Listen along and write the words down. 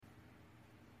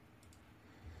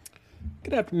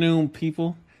Good afternoon,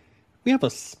 people. We have a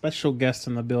special guest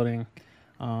in the building,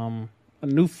 a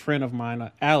new friend of mine,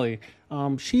 Allie.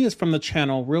 She is from the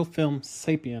channel Real Film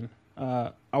Sapien.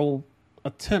 I will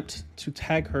attempt to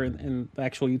tag her in the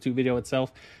actual YouTube video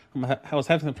itself. I was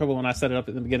having some trouble when I set it up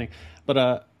at the beginning, but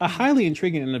a highly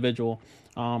intriguing individual,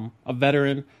 a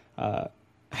veteran.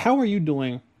 How are you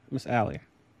doing, Miss Allie?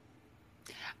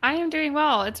 I am doing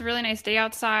well. It's a really nice day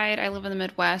outside. I live in the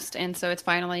Midwest, and so it's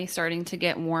finally starting to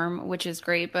get warm, which is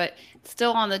great, but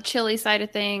still on the chilly side of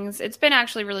things. It's been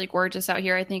actually really gorgeous out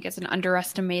here. I think it's an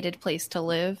underestimated place to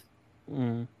live.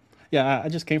 Yeah, I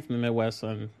just came from the Midwest,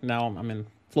 and now I'm in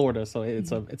Florida, so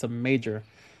Mhm. it's a major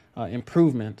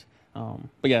improvement.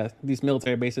 But yeah, these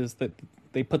military bases that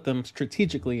they put them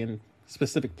strategically in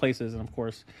specific places, and of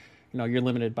course, you're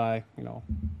limited by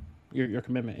your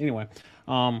commitment. Anyway,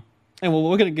 um, and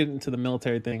we're gonna get into the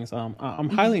military things. I'm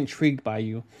highly Mhm. intrigued by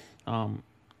you. I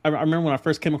remember when I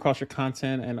first came across your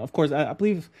content, and of course, I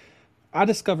believe I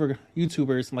discover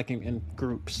YouTubers like in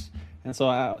groups, and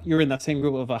so you're in that same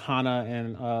group of Ahana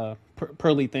and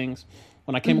Pearly things.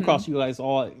 When I came across Mhm. you guys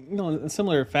all, in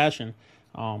similar fashion,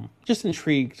 just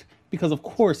intrigued because, of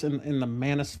course, in the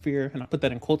manosphere, and I put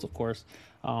that in quotes, of course,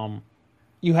 um,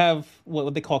 you have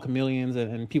what they call chameleons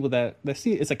and people that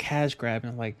see it's a cash grab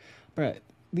and like, bruh,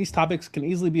 these topics can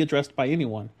easily be addressed by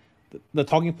anyone. The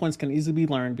talking points can easily be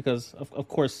learned because, of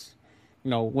course,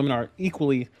 women are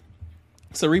equally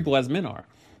cerebral as men are,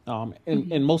 in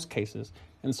Mhm. most cases.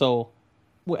 And so,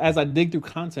 as I dig through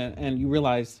content, and you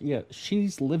realize, yeah,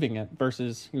 she's living it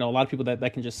versus a lot of people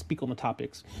that can just speak on the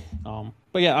topics.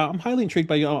 But yeah, I'm highly intrigued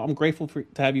by you. I'm grateful to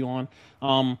have you on.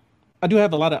 Um, I do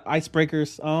have a lot of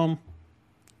icebreakers.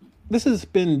 This has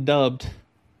been dubbed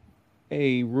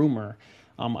a rumor,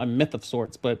 a myth of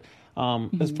sorts, but as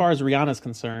Mhm. far as Rihanna's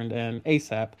concerned and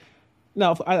ASAP,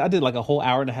 no, I did like a whole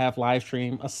hour and a half live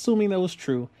stream, assuming that was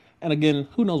true. And again,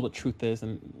 who knows what truth is?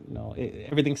 And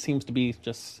everything seems to be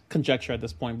just conjecture at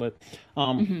this point. But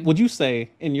Mhm. would you say,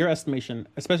 in your estimation,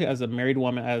 especially as a married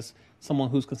woman, as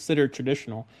someone who's considered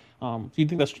traditional, do you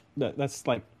think that's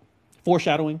like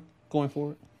foreshadowing going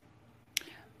forward?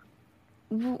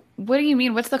 What do you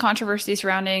mean? What's the controversy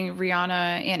surrounding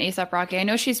Rihanna and A$AP Rocky? I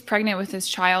know she's pregnant with his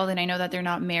child, and I know that they're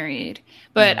not married,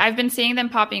 but Mm, I've been seeing them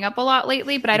popping up a lot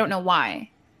lately, but I don't know why.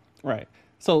 right.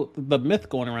 So the myth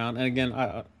going around, and again,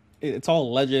 it's all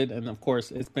alleged, and of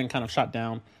course, it's been kind of shot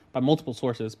down by multiple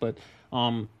sources. But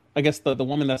I guess the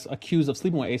woman that's accused of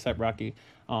sleeping with ASAP Rocky,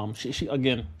 she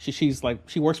again, she's like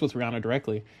she works with Rihanna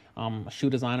directly, a shoe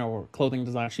designer or clothing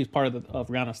designer. She's part of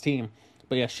Rihanna's team,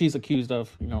 but yeah, she's accused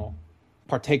of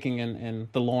partaking in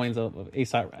the loins of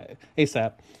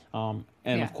ASAP, and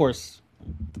of Yeah. course,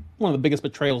 one of the biggest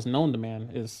betrayals known to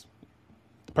man is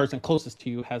the person closest to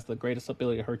you has the greatest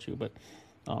ability to hurt you. But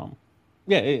um,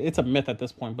 yeah, it's a myth at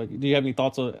this point. But do you have any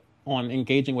thoughts on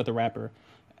engaging with a rapper,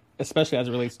 especially as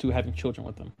it relates to having children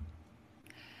with them?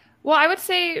 Well, I would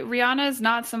say Rihanna is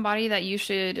not somebody that you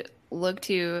should look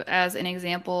to as an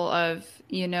example of,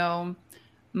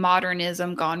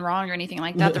 modernism gone wrong or anything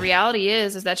like that. The reality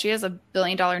is that she has $1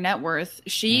 billion net worth.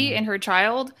 She Mm, and her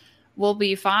child will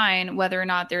be fine whether or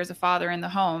not there's a father in the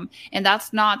home. And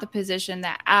that's not the position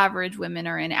that average women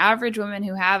are in. Average women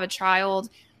who have a child,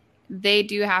 they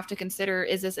do have to consider,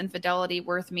 is this infidelity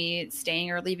worth me staying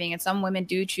or leaving? And some women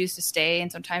do choose to stay, and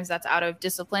sometimes that's out of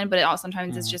discipline, but it also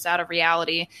sometimes it's mm, just out of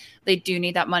reality. They do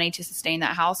need that money to sustain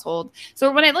that household. So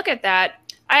when I look at that,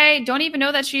 I don't even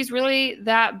know that she's really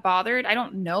that bothered. I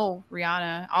don't know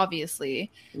Rihanna,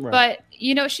 obviously, right.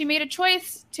 but she made a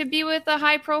choice to be with a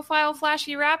high profile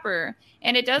flashy rapper,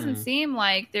 and it doesn't Mm, seem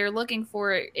like they're looking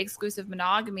for exclusive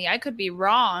monogamy. I could be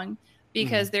wrong, mm,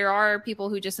 because there are people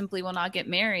who just simply will not get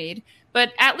married.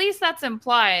 But at least that's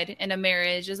implied in a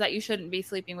marriage, is that you shouldn't be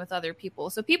sleeping with other people.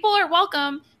 So people are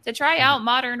welcome to try mm, out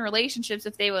modern relationships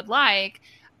if they would like.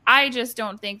 I just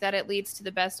don't think that it leads to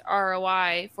the best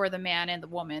ROI for the man and the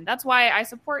woman. That's why I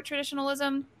support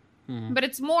traditionalism, mm, but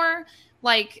it's more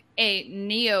like a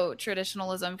neo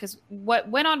traditionalism, because what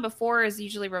went on before is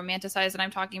usually romanticized, and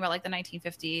I'm talking about like the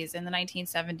 1950s and the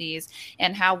 1970s,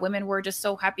 and how women were just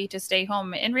so happy to stay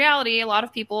home. In reality, a lot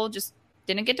of people just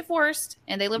didn't get divorced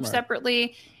and they lived right.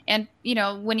 separately. And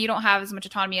when you don't have as much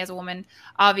autonomy as a woman,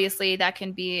 obviously that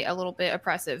can be a little bit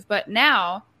oppressive. But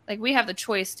now, like, we have the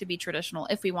choice to be traditional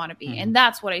if we want to be, Mm. and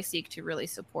that's what I seek to really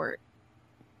support.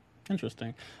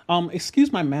 Interesting.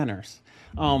 Excuse my manners.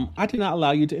 I did not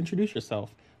allow you to introduce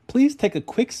yourself. Please take a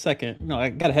quick second. I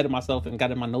got ahead of myself and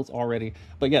got in my notes already.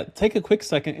 But yeah, take a quick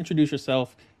second, introduce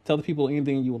yourself, tell the people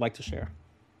anything you would like to share.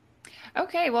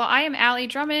 Okay, well, I am Allie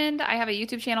Drummond. I have a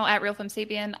YouTube channel at Real Femme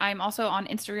Sapien. I'm also on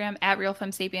Instagram at Real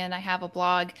Femme Sapien. I have a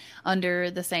blog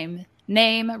under the same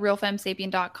name,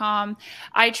 realfemsapien.com.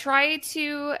 I try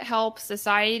to help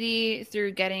society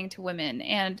through getting to women,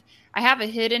 and I have a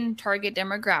hidden target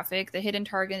demographic. The hidden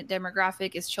target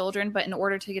demographic is children, but in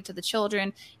order to get to the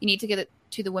children, you need to get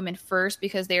to the women first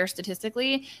because they are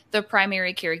statistically the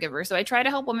primary caregiver. So I try to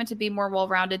help women to be more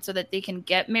well-rounded so that they can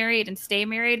get married and stay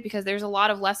married, because there's a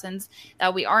lot of lessons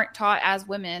that we aren't taught as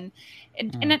women,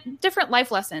 and different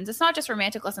life lessons. It's not just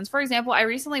romantic lessons. For example, I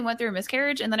recently went through a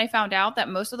miscarriage, and then I found out that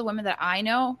most of the women that I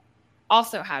know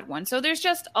also had one. So there's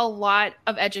just a lot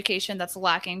of education that's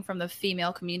lacking from the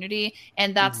female community,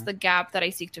 and that's the gap that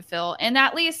I seek to fill. And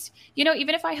at least, you know,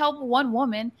 even if I help one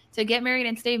woman to get married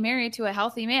and stay married to a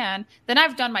healthy man, then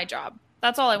I've done my job.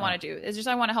 That's all I want to do. Is just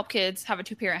I want to help kids have a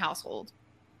 2-parent household.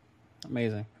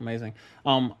 Amazing, amazing.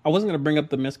 I wasn't going to bring up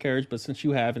the miscarriage, but since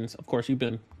you have, and of course you've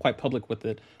been quite public with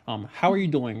it, how are you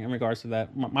doing in regards to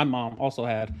that? My mom also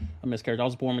had a miscarriage. I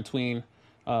was born between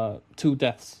two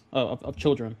deaths of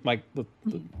children. Like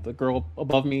the girl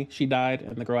above me, she died,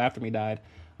 and the girl after me died.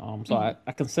 So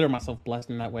I consider myself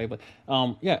blessed in that way. But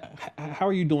yeah, how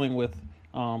are you doing with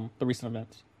the recent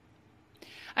events?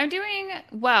 I'm doing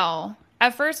well.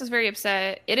 At first, I was very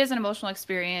upset. It is an emotional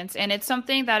experience, and it's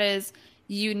something that is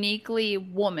uniquely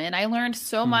woman. I learned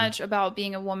so much about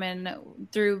being a woman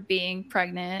through being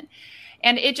pregnant.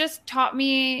 And it just taught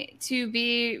me to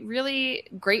be really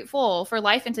grateful for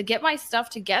life and to get my stuff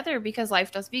together, because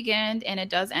life does begin and it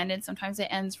does end. And sometimes it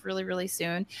ends really, really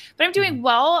soon. But I'm doing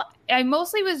well. I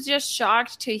mostly was just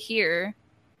shocked to hear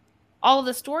all of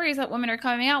the stories that women are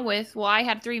coming out with. Well, I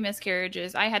had 3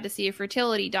 miscarriages. I had to see a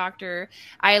fertility doctor.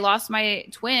 I lost my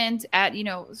twins at, you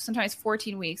know, sometimes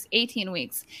 14 weeks, 18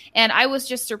 weeks. And I was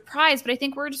just surprised. But I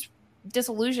think we're just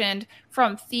disillusioned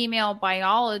from female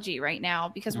biology right now,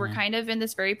 because we're kind of in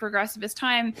this very progressivist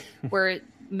time where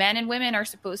men and women are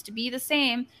supposed to be the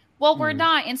same. Well, we're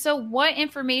not. And so what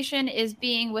information is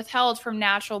being withheld from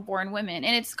natural born women?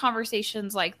 And it's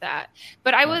conversations like that.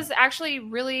 But I was actually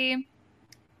really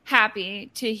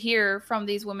happy to hear from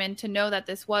these women, to know that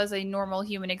this was a normal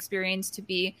human experience, to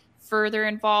be further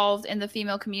involved in the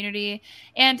female community,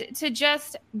 and to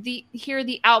just hear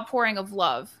the outpouring of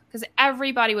love, because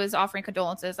everybody was offering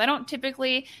condolences. I don't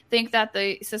typically think that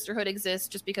the sisterhood exists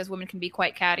just because women can be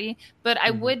quite catty, but I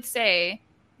would say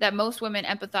that most women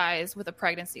empathize with a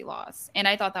pregnancy loss, and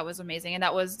I thought that was amazing, and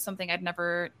that was something I'd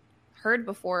never heard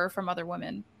before from other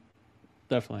women.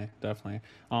 Definitely, definitely.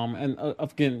 And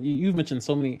again, you've mentioned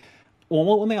so many. Well,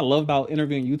 one thing I love about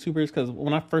interviewing YouTubers, because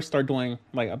when I first started doing,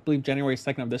 like, I believe January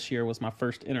 2nd of this year was my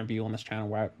first interview on this channel,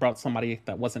 where I brought somebody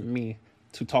that wasn't me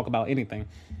to talk about anything.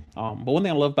 But one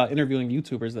thing I love about interviewing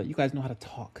YouTubers is that you guys know how to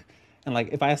talk. And like,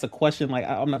 if I ask a question, like,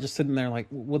 I'm not just sitting there like,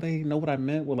 will they know what I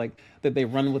meant? Will, like, that they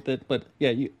run with it? But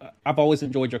yeah, I've always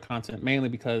enjoyed your content, mainly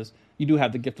because you do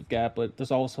have the gift of gab, but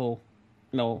there's also,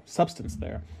 you know, substance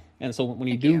there. And so when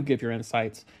you do give your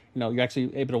insights, you know, you're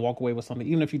actually able to walk away with something,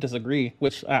 even if you disagree,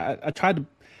 which I try to,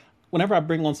 whenever I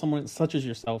bring on someone such as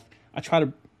yourself, I try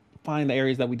to find the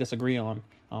areas that we disagree on.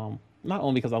 Not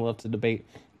only because I love to debate,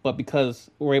 but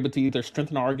because we're able to either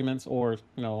strengthen our arguments or,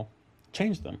 you know,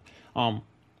 change them.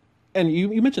 And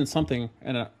you mentioned something,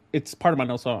 and it's part of my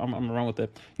notes, so I'm going to run with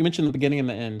it. You mentioned the beginning and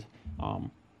the end.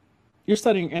 You're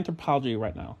studying anthropology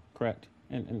right now, correct?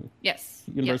 In Yes.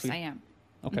 university? Yes, I am.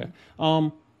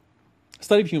 Okay.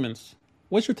 Study of humans.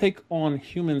 What's your take on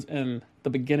humans in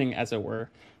the beginning, as it were,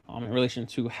 in relation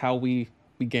to how we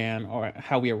began or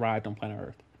how we arrived on planet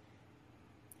Earth?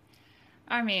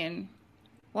 I mean,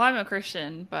 well, I'm a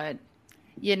Christian, but,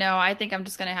 you know, I think I'm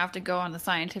just going to have to go on the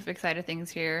scientific side of things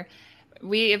here.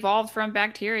 We evolved from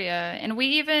bacteria, and we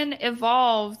even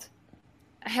evolved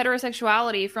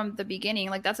heterosexuality from the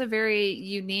beginning. Like, that's a very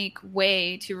unique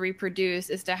way to reproduce,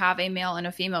 is to have a male and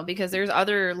a female, because there's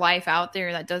other life out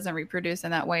there that doesn't reproduce in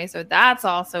that way. So that's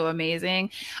also amazing.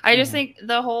 I just think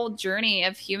the whole journey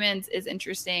of humans is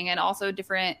interesting, and also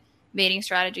different mating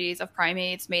strategies of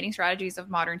primates, mating strategies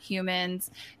of modern humans.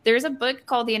 There's a book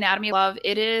called The Anatomy of Love.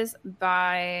 It is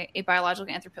by a biological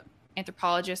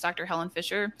anthropologist, Dr. Helen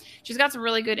Fisher. She's got some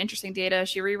really good, interesting data.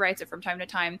 She rewrites it from time to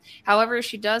time. However,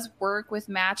 she does work with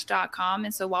Match.com.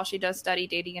 And so while she does study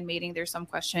dating and mating, there's some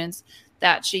questions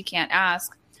that she can't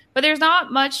ask. But there's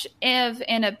not much of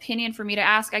an opinion for me to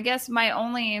ask. I guess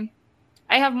I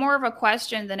have more of a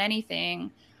question than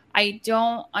anything. I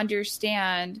don't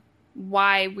understand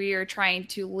why we are trying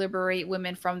to liberate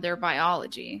women from their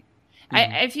biology.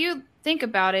 If you think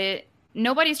about it,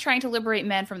 nobody's trying to liberate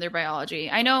men from their biology.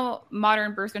 I know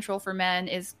modern birth control for men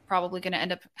is probably going to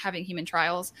end up having human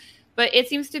trials, But it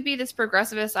seems to be this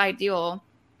progressivist ideal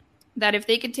that if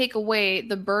they could take away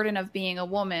the burden of being a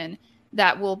woman,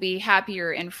 that will be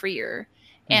happier and freer.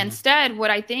 And instead,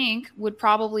 what I think would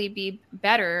probably be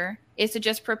better is to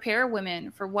just prepare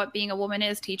women for what being a woman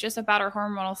is. Teach us about our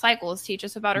hormonal cycles, teach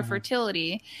us about our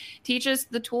fertility, teach us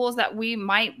the tools that we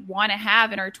might want to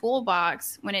have in our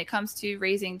toolbox when it comes to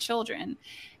raising children.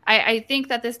 I think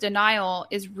that this denial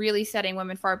is really setting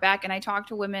women far back. And I talk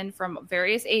to women from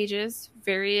various ages,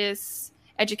 various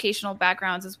educational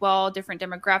backgrounds as well, different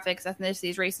demographics,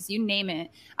 ethnicities, races, you name it.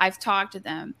 I've talked to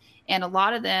them, and a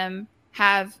lot of them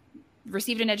have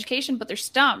received an education, but they're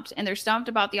stumped, and they're stumped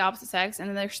about the opposite sex, and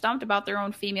then they're stumped about their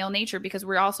own female nature, because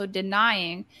we're also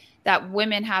denying that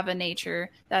women have a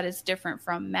nature that is different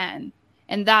from men.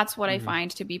 And that's what I find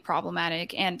to be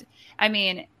problematic. And I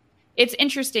mean, it's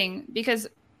interesting because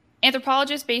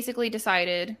anthropologists basically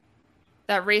decided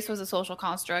that race was a social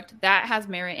construct. That has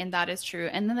merit, and that is true.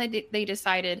 And then they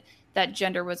decided that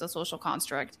gender was a social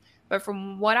construct. But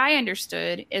from what I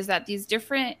understood is that these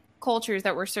different cultures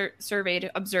that were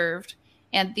surveyed, observed,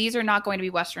 and these are not going to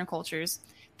be Western cultures,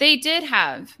 they did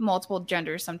have multiple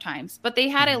genders sometimes, but they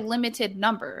had a limited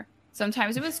number.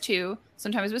 Sometimes it was 2,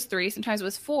 sometimes it was 3, sometimes it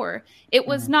was 4. It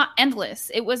was not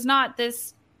endless. It was not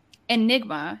this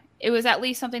enigma. It was at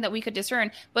least something that we could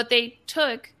discern. But they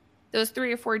took those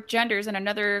 3 or 4 genders in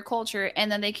another culture,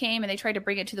 and then they came and they tried to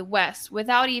bring it to the West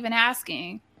without even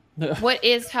asking what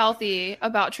is healthy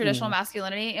about traditional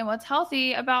masculinity and what's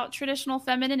healthy about traditional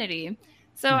femininity.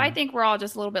 So I think we're all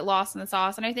just a little bit lost in the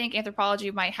sauce. And I think anthropology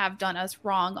might have done us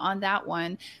wrong on that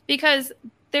one, because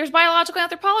there's biological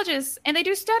anthropologists and they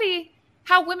do study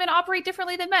how women operate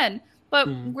differently than men. But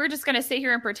we're just going to sit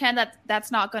here and pretend that that's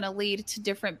not going to lead to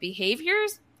different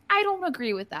behaviors. I don't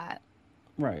agree with that.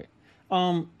 Right.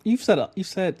 You've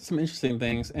said some interesting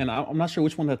things, and I'm not sure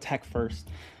which one to attack first.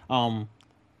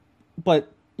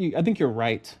 But I think you're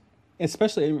right,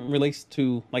 especially in relates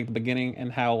to like the beginning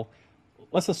and how,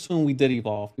 let's assume we did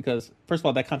evolve, because first of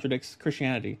all, that contradicts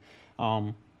Christianity.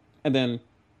 And then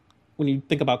when you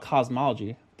think about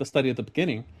cosmology, the study of the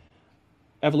beginning,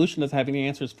 evolution doesn't have any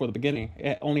answers for the beginning.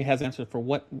 It only has answers for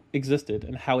what existed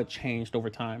and how it changed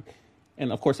over time.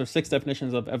 And of course, there's 6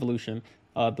 definitions of evolution.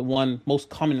 The one most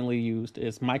commonly used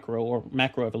is micro or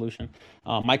macro evolution.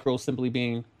 Micro simply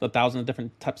being the thousands of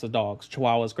different types of dogs: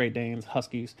 Chihuahuas, Great Danes,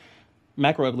 Huskies.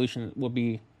 Macro evolution would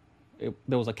be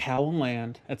there was a cow on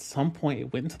land. At some point,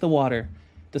 it went into the water,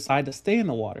 decided to stay in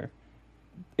the water.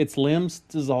 Its limbs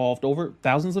dissolved over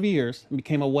thousands of years and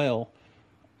became a whale.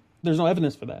 There's no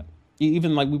evidence for that.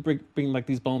 Even like we bring like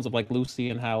these bones of like Lucy,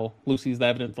 and how Lucy's the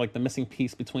evidence, like the missing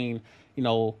piece between,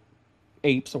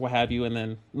 apes or what have you, and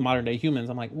then modern day humans.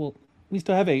 I'm like, well, we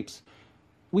still have apes.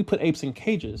 We put apes in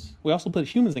cages. We also put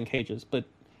humans in cages, but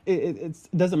it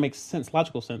doesn't make sense,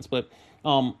 logical sense. But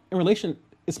in relation,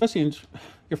 especially in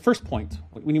your first point,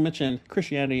 when you mentioned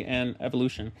Christianity and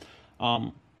evolution,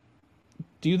 do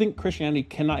you think Christianity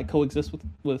cannot coexist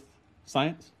with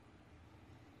science?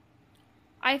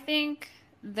 I think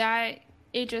that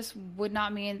it just would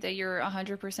not mean that you're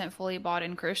 100% fully bought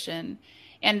in Christian.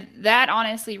 And that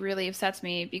honestly really upsets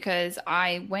me, because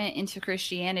I went into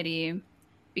Christianity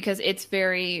because it's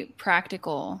very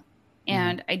practical.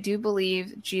 And I do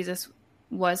believe Jesus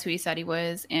was who he said he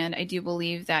was. And I do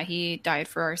believe that he died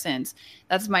for our sins.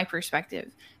 That's my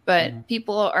perspective. But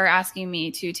people are asking me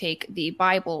to take the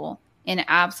Bible in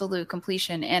absolute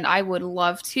completion. And I would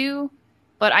love to,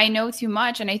 but I know too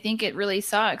much. And I think it really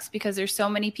sucks, because there's so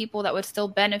many people that would still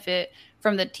benefit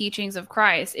from the teachings of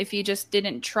Christ if he just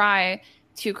didn't try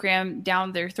to cram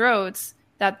down their throats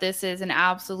that this is an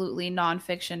absolutely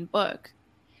nonfiction book.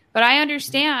 But I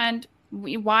understand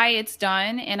why it's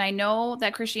done, and I know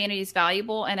that Christianity is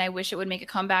valuable, and I wish it would make a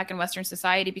comeback in Western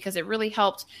society, because it really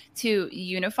helped to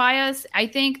unify us. I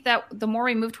think that the more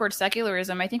we move towards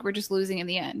secularism, I think we're just losing in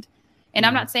the end. And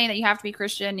I'm not saying that you have to be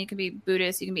Christian, you can be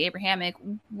Buddhist, you can be Abrahamic,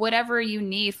 whatever you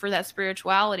need for that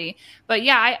spirituality. But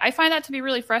yeah, I find that to be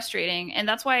really frustrating. And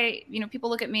that's why, people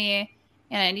look at me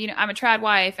and, I'm a trad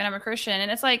wife and I'm a Christian. And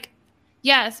it's like,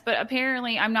 yes, but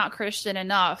apparently I'm not Christian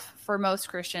enough for most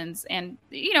Christians. And,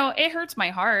 it hurts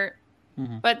my heart.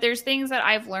 But there's things that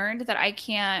I've learned that I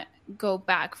can't go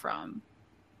back from.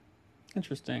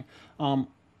 Interesting.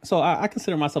 So I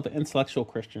consider myself an intellectual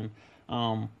Christian,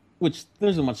 which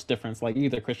there's a much difference, like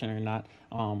either Christian or not.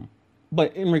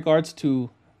 But in regards to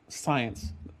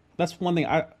science, that's one thing.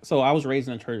 I was raised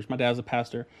in a church. My dad was a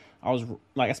pastor.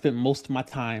 I spent most of my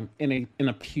time in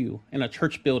a pew in a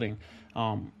church building.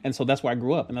 And so that's where I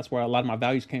grew up, and that's where a lot of my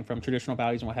values came from, traditional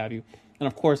values and what have you. And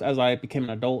of course, as I became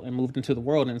an adult and moved into the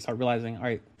world and started realizing, all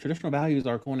right, traditional values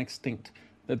are going extinct,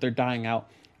 that they're dying out.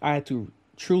 I had to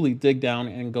truly dig down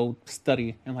and go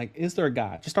study and like, is there a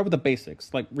God? Just start with the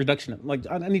basics, like reduction. Like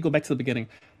I need to go back to the beginning.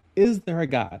 Is there a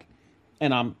God?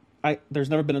 And I there's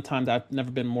never been a time that I've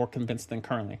never been more convinced than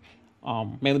currently.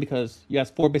 Mainly because you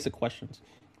ask four basic questions: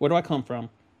 where do I come from?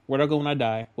 Where do I go when I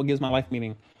die? What gives my life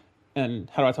meaning? And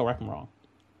how do I tell right from wrong?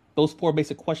 Those four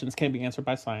basic questions can't be answered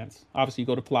by science. Obviously, you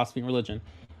go to philosophy and religion,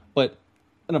 but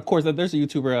and of course, there's a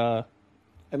YouTuber,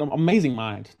 an amazing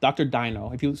mind, Dr.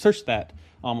 Dino. If you search that,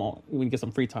 when you get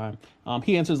some free time,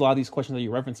 he answers a lot of these questions that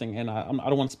you're referencing, and I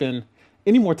don't want to spend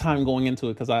any more time going into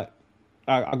it because I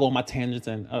go on my tangents,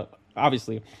 and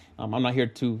obviously, I'm not here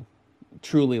to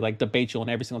truly like debate you on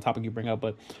every single topic you bring up,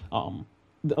 but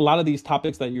a lot of these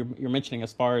topics that you're mentioning,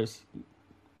 as far as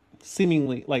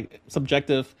seemingly like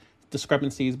subjective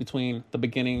discrepancies between the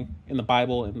beginning in the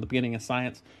Bible and the beginning in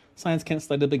science. Science can't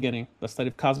study the beginning. The study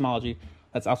of cosmology,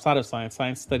 that's outside of science.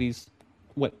 Science studies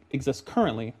what exists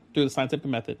currently through the scientific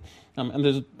method.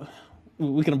 And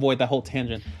we can avoid that whole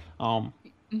tangent.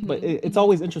 But it's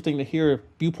always interesting to hear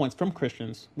viewpoints from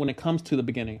Christians when it comes to the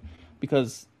beginning,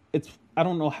 because I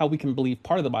don't know how we can believe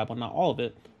part of the Bible, not all of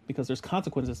it, because there's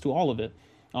consequences to all of it.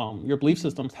 Your belief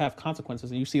systems have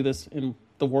consequences, and you see this in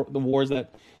the wars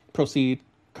that proceed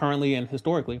currently and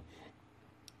historically.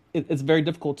 It's very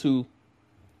difficult to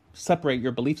separate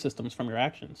your belief systems from your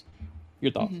actions.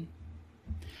 Your thoughts?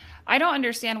 I don't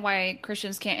understand why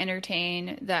Christians can't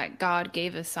entertain that God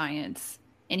gave us science,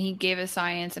 and he gave us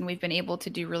science, and we've been able to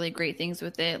do really great things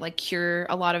with it, like cure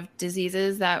a lot of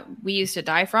diseases that we used to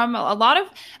die from. A lot of,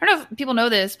 I don't know if people know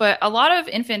this, but a lot of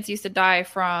infants used to die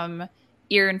from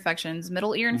ear infections,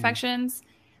 middle ear infections.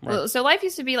 Right. So life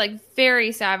used to be like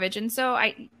very savage. And so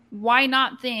why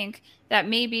not think that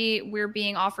maybe we're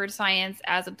being offered science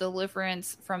as a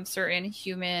deliverance from certain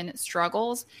human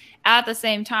struggles? At the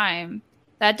same time,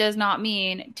 that does not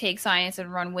mean take science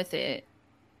and run with it.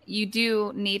 You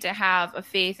do need to have a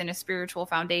faith and a spiritual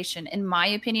foundation, in my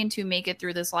opinion, to make it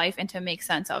through this life and to make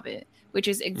sense of it, which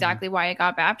is exactly why I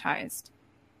got baptized.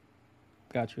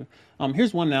 Got you.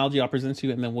 Here's one analogy I'll present to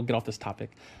you, and then we'll get off this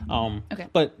topic. Okay.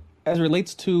 But as it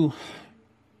relates to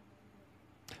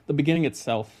the beginning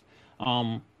itself,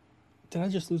 did I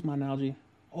just lose my analogy?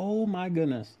 Oh my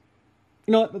goodness.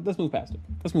 You know what? Let's move past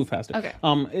it. Okay.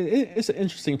 It's an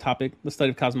interesting topic, the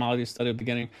study of cosmology, the study of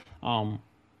beginning.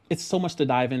 It's so much to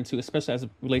dive into, especially as it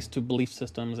relates to belief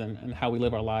systems and how we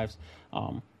live our lives.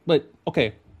 But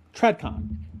okay, TradCon,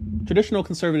 traditional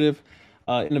conservative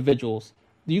individuals.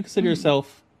 Do you consider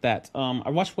yourself that? I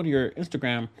watched one of your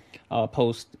Instagram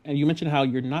posts, and you mentioned how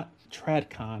you're not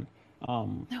TradCon.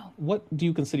 No. What do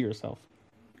you consider yourself?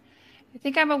 I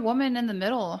think I'm a woman in the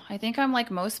middle. I think I'm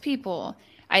like most people.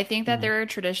 I think that there are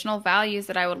traditional values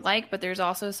that I would like, but there's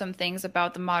also some things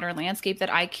about the modern landscape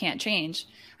that I can't change.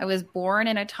 I was born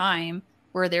in a time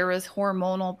where there was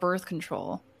hormonal birth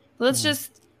control. Let's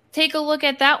just take a look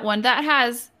at that one. That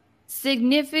has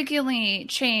significantly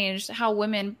changed how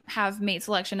women have mate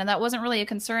selection, and that wasn't really a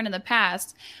concern in the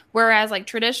past. Whereas like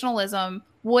traditionalism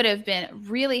would have been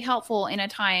really helpful in a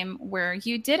time where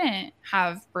you didn't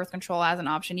have birth control as an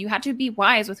option. You had to be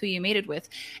wise with who you mated with.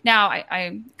 Now,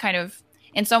 I kind of,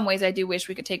 in some ways, I do wish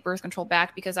we could take birth control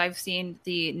back, because I've seen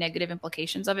the negative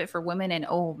implications of it for women, and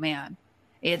oh man,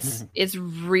 it's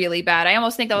really bad. I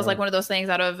almost think that was like one of those things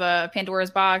out of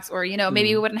Pandora's box, or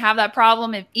maybe we wouldn't have that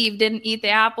problem if Eve didn't eat the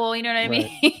apple. You know what I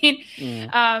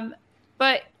mean?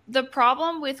 But the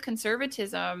problem with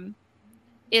conservatism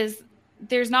is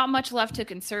there's not much left to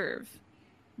conserve.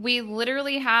 We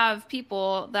literally have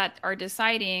people that are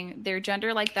deciding their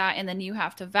gender like that, and then you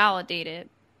have to validate it.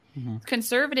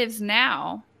 Conservatives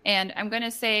now, and I'm going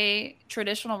to say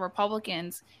traditional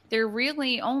Republicans, they're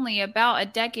really only about a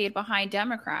decade behind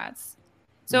Democrats.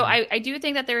 So I do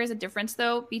think that there is a difference,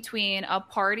 though, between a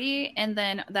party and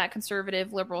then that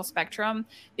conservative liberal spectrum.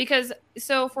 Because,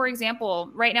 so for example,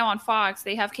 right now on Fox,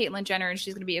 they have Caitlyn Jenner, and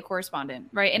she's going to be a correspondent,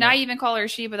 right? And I even call her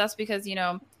she, but that's because, she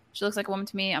looks like a woman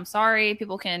to me. I'm sorry.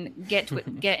 People can get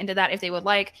into that if they would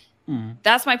like.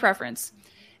 That's my preference.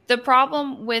 The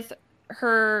problem with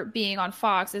her being on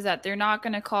Fox is that they're not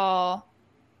going to call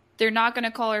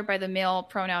her by the male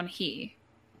pronoun he.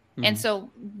 And so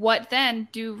what then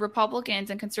do Republicans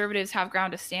and conservatives have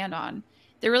ground to stand on?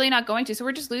 They're really not going to. So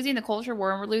we're just losing the culture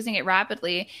war, and we're losing it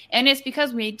rapidly. And it's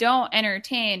because we don't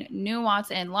entertain nuance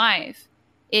in life.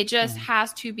 It just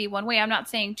has to be one way. I'm not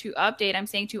saying to update. I'm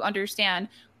saying to understand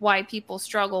why people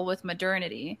struggle with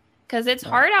modernity. Because it's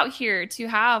hard out here to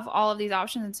have all of these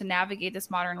options and to navigate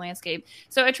this modern landscape.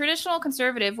 So a traditional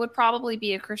conservative would probably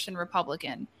be a Christian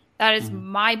Republican. That is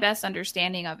my best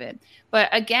understanding of it. But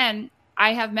again,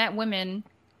 I have met women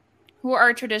who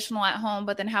are traditional at home,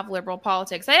 but then have liberal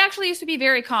politics. That actually used to be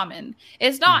very common.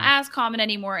 It's not as common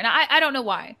anymore. And I don't know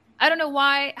why. I don't know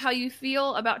why how you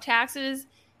feel about taxes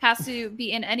has to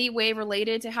be in any way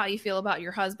related to how you feel about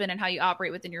your husband and how you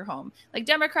operate within your home. Like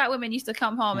Democrat women used to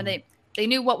come home and they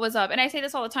knew what was up. And I say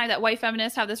this all the time, that white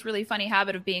feminists have this really funny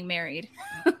habit of being married.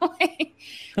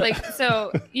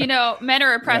 So, you know, men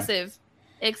are oppressive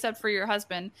except for your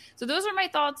husband. So those are my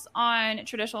thoughts on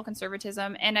traditional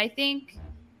conservatism. And I think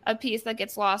a piece that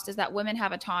gets lost is that women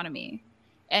have autonomy.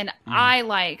 And I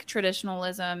like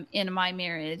traditionalism in my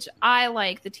marriage. I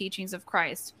like the teachings of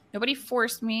Christ. Nobody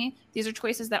forced me. These are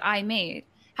choices that I made.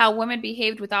 How women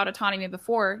behaved without autonomy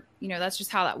before, you know, that's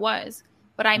just how that was.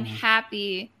 But I'm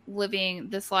happy living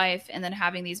this life and then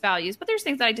having these values. But there's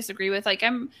things that I disagree with. Like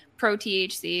I'm pro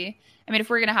THC. I mean, if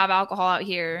we're going to have alcohol out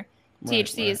here,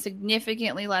 THC is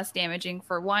significantly less damaging,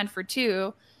 for one. For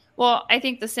two, well, I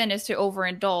think the sin is to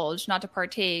overindulge, not to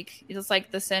partake. It's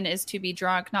like the sin is to be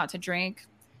drunk, not to drink.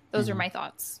 Those are my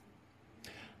thoughts.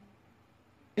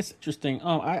 It's interesting.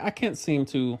 I can't seem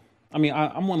to. I mean,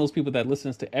 I'm one of those people that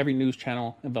listens to every news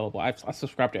channel available. I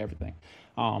subscribe to everything.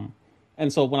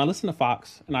 And so when I listen to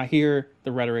Fox and I hear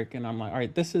the rhetoric and I'm like, all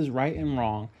right, this is right and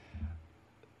wrong.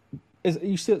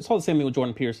 You saw the same thing with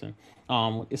Jordan Peterson,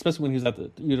 especially when he was at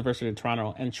the University of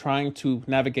Toronto and trying to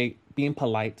navigate being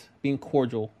polite, being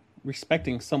cordial,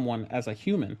 respecting someone as a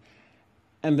human,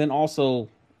 and then also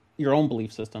your own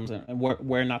belief systems and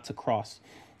where not to cross.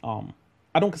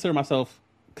 I don't consider myself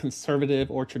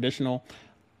conservative or traditional.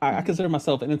 I consider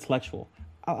myself an intellectual.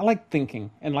 I like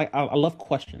thinking and I love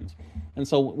questions. And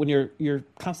so when you're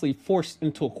constantly forced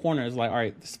into a corner, it's like, all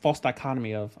right, this false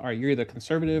dichotomy of, all right, you're either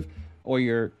conservative or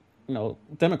you're, you know,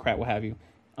 Democrat, what have you.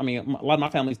 I mean, a lot of my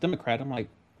family's Democrat. I'm like,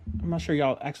 I'm not sure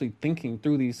y'all actually thinking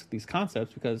through these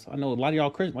concepts, because I know a lot of y'all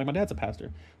Christian. Like my dad's a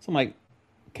pastor, so I'm like,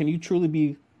 can you truly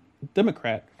be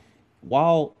Democrat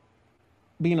while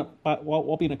being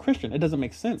a Christian? It doesn't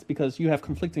make sense because you have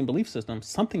conflicting belief systems.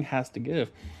 Something has to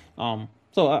give.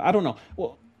 So I don't know.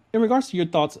 Well, in regards to your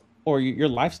thoughts or your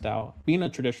lifestyle, being a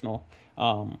traditional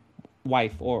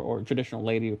wife or traditional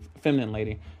lady, feminine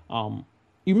lady,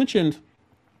 you mentioned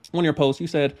one of your posts, you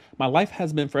said, my life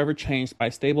has been forever changed by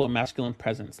a stable and masculine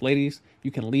presence. Ladies,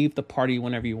 you can leave the party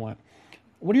whenever you want.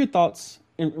 What are your thoughts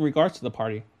in regards to the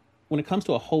party? When it comes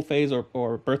to a whole phase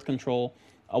or birth control,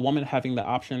 a woman having the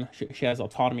option, she has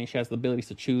autonomy, she has the ability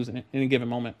to choose in any given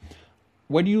moment.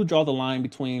 Where do you draw the line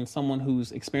between someone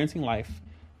who's experiencing life,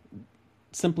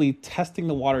 simply testing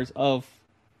the waters of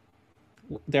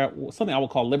something I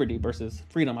would call liberty versus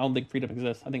freedom? I don't think freedom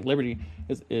exists. I think liberty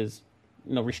is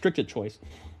restricted choice.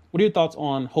 What are your thoughts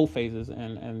on whole phases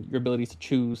and your ability to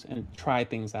choose and try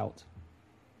things out?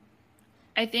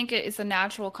 I think it's a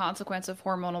natural consequence of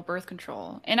hormonal birth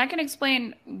control. And I can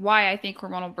explain why I think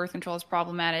hormonal birth control is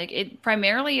problematic. It's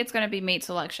going to be mate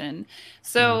selection.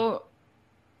 So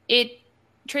it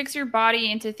tricks your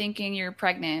body into thinking you're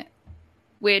pregnant,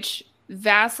 which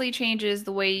vastly changes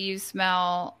the way you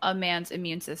smell a man's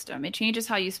immune system. It changes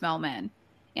how you smell men.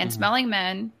 And smelling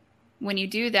men, when you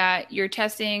do that, you're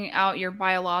testing out your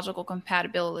biological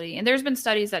compatibility. And there's been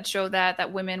studies that show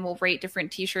that women will rate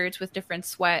different t-shirts with different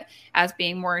sweat as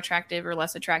being more attractive or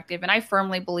less attractive. And I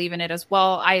firmly believe in it as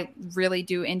well. I really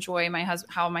do enjoy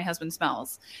how my husband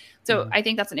smells. So I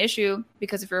think that's an issue,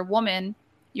 because if you're a woman,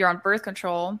 you're on birth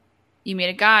control, you meet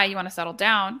a guy, you want to settle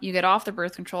down, you get off the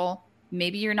birth control,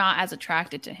 maybe you're not as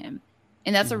attracted to him.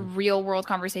 And that's a real world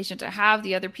conversation to have.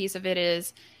 The other piece of it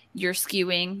is, you're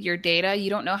skewing your data. You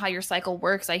don't know how your cycle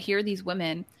works. I hear these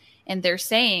women and they're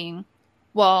saying,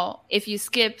 well, if you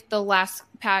skip the last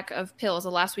pack of pills,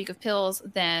 the last week of pills,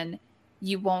 then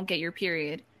you won't get your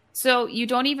period. So you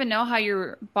don't even know how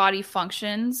your body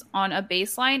functions on a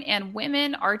baseline. And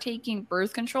women are taking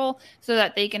birth control so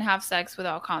that they can have sex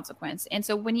without consequence. And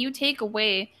so when you take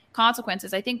away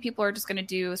consequences, I think people are just going to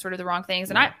do sort of the wrong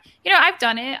things. And I've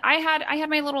done it. I had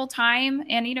my little time,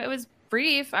 and it was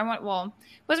brief. It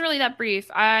wasn't really that brief.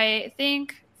 I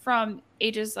think from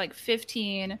ages like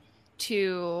 15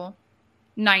 to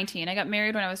 19. I got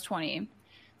married when I was 20.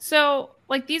 So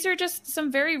these are just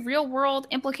some very real world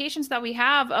implications that we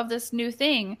have of this new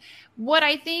thing. What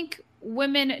I think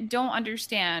women don't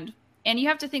understand, and you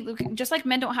have to think, just like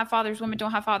men don't have fathers, women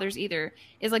don't have fathers either,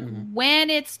 is when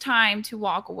it's time to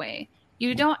walk away.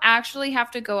 You don't actually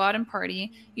have to go out and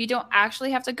party. You don't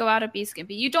actually have to go out and be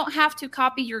skimpy. You don't have to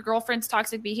copy your girlfriend's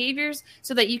toxic behaviors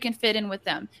so that you can fit in with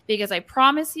them. Because I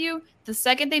promise you, the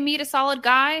second they meet a solid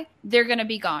guy, they're going to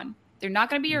be gone. They're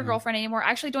not going to be your girlfriend anymore. I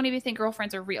actually don't even think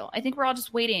girlfriends are real. I think we're all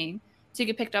just waiting to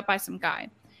get picked up by some guy.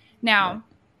 Now,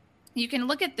 you can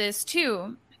look at this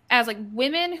too as like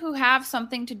women who have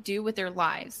something to do with their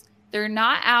lives. They're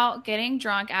not out getting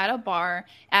drunk at a bar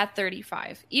at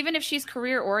 35. Even if she's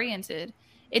career oriented,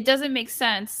 it doesn't make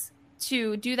sense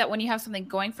to do that when you have something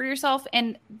going for yourself.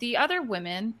 And the other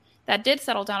women that did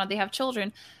settle down and they have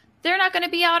children, they're not going to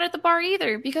be out at the bar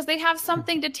either because they have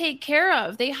something to take care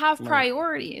of. They have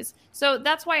priorities. So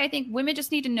that's why I think women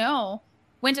just need to know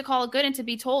when to call it good and to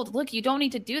be told, look, you don't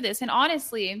need to do this. And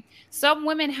honestly, some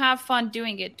women have fun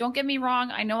doing it. Don't get me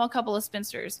wrong. I know a couple of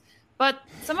spinsters, but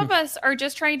some of us are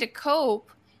just trying to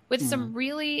cope with some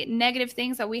really negative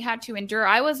things that we had to endure.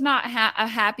 I was not a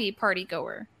happy party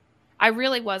goer. I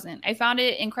really wasn't. I found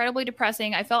it incredibly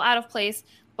depressing. I felt out of place,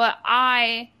 but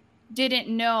I didn't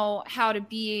know how to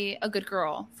be a good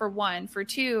girl, for one. For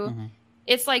two,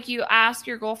 it's like you ask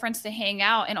your girlfriends to hang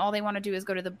out and all they want to do is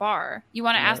go to the bar. You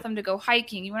want to ask them to go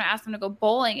hiking. You want to ask them to go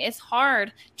bowling. It's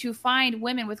hard to find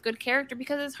women with good character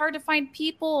because it's hard to find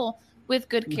people with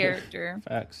good character.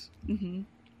 Facts. You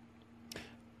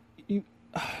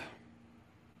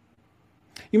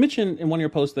mentioned in one of your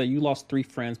posts that you lost 3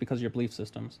 friends because of your belief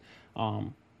systems. I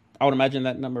would imagine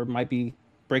that number might be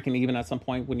breaking even at some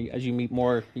point as you meet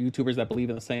more YouTubers that believe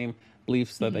in the same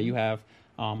beliefs that you have.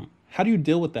 How do you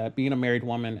deal with that, being a married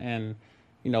woman, and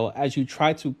as you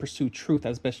try to pursue truth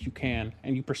as best you can,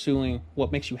 and you pursuing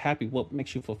what makes you happy, what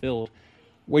makes you fulfilled?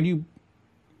 Where do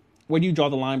you draw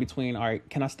the line between, all right,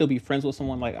 can I still be friends with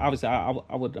someone? Like, obviously,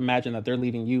 I would imagine that they're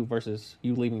leaving you versus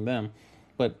you leaving them,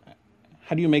 but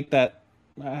how do you make that?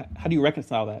 How do you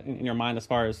reconcile that in your mind as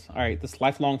far as, all right, this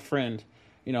lifelong friend,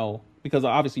 because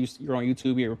obviously you're on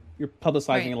YouTube, you're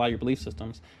publicizing a lot of your belief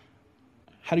systems.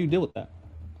 How do you deal with that?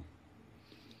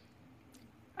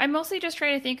 I mostly just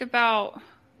try to think about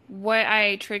what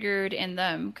I triggered in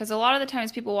them, because a lot of the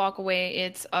times people walk away,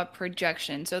 it's a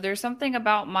projection. So there's something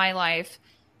about my life,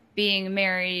 being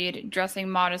married, dressing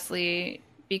modestly,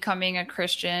 becoming a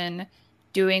Christian,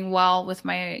 doing well with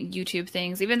my YouTube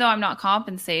things. Even though I'm not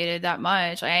compensated that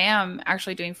much, I am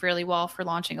actually doing fairly well for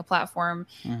launching a platform.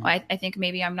 I think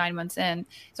maybe I'm 9 months in.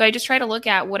 So I just try to look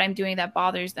at what I'm doing that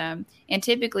bothers them. And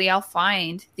typically I'll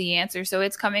find the answer. So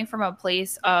it's coming from a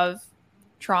place of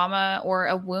trauma or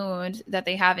a wound that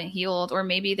they haven't healed, or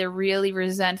maybe they're really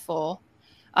resentful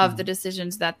of the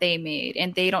decisions that they made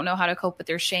and they don't know how to cope with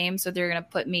their shame. So they're going to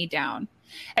put me down.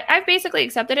 I've basically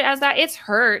accepted it as that. It's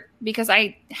hurt because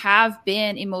I have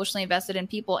been emotionally invested in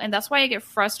people. And that's why I get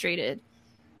frustrated.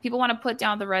 People want to put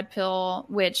down the red pill,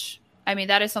 which, I mean,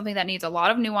 that is something that needs a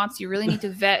lot of nuance. You really need to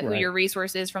vet who your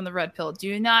resource is from the red pill.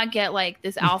 Do not get like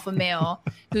this alpha male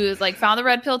who's like found the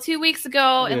red pill 2 weeks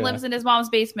ago and lives in his mom's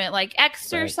basement. Like,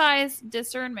 exercise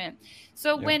discernment.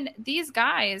 So when these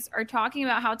guys are talking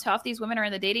about how tough these women are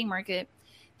in the dating market,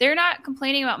 they're not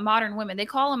complaining about modern women. They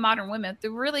call them modern women.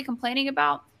 They're really complaining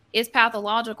about is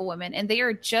pathological women. And they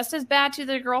are just as bad to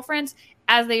their girlfriends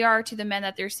as they are to the men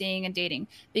that they're seeing and dating.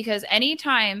 Because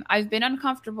anytime I've been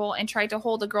uncomfortable and tried to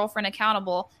hold a girlfriend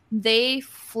accountable, they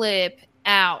flip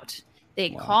out.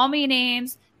 They call me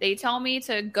names. They tell me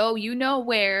to go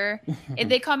where,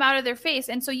 and they come out of their face.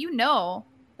 And so,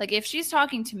 like, if she's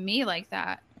talking to me like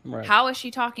that, how is she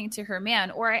talking to her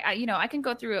man? Or I can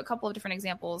go through a couple of different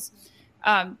examples.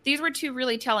 These were 2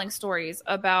 really telling stories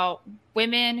about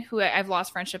women who I've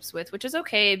lost friendships with, which is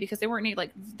okay because they weren't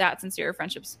like that sincere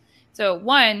friendships. So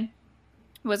one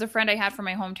was a friend I had from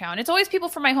my hometown. It's always people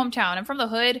from my hometown. I'm from the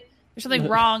hood. There's something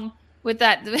wrong with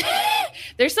that.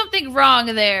 There's something wrong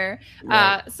there.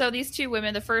 So these 2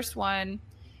 women, the first one,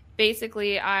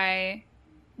 basically I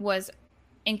was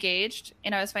engaged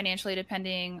and I was financially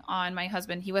depending on my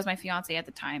husband. He was my fiance at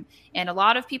the time. And a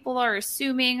lot of people are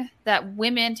assuming that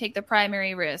women take the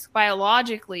primary risk.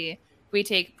 Biologically, we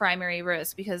take primary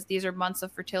risk because these are months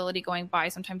of fertility going by,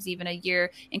 sometimes even a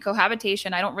year. In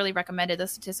cohabitation, I don't really recommend it. The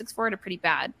statistics for it are pretty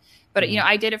bad. But,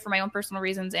 I did it for my own personal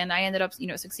reasons and I ended up,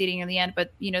 succeeding in the end.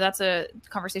 But, that's a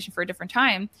conversation for a different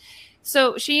time.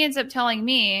 So she ends up telling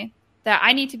me that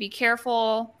I need to be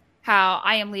careful how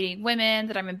I am leading women,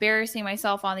 that I'm embarrassing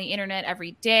myself on the internet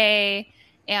every day,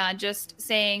 and just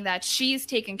saying that she's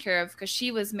taken care of because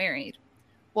she was married.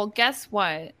 Well, guess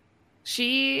what?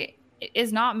 She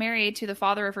is not married to the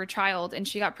father of her child, and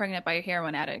she got pregnant by a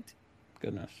heroin addict.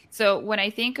 Goodness. So when I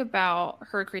think about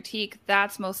her critique,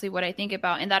 that's mostly what I think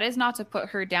about. And that is not to put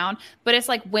her down, but it's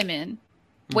like, women,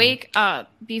 wake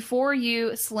up. Before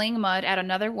you sling mud at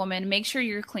another woman, make sure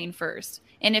you're clean first.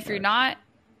 And if you're not,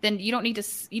 then you don't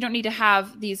need to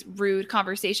have these rude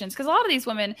conversations. Because a lot of these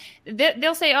women,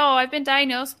 they'll say, oh, I've been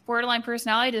diagnosed with borderline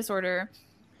personality disorder.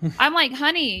 I'm like,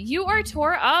 honey, you are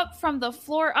tore up from the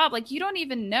floor up. Like, you don't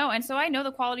even know. And so I know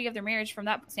the quality of their marriage from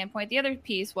that standpoint. The other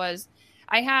piece was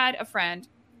I had a friend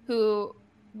who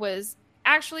was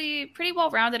actually pretty well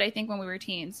rounded, I think, when we were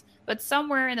teens. But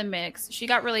somewhere in the mix, she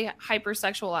got really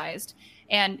hypersexualized,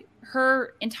 and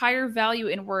her entire value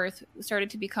and worth started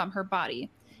to become her body.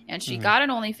 And she got an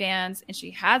OnlyFans, and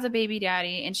she has a baby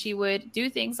daddy, and she would do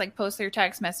things like post their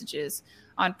text messages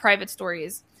on private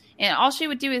stories. And all she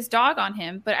would do is dog on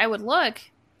him. But I would look,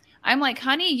 I'm like,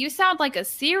 honey, you sound like a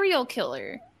serial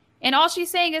killer. And all she's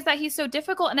saying is that he's so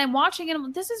difficult. And I'm watching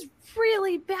it. This is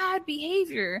really bad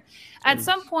behavior. At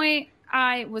some point,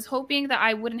 I was hoping that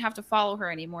I wouldn't have to follow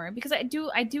her anymore, because I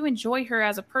do enjoy her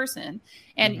as a person.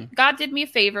 And God did me a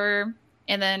favor.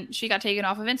 And then she got taken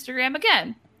off of Instagram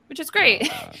again, which is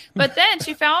great. But then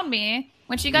she found me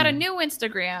when she got a new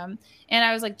Instagram. And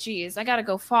I was like, geez, I got to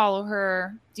go follow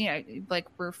her. You know, like,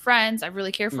 we're friends. I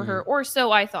really care for her. Or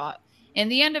so I thought. In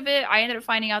the end of it, I ended up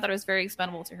finding out that I was very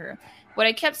expendable to her. What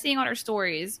I kept seeing on her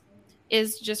stories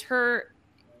is just her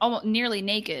almost nearly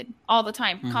naked all the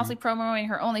time, constantly promoting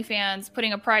her OnlyFans,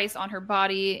 putting a price on her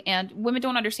body. And women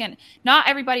don't understand. Not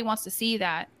everybody wants to see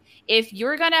that. If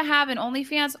you're going to have an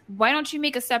OnlyFans, why don't you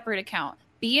make a separate account?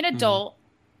 Be an adult,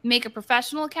 make a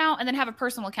professional account, and then have a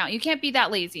personal account. You can't be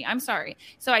that lazy. I'm sorry.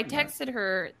 So I texted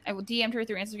her, I DM'd her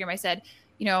through Instagram. I said,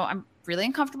 you know, I'm really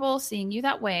uncomfortable seeing you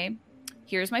that way.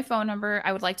 Here's my phone number.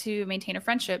 I would like to maintain a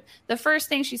friendship. The first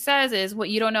thing she says is, what,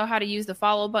 you don't know how to use the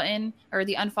follow button or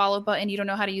the unfollow button? You don't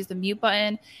know how to use the mute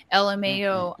button?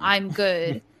 LMAO, I'm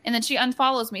good. And then she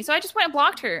unfollows me. So I just went and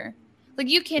blocked her. Like,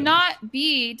 you cannot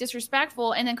be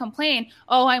disrespectful and then complain,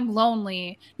 oh, I'm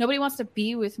lonely. Nobody wants to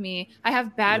be with me. I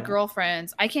have bad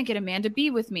girlfriends. I can't get a man to be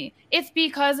with me. It's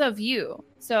because of you.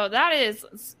 So that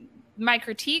is my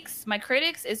critiques. My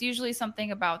critics is usually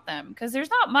something about them, because there's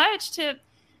not much to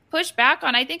push back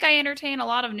on. I think I entertain a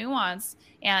lot of nuance,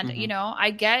 and you know,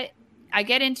 I get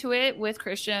into it with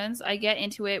Christians, I get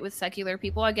into it with secular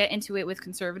people, I get into it with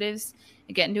conservatives,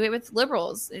 I get into it with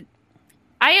liberals.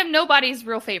 I am nobody's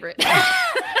real favorite.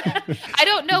 I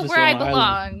don't know where I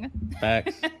belong.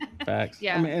 Facts.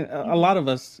 Yeah. I mean, a lot of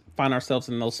us find ourselves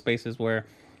in those spaces where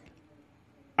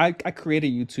I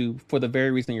created YouTube for the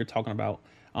very reason you're talking about.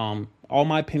 All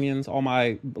my opinions, all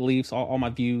my beliefs, all my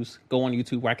views go on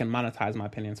YouTube, where I can monetize my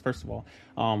opinions. First of all,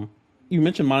 you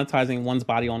mentioned monetizing one's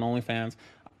body on OnlyFans.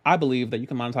 I believe that you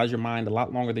can monetize your mind a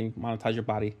lot longer than you monetize your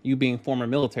body. You being former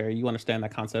military, you understand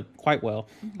that concept quite well.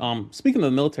 Speaking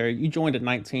of the military, you joined at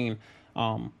 19.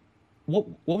 What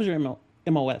was your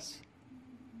MOS?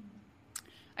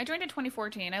 I joined in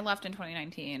 2014. I left in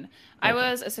 2019. Okay. I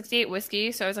was a 68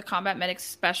 Whiskey, so I was a combat medic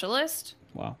specialist.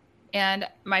 Wow. And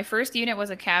my first unit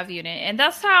was a CAV unit. And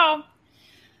that's how,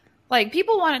 like,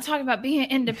 people want to talk about being an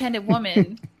independent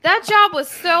woman. That job was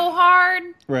so hard.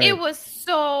 Right. It was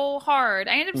so hard.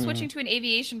 I ended up switching to an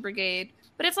aviation brigade.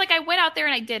 But it's like, I went out there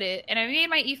and I did it. And I made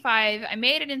my E5. I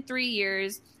made it in 3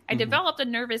 years. I developed a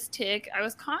nervous tic. I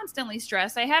was constantly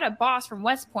stressed. I had a boss from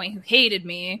West Point who hated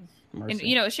me. Mercy. And,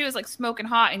 you know, she was like smoking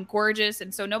hot and gorgeous.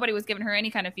 And so nobody was giving her any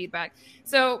kind of feedback.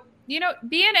 So, you know,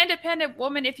 be an independent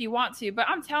woman if you want to, but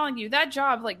I'm telling you, that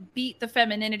job like beat the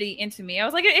femininity into me. I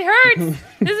was like, it hurts.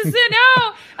 This is it.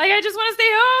 No, like, I just want to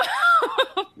stay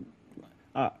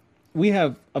home. We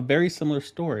have a very similar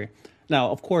story.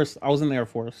 Now, of course, I was in the Air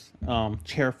Force,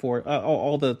 chair for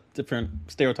all the different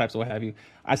stereotypes or what have you.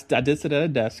 I did sit at a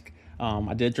desk.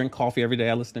 I did drink coffee every day.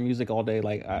 I listened to music all day.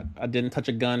 Like, I didn't touch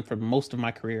a gun for most of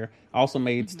my career. I also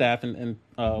made staff in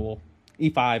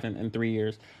E5 in 3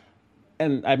 years.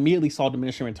 And I immediately saw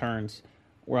diminishing returns,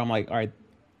 where I'm like, all right,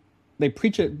 they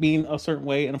preach it being a certain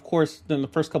way. And of course, then the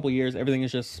first couple of years, everything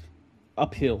is just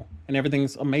uphill and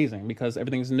everything's amazing because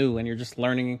everything's new and you're just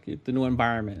learning the new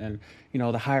environment and, you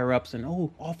know, the higher ups and,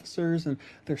 oh, officers, and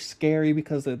they're scary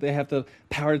because they have the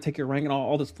power to take your rank and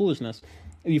all this foolishness.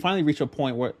 And you finally reach a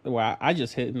point where I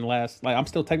just hit in the last, like, I'm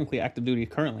still technically active duty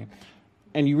currently.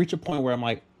 And you reach a point where I'm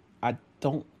like, I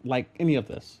don't like any of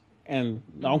this. And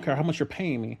I don't care how much you're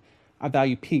paying me. I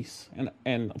value peace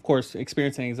and of course,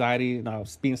 experiencing anxiety. And I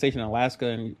was being stationed in Alaska,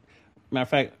 and matter of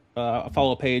fact, I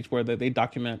follow a page where they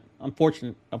document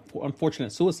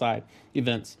unfortunate suicide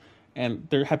events, and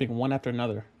they're happening one after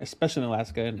another, especially in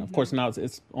Alaska. And of course, now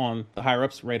it's on the higher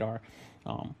ups radar.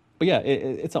 But yeah,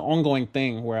 it's an ongoing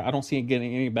thing where I don't see it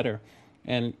getting any better.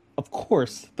 And of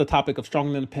course, the topic of strong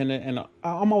and independent, and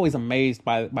I'm always amazed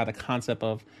by the concept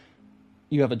of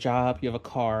you have a job, you have a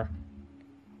car,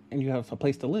 and you have a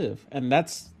place to live. And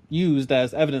that's used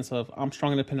as evidence of, I'm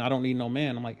strong and independent, I don't need no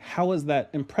man. I'm like, how is that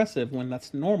impressive when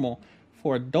that's normal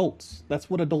for adults? That's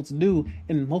what adults do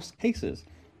in most cases.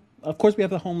 Of course, we have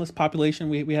the homeless population.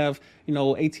 We have, you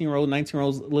know, 18-year-old,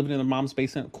 19-year-olds living in their mom's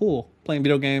basement. Cool. Playing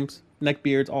video games, neck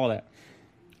beards, all that.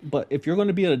 But if you're going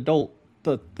to be an adult,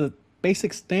 the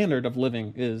basic standard of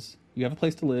living is you have a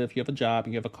place to live, you have a job,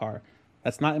 you have a car.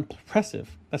 That's not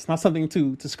impressive. That's not something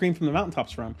to scream from the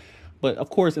mountaintops from. But of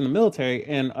course, in the military,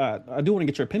 and I do want to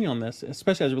get your opinion on this,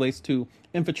 especially as it relates to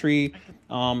infantry,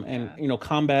 and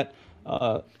combat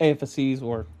AFSCs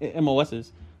or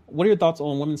MOSs. What are your thoughts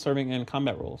on women serving in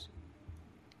combat roles?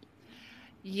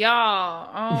 Y'all,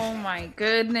 oh my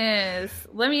goodness.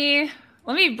 Let me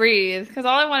breathe, because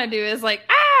all I want to do is like,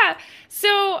 So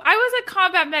I was a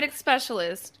combat medic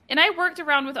specialist, and I worked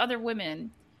around with other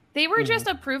women. They were just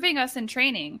approving us in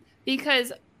training,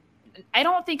 because I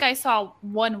don't think I saw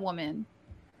one woman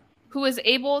who was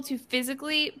able to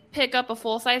physically pick up a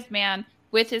full-sized man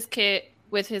with his kit,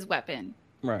 with his weapon.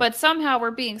 Right. But somehow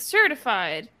we're being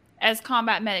certified as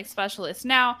combat medic specialists.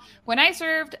 Now, when I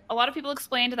served, a lot of people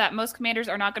explained that most commanders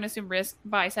are not going to assume risk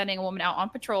by sending a woman out on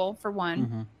patrol, for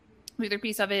one. The other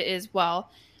piece of it is,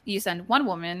 well, you send one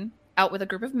woman out with a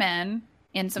group of men,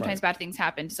 and sometimes bad things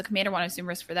happen. Does a commander want to assume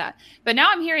risk for that? But now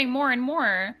I'm hearing more and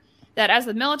more that as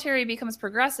the military becomes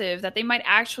progressive, that they might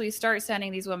actually start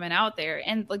sending these women out there.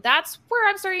 And like, that's where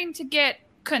I'm starting to get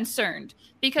concerned,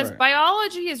 because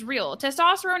biology is real.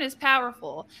 Testosterone is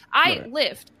powerful. I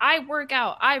lift, I work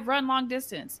out, I run long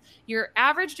distance. Your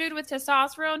average dude with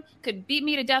testosterone could beat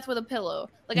me to death with a pillow.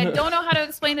 Like, I don't know how to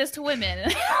explain this to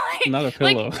women. Not a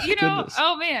pillow. Goodness.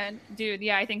 Oh man, dude.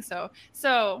 Yeah, I think so.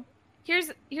 So here's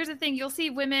the thing. You'll see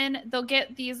women, they'll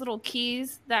get these little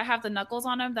keys that have the knuckles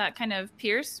on them that kind of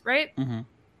pierce, right?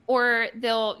 Or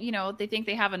they'll, they think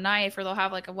they have a knife, or they'll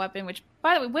have like a weapon, which,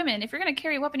 by the way, women, if you're going to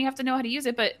carry a weapon, you have to know how to use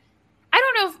it. But I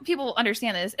don't know if people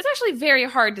understand this. It's actually very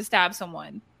hard to stab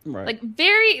someone. Right. Like,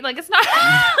 it's not.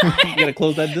 You got to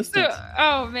close that distance.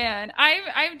 Oh man,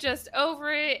 I'm just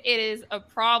over it. It is a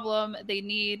problem. They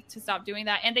need to stop doing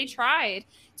that. And they tried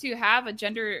to have a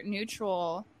gender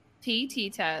neutral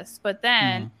PT test, but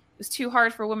then it was too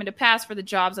hard for women to pass for the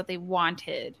jobs that they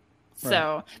wanted.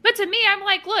 So, but to me, I'm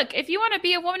like, look, if you want to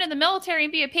be a woman in the military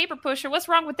and be a paper pusher, what's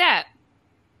wrong with that?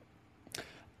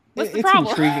 What's the problem?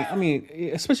 It's intriguing. I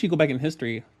mean, especially you go back in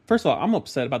history. First of all, I'm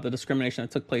upset about the discrimination that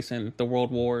took place in the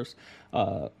World Wars,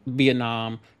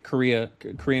 Vietnam,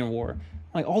 Korean War.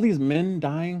 Like, all these men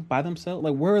dying by themselves.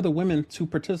 Like, where are the women to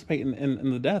participate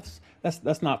in the deaths?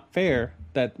 That's not fair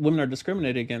that women are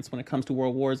discriminated against when it comes to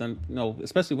world wars, and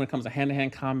especially when it comes to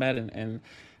hand-to-hand combat and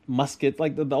muskets,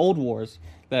 like the old wars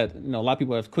that a lot of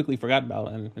people have quickly forgotten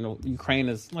about, and Ukraine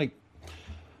is like.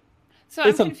 So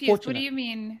I'm confused. What do you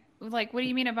mean? Like, what do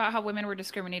you mean about how women were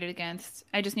discriminated against?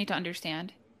 I just need to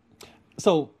understand.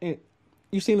 So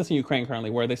you've seen this in Ukraine currently,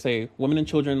 where they say women and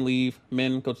children leave,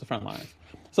 men go to the front lines.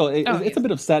 So it's a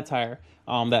bit of satire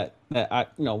that I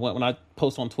when I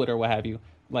post on Twitter, what have you.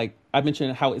 Like, I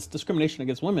mentioned how it's discrimination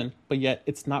against women, but yet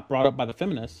it's not brought up by the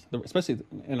feminists, especially,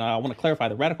 and I want to clarify,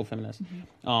 the radical feminists.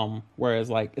 Whereas,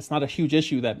 like, it's not a huge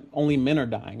issue that only men are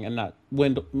dying and not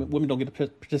women don't get to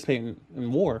participate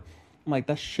in war. I'm like,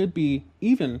 that should be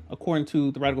even, according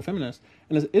to the radical feminists.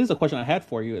 And it is a question I had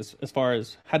for you as far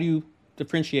as, how do you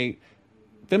differentiate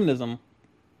feminism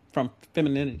from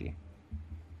femininity?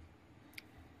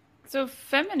 So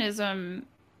feminism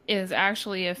is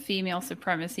actually a female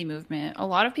supremacy movement. A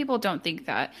lot of people don't think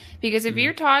that, because if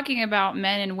you're talking about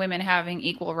men and women having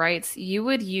equal rights, you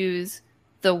would use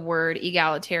the word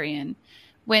egalitarian.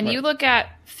 When you look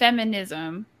at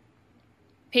feminism,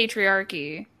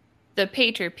 patriarchy, the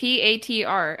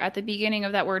P-A-T-R, at the beginning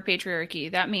of that word patriarchy,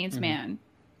 that means man.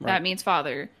 That means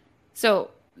father.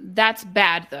 So that's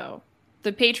bad, though.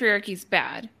 The patriarchy's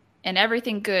bad, and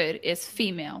everything good is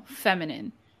female,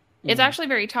 feminine. It's actually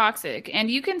very toxic.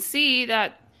 And you can see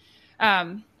that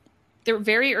the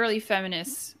very early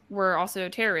feminists were also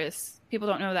terrorists. People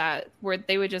don't know that, where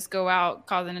they would just go out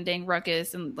causing a dang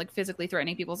ruckus and like physically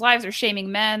threatening people's lives or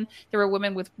shaming men. There were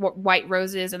women with white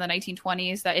roses in the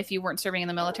 1920s that if you weren't serving in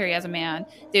the military as a man,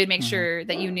 they would make sure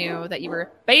that you knew that you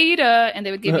were beta, and they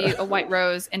would give you a white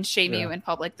rose and shame you in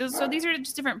public. So these are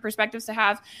just different perspectives to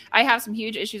have. I have some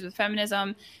huge issues with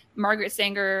feminism. Margaret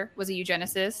Sanger was a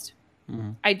eugenicist.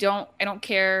 I don't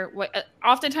care what.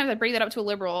 Oftentimes I bring that up to a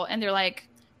liberal, and they're like,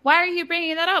 "Why are you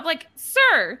bringing that up?" Like,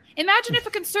 sir, imagine if a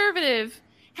conservative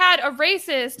had a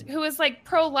racist who was like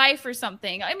pro-life or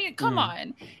something. I mean, come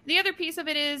on. The other piece of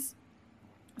it is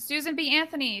Susan B.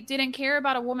 Anthony didn't care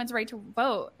about a woman's right to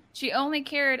vote. She only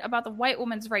cared about the white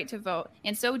woman's right to vote.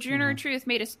 And Sojourner Truth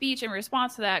made a speech in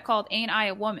response to that called "Ain't I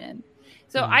a Woman?"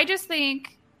 So I just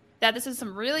think that this is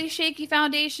some really shaky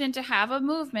foundation to have a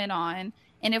movement on.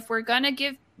 And if we're going to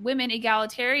give women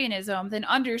egalitarianism, then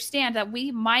understand that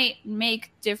we might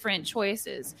make different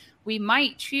choices. We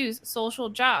might choose social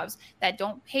jobs that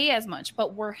don't pay as much,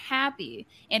 but we're happy.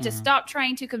 And to stop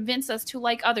trying to convince us to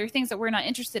like other things that we're not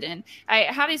interested in. I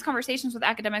have these conversations with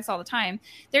academics all the time.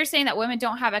 They're saying that women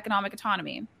don't have economic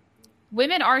autonomy.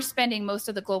 Women are spending most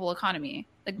of the global economy.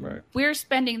 Like we're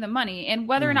spending the money, and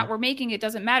whether or not we're making it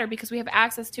doesn't matter because we have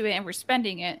access to it and we're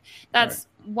spending it. That's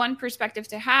one perspective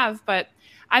to have, but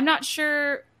I'm not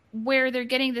sure where they're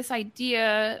getting this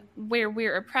idea where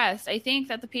we're oppressed. I think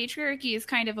that the patriarchy is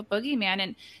kind of a boogeyman,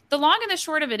 and the long and the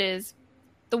short of it is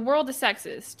the world is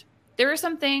sexist. There are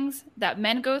some things that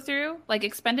men go through, like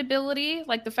expendability,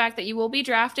 like the fact that you will be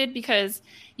drafted because,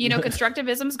 you know,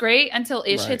 constructivism's great until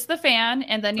ish hits the fan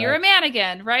and then you're a man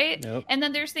again, right? Yep. And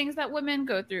then there's things that women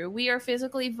go through. We are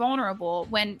physically vulnerable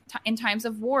when in times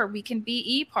of war, we can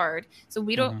be EPAR'd. So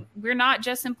we're not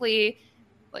just simply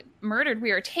like murdered, we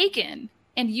are taken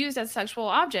and used as sexual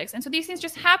objects. And so these things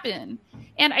just happen.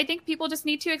 And I think people just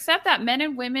need to accept that men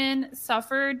and women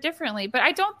suffer differently. But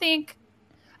I don't think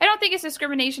it's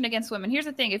discrimination against women. Here's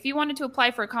the thing. If you wanted to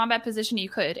apply for a combat position, you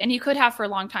could. And you could have for a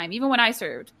long time, even when I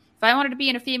served. If I wanted to be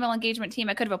in a female engagement team,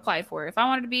 I could have applied for it. If I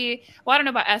wanted to be, well, I don't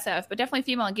know about SF, but definitely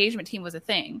female engagement team was a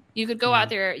thing. You could go out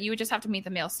there. You would just have to meet the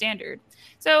male standard.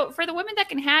 So for the women that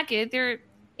can hack it, they're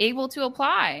able to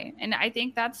apply. And I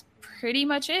think that's pretty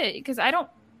much it. Because I don't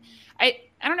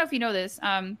know if you know this.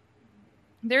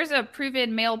 There's a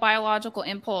proven male biological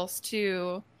impulse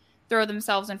to throw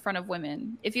themselves in front of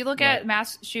women. If you look at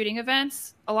mass shooting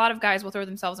events, a lot of guys will throw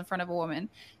themselves in front of a woman.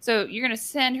 So you're going to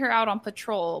send her out on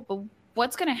patrol. But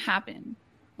what's going to happen?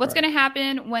 What's going to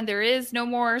happen when there is no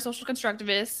more social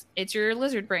constructivists? It's your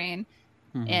lizard brain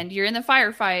and you're in the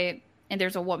firefight and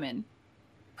there's a woman.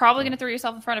 Probably going to throw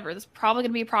yourself in front of her. That's probably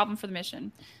going to be a problem for the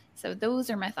mission. So those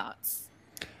are my thoughts.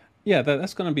 Yeah,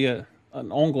 that's going to be an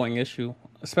ongoing issue,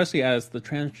 especially as the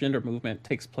transgender movement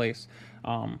takes place.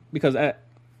 Because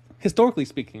historically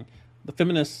speaking, the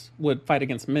feminists would fight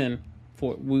against men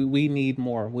for we need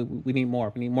more. We need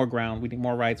more. We need more ground. We need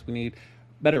more rights. We need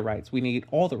better rights. We need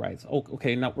all the rights.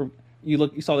 Okay, now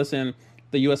you saw this in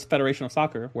the U.S. Federation of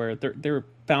Soccer, where they're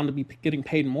found to be getting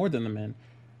paid more than the men,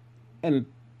 and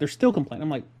they're still complaining. I'm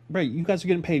like, bro, you guys are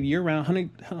getting paid year round,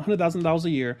 $100,000 a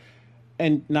year,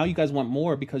 and now you guys want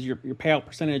more because your payout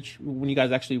percentage when you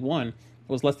guys actually won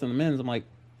was less than the men's. I'm like,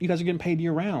 you guys are getting paid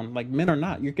year round. Like, men are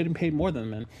not. You're getting paid more than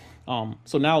men.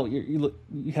 So now you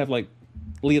have like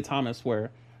Leah Thomas,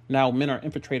 where now men are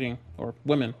infiltrating, or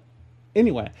women.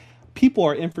 Anyway, people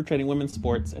are infiltrating women's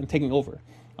sports and taking over,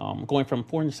 going from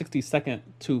 462nd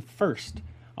to first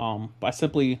by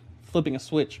simply flipping a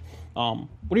switch. What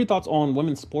are your thoughts on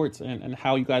women's sports and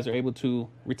how you guys are able to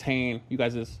retain you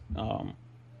guys'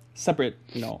 separate,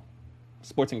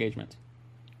 sports engagements?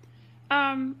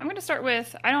 I'm going to start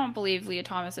with, I don't believe Leah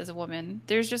Thomas is a woman.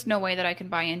 There's just no way that I can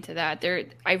buy into that.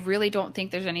 I really don't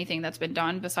think there's anything that's been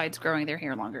done besides growing their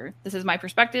hair longer. This is my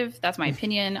perspective. That's my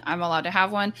opinion. I'm allowed to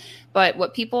have one. But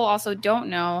what people also don't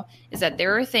know is that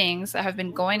there are things that have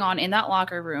been going on in that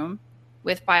locker room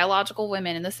with biological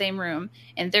women in the same room,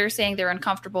 and they're saying they're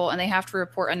uncomfortable and they have to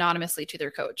report anonymously to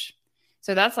their coach.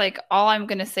 So that's like all I'm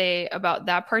going to say about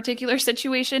that particular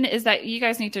situation is that you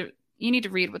guys need to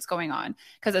read what's going on,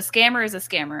 because a scammer is a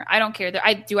scammer. I don't care.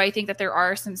 I think that there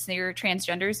are sincere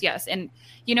transgenders. Yes. And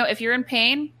if you're in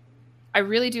pain, I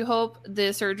really do hope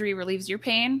the surgery relieves your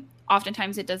pain.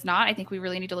 Oftentimes it does not. I think we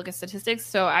really need to look at statistics.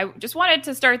 So I just wanted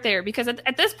to start there because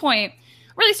at this point,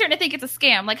 I'm really starting to think it's a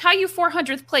scam. Like, how you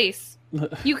 400th place,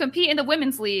 you compete in the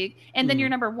women's league and then you're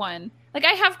number one. Like,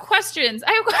 I have questions.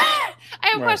 I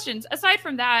have questions. Aside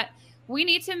from that, we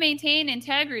need to maintain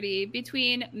integrity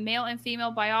between male and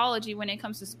female biology when it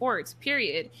comes to sports,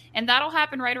 period. And that'll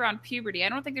happen right around puberty. I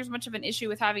don't think there's much of an issue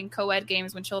with having co-ed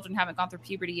games when children haven't gone through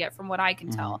puberty yet, from what I can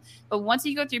tell. But once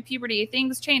you go through puberty,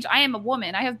 things change. I am a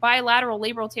woman. I have bilateral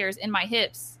labral tears in my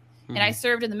hips, and I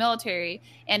served in the military.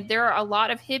 And there are a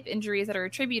lot of hip injuries that are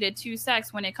attributed to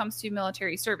sex when it comes to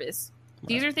military service.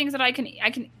 These are things that I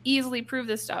can easily prove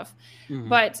this stuff.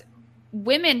 But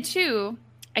women, too,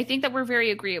 I think that we're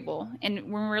very agreeable. And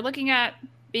when we're looking at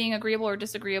being agreeable or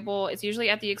disagreeable, it's usually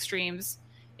at the extremes.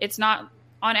 It's not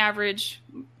on average.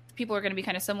 People are going to be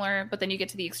kind of similar, but then you get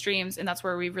to the extremes, and that's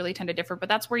where we really tend to differ. But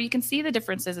that's where you can see the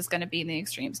differences is going to be in the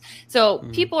extremes. So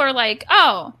people are like,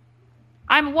 oh,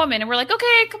 I'm a woman. And we're like,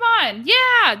 okay, come on.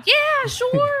 Yeah,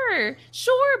 sure.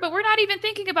 But we're not even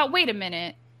thinking about, wait a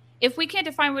minute. If we can't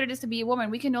define what it is to be a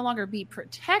woman, we can no longer be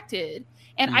protected.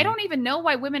 And I don't even know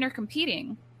why women are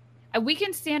competing. We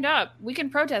can stand up. We can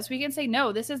protest. We can say,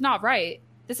 no, this is not right.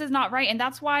 This is not right. And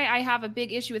that's why I have a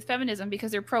big issue with feminism,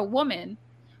 because they're pro-woman.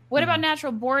 What about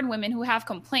natural born women who have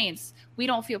complaints? We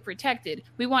don't feel protected.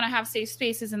 We want to have safe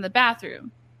spaces in the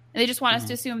bathroom. And they just want us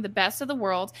to assume the best of the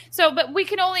world. So, but we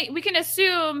can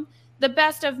assume the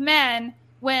best of men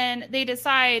when they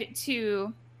decide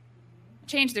to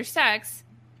change their sex,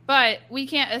 but we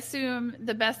can't assume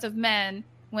the best of men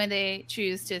when they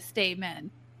choose to stay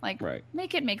men. Like,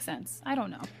 make it make sense. I don't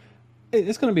know.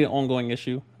 It's going to be an ongoing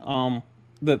issue.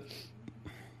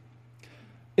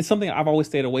 It's something I've always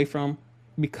stayed away from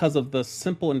because of the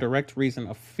simple and direct reason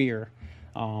of fear.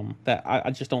 That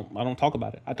I just don't talk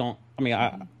about it.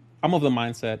 I'm of the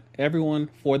mindset, everyone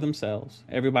for themselves,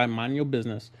 everybody mind your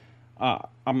business.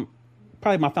 I'm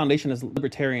probably, my foundation is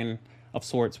libertarian of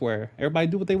sorts, where everybody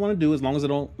do what they want to do as long as it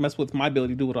don't mess with my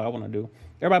ability to do what I want to do.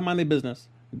 Everybody mind their business.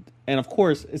 And of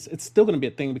course, it's still going to be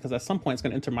a thing because at some point it's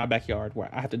going to enter my backyard where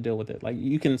I have to deal with it. Like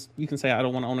you can say I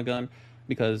don't want to own a gun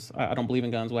because I don't believe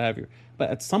in guns, what have you. But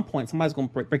at some point, somebody's going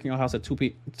to break in your house at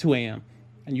 2 a.m.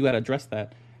 and you got to address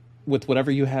that with whatever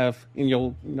you have in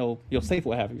your safe,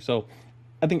 what have you. So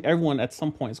I think everyone at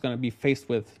some point is going to be faced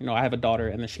with, I have a daughter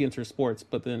and then she enters sports,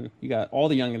 but then you got all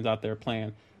the youngins out there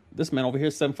playing. This man over here,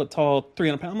 7 foot tall,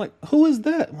 300 pounds. I'm like, who is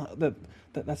that?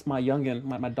 That's my youngin,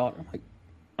 my daughter. I'm like,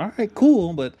 all right,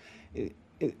 cool. But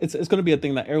it's going to be a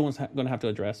thing that everyone's going to have to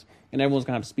address and everyone's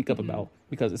going to have to speak up about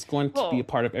because it's going to be a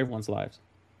part of everyone's lives.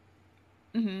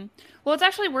 Well, it's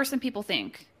actually worse than people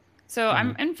think. So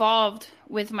I'm involved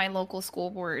with my local school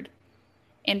board,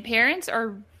 and parents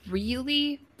are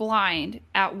really blind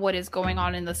at what is going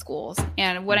on in the schools.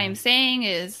 And what I'm saying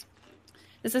is,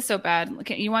 this is so bad.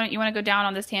 You want to go down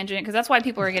on this tangent? Because that's why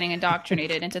people are getting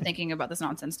indoctrinated into thinking about this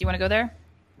nonsense. Do you want to go there?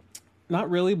 Not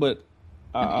really, but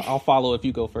I'll follow if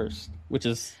you go first, which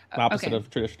is the opposite of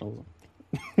traditionalism.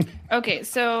 Okay,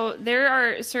 so there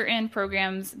are certain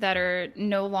programs that are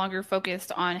no longer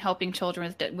focused on helping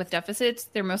children with deficits.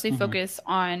 They're mostly focused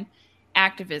on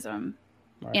activism.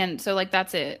 Right. And so,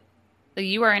 that's it.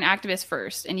 You are an activist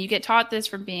first, and you get taught this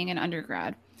from being an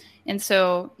undergrad. And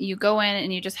so you go in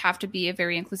and you just have to be a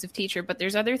very inclusive teacher. But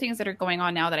there's other things that are going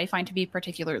on now that I find to be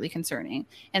particularly concerning.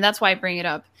 And that's why I bring it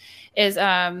up is,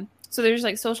 so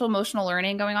there's social emotional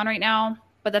learning going on right now,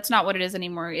 but that's not what it is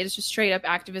anymore. It is just straight up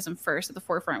activism first at the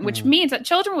forefront, which means that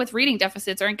children with reading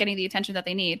deficits aren't getting the attention that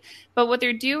they need. But what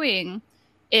they're doing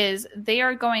is they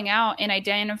are going out and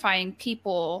identifying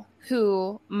people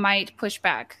who might push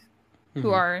back,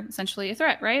 who are essentially a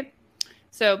threat, right?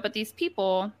 So, but these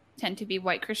people tend to be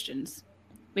white Christians,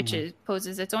 which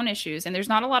poses its own issues. And there's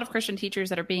not a lot of Christian teachers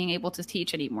that are being able to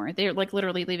teach anymore. They're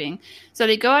literally leaving. So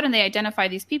they go out and they identify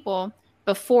these people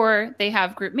before they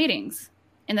have group meetings.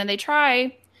 And then they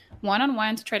try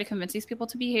one-on-one to try to convince these people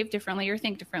to behave differently or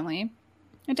think differently.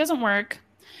 It doesn't work.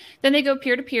 Then they go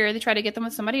peer-to-peer. They try to get them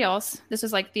with somebody else. This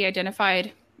is the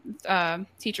identified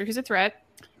teacher who's a threat.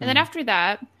 And then after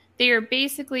that, they are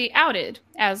basically outed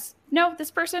as, no, this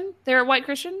person, they're a white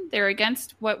Christian. They're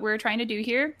against what we're trying to do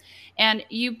here. And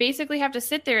you basically have to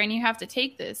sit there and you have to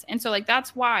take this. And so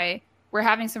that's why we're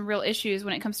having some real issues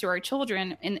when it comes to our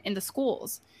children in the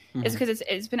schools. Is because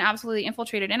it's been absolutely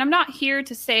infiltrated. And I'm not here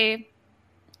to say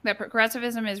that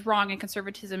progressivism is wrong and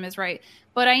conservatism is right.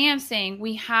 But I am saying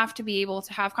we have to be able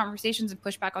to have conversations and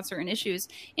push back on certain issues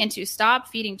and to stop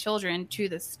feeding children to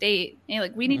the state.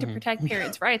 We need to protect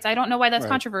parents' rights. I don't know why that's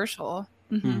controversial.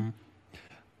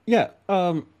 Yeah,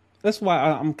 that's why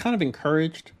I'm kind of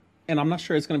encouraged, and I'm not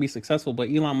sure it's going to be successful, but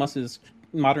Elon Musk is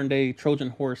modern day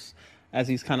Trojan horse as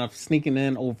he's kind of sneaking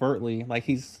in overtly.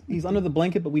 He's under the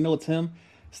blanket, but we know it's him.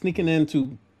 Sneaking in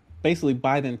to basically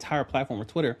buy the entire platform of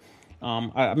Twitter.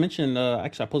 I mentioned,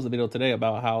 actually, I posted a video today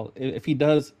about how if he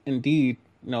does indeed,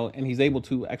 and he's able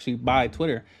to actually buy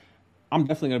Twitter, I'm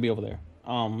definitely going to be over there.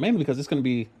 Mainly because it's going to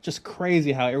be just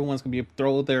crazy how everyone's going to be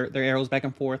throw their arrows back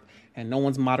and forth and no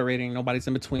one's moderating, nobody's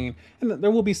in between. And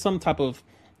there will be some type of,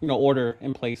 order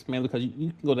in place, mainly because you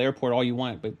can go to the airport all you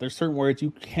want, but there's certain words you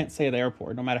can't say at the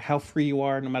airport, no matter how free you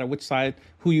are, no matter which side,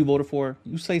 who you voted for.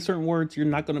 You say certain words, you're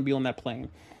not going to be on that plane.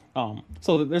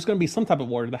 So there's going to be some type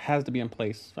of order that has to be in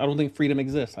place. I don't think freedom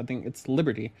exists. I think it's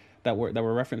liberty that we're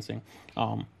referencing.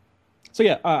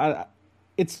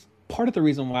 It's part of the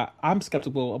reason why I'm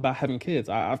skeptical about having kids.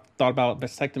 I've thought about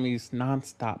vasectomies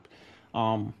nonstop,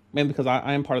 mainly because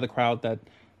I am part of the crowd that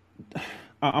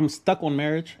I'm stuck on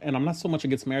marriage, and I'm not so much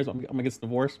against marriage. I'm against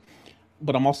divorce,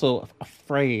 but I'm also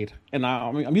afraid. And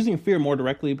I'm using fear more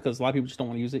directly because a lot of people just don't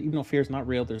want to use it, even though fear is not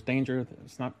real. There's danger.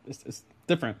 It's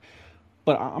different.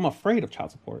 But I'm afraid of child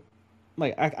support.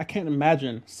 I can't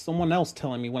imagine someone else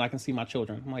telling me when I can see my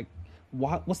children. I'm like,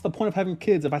 what's the point of having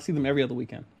kids if I see them every other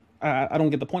weekend? I don't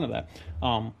get the point of that.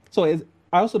 I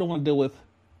also don't want to deal with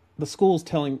the school's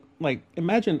telling, like,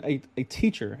 imagine a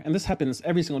teacher, and this happens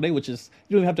every single day, which is,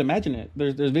 you don't even have to imagine it.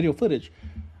 There's video footage.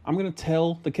 I'm going to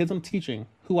tell the kids I'm teaching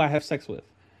who I have sex with.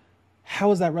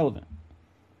 How is that relevant?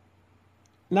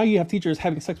 Now you have teachers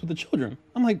having sex with the children.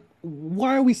 I'm like,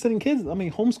 why are we sending kids? I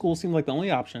mean, homeschool seems like the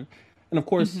only option. And of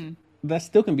course, that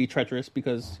still can be treacherous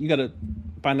because you got to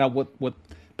find out what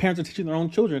parents are teaching their own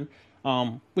children,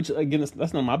 which, again,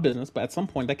 that's none of my business. But at some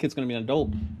point, that kid's going to be an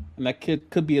adult. And that kid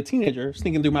could be a teenager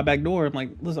sneaking through my back door. I'm like,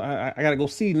 listen, I got to go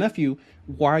see nephew.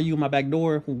 Why are you in my back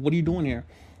door? What are you doing here?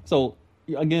 So,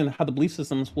 again, how the belief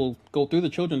systems will go through the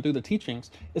children, through the teachings,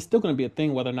 it's still going to be a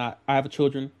thing whether or not I have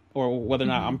children or whether or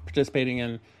not I'm participating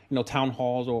in, town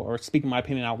halls or speaking my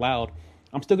opinion out loud.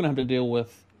 I'm still going to have to deal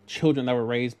with children that were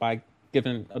raised by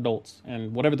given adults,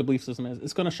 and whatever the belief system is,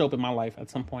 it's going to show up in my life at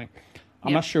some point.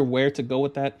 I'm not sure where to go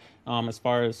with that as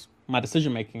far as my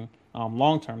decision making,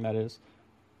 long term, that is.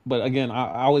 But again,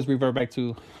 I always revert back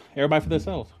to everybody for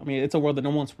themselves. I mean, it's a world that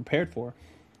no one's prepared for,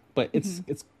 but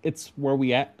it's where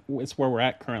we at. It's where we're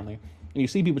at currently. And you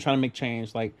see people trying to make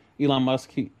change, like Elon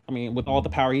Musk. With all the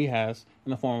power he has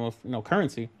in the form of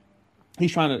currency,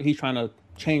 he's trying to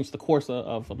change the course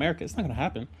of America. It's not going to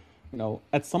happen.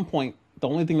 At some point, the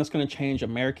only thing that's going to change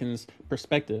Americans'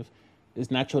 perspective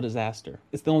is natural disaster.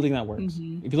 It's the only thing that works.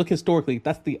 If you look historically,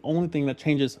 that's the only thing that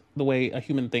changes the way a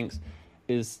human thinks,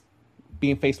 is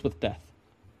being faced with death,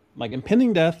 like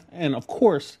impending death. And of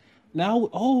course, now it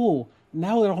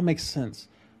all makes sense.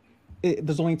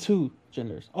 There's only two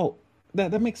genders. Oh,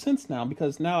 that makes sense now,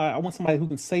 because now I want somebody who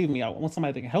can save me. I want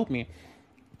somebody that can help me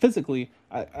physically.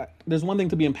 There's one thing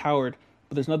to be empowered,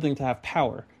 but there's another thing to have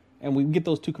power. And we get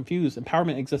those two confused.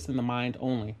 Empowerment exists in the mind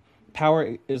only.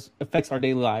 Power affects our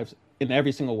daily lives in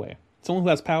every single way. Someone who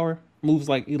has power moves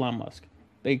like Elon Musk.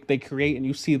 They create, and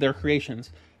you see their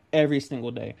creations every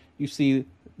single day. You see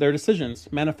their decisions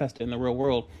manifested in the real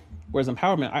world. Whereas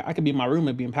empowerment, I could be in my room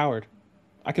and be empowered.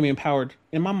 I can be empowered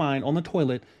in my mind, on the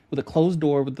toilet, with a closed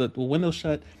door, with the window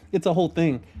shut. It's a whole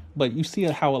thing. But you see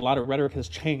how a lot of rhetoric has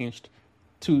changed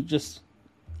to just,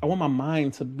 I want my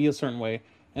mind to be a certain way,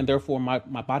 and therefore my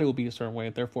body will be a certain way,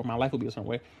 therefore my life will be a certain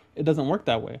way. It doesn't work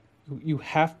that way. You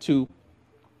have to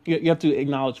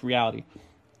acknowledge reality.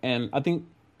 And I think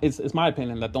it's my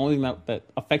opinion that the only thing that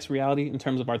affects reality in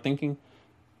terms of our thinking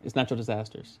is natural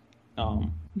disasters.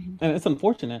 And it's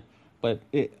unfortunate, but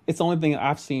it's the only thing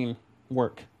I've seen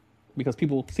work, because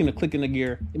people seem to click into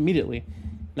gear immediately.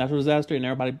 Natural disaster, and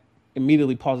everybody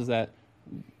immediately pauses that.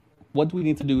 What do we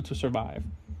need to do to survive?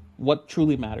 What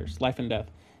truly matters? Life and death.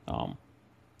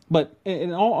 But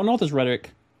in all this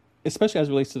rhetoric, especially as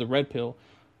it relates to the red pill,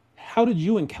 how did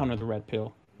you encounter the red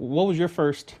pill? What was your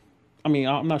first? I mean,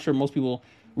 I'm not sure most people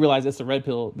realize it's a red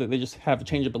pill, that they just have a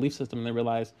change of belief system, and they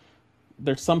realize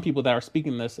there's some people that are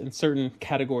speaking this in certain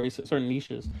categories, certain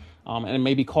niches, and it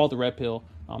may be called the red pill.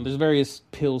 There's various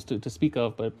pills to speak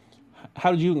of, but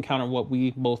how did you encounter what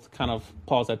we both kind of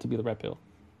pause that to be the red pill?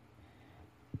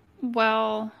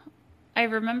 Well, I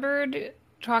remembered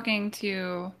talking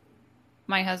to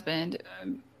my husband.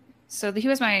 So he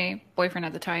was my boyfriend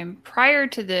at the time. Prior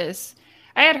to this,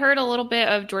 I had heard a little bit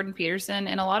of Jordan Peterson,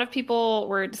 and a lot of people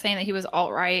were saying that he was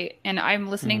alt-right, and I'm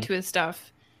listening to his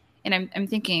stuff, and I'm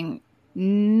thinking,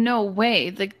 no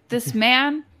way. Like, this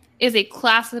man is a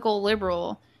classical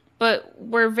liberal, but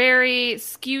we're very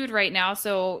skewed right now,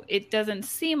 so it doesn't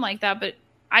seem like that. But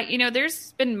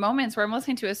there's been moments where I'm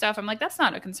listening to his stuff, I'm like, that's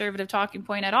not a conservative talking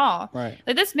point at all. Right.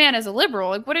 Like, this man is a liberal.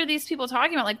 Like, what are these people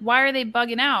talking about? Like, why are they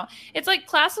bugging out? It's like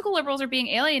classical liberals are being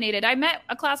alienated. I met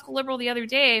a classical liberal the other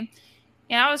day,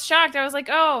 and I was shocked. I was like,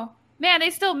 oh, man, they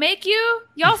still make you?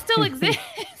 Y'all still exist?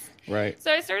 Right.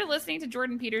 So I started listening to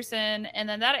Jordan Peterson, and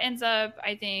then that ends up,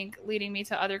 I think, leading me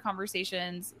to other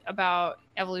conversations about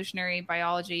evolutionary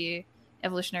biology,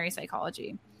 evolutionary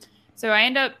psychology. So I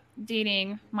end up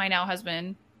dating my now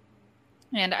husband,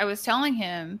 and I was telling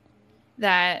him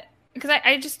that, because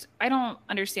I don't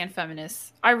understand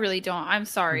feminists. I really don't. I'm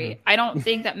sorry. I don't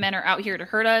think that men are out here to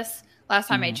hurt us. Last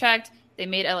time I checked, they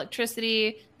made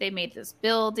electricity, they made this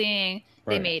building,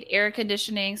 they made air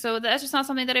conditioning. So that's just not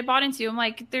something that I bought into. I'm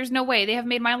like, there's no way. They have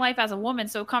made my life as a woman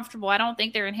so comfortable. I don't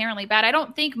think they're inherently bad. I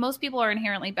don't think most people are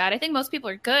inherently bad. I think most people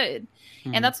are good.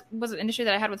 And that was an issue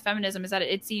that I had with feminism, is that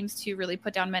it seems to really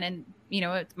put down men, and,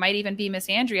 it might even be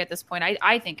misandry at this point.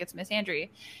 I think it's misandry.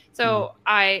 So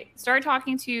I started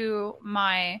talking to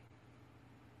my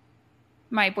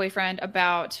boyfriend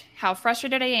about how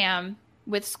frustrated I am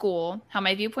with school, how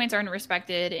my viewpoints aren't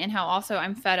respected, and how also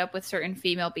I'm fed up with certain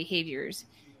female behaviors.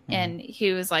 And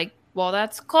he was like, well,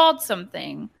 that's called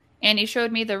something. and he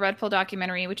showed me the Red Pill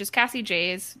documentary, which is Cassie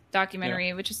J's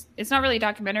documentary, which is, it's not really a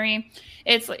documentary.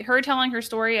 It's like her telling her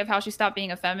story of how she stopped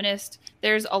being a feminist.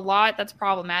 There's a lot that's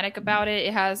problematic about it.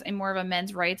 It has a more of a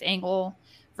men's rights angle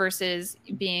versus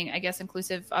being, I guess,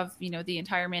 inclusive of, you know, the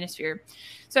entire manosphere.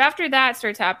 So after that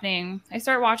starts happening, I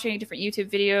start watching different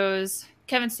YouTube videos.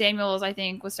 Kevin Samuels, I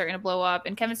think, was starting to blow up,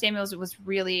 and Kevin Samuels was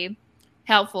really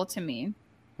helpful to me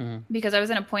because I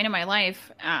was in a point in my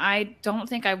life. I don't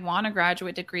think I want a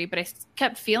graduate degree, but I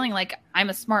kept feeling like I'm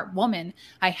a smart woman.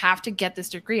 I have to get this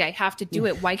degree. I have to do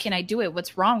it. Why can't I do it?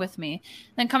 What's wrong with me?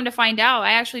 Then come to find out,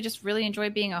 I actually just really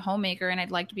enjoy being a homemaker, and I'd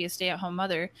like to be a stay-at-home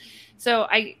mother. So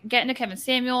I get into Kevin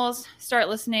Samuels, start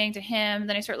listening to him.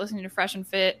 Then I start listening to Fresh and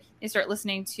Fit. I start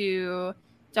listening to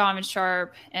Donovan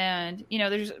Sharp, and, you know,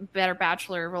 there's Better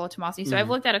Bachelor, Rollo Tomassi. So I've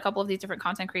looked at a couple of these different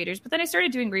content creators, but then I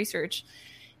started doing research.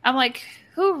 I'm like,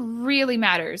 who really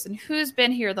matters and who's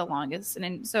been here the longest?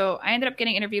 And so I ended up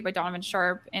getting interviewed by Donovan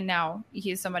Sharp, and now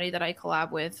he's somebody that I collab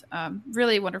with.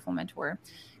 Really wonderful mentor,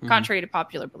 contrary to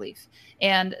popular belief.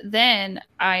 And then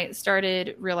I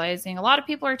started realizing a lot of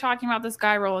people are talking about this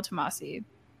guy, Rollo Tomassi.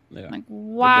 Yeah. Like,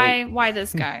 why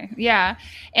this guy? Yeah.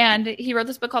 And he wrote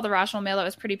this book called The Rational Male that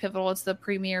was pretty pivotal. It's the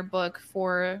premier book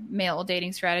for male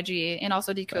dating strategy, and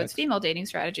also decodes female dating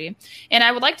strategy. And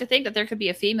I would like to think that there could be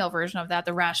a female version of that,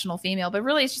 The Rational Female, but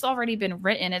really it's just already been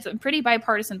written. It's a pretty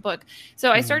bipartisan book.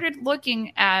 So I started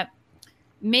looking at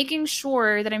making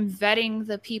sure that I'm vetting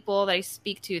the people that I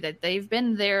speak to, that they've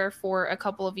been there for a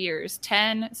couple of years,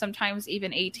 10, sometimes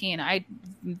even 18. I'm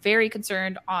very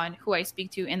concerned on who I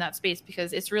speak to in that space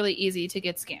because it's really easy to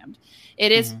get scammed.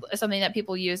 It is something that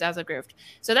people use as a grift.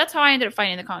 So that's how I ended up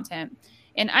finding the content.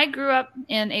 And I grew up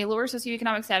in a lower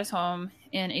socioeconomic status home,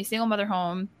 in a single mother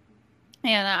home.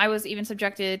 And I was even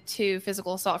subjected to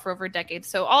physical assault for over a decade.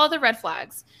 So all of the red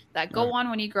flags that go on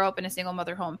when you grow up in a single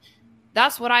mother home,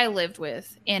 that's what I lived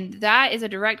with. And that is a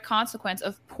direct consequence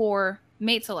of poor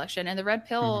mate selection. And the red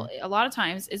pill, a lot of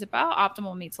times, is about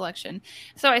optimal mate selection.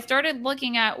 So I started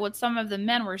looking at what some of the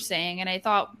men were saying, and I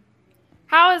thought,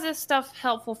 how is this stuff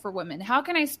helpful for women? How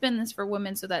can I spin this for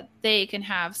women so that they can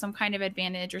have some kind of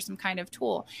advantage or some kind of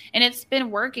tool? And it's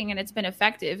been working and it's been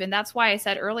effective. And that's why I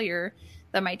said earlier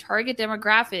that my target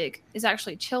demographic is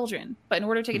actually children. But in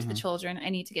order to get to the children, I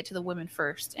need to get to the women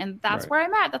first. And that's where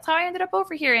I'm at. That's how I ended up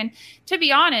over here. And to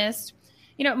be honest,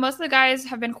 you know, most of the guys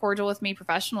have been cordial with me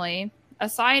professionally.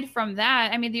 Aside from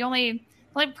that, I mean, the only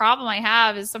problem I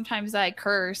have is sometimes I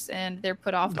curse and they're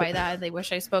put off by that. They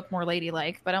wish I spoke more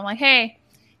ladylike. But I'm like, hey,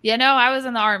 you know, I was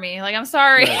in the army. Like, I'm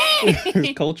sorry.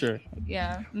 Right. Culture.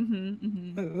 Yeah.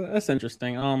 That's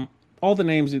interesting. All the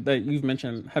names that you've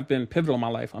mentioned have been pivotal in my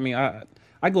life. I mean,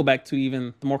 I go back to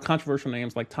even the more controversial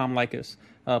names like Tom Likas,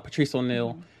 Patrice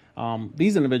O'Neal.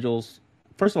 These individuals,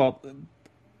 first of all,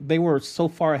 they were so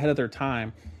far ahead of their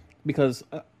time because,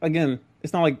 again,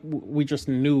 it's not like we just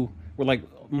knew we're like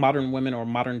modern women or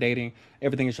modern dating.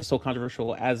 Everything is just so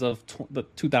controversial as of the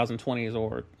 2020s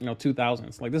or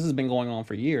 2000s. Like, this has been going on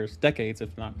for years, decades,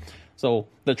 if not. So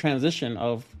the transition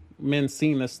of men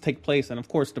seeing this take place, and of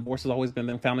course, divorce has always been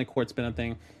then family court's been a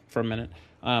thing for a minute.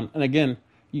 And again,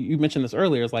 you mentioned this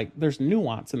earlier, is like there's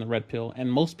nuance in the red pill,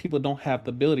 and most people don't have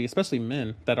the ability, especially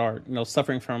men that are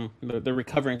suffering from, they're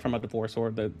recovering from a divorce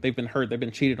or they've been hurt, they've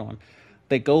been cheated on.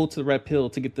 They go to the red pill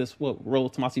to get this, what Rollo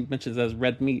Tomassi mentions as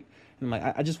red meat. And I'm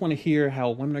like, I just want to hear how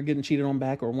women are getting cheated on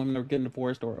back, or women are getting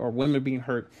divorced, or women are being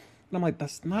hurt. And I'm like,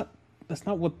 that's not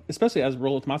what, especially as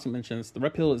Rollo Tomassi mentions, the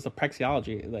red pill is a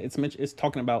praxeology. It's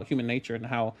talking about human nature and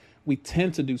how we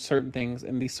tend to do certain things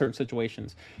in these certain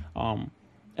situations.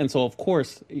 And so, of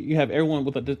course, you have everyone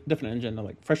with a different agenda.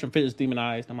 Like, Fresh and Fit is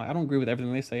demonized. I'm like, I don't agree with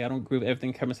everything they say. I don't agree with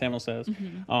everything Kevin Samuels says.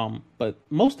 But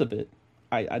most of it,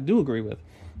 I do agree with.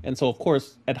 And so, of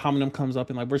course, ad hominem comes up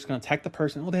and like, we're just going to attack the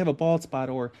person. Oh, they have a bald spot,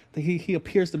 or he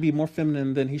appears to be more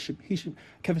feminine than he should.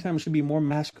 Kevin Samuels should be more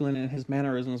masculine in his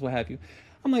mannerisms, what have you.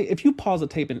 I'm like, if you pause a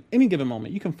tape in any given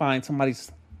moment, you can find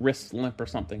somebody's wrist limp or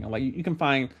something. Or like, you can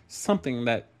find something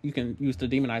that you can use to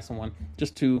demonize someone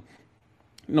just to,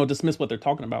 dismiss what they're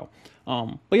talking about.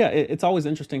 But yeah, it's always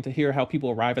interesting to hear how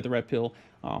people arrive at the red pill.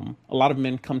 A lot of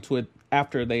men come to it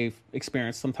after they've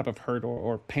experienced some type of hurt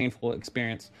or painful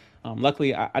experience.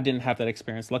 Luckily, I didn't have that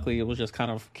experience. Luckily, it was just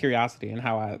kind of curiosity and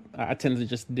how I tend to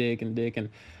just dig. And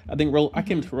I think I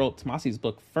came to Rollo Tomassi's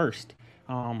book first.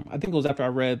 I think it was after I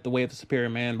read The Way of the Superior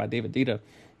Man by David Dita.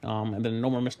 And then No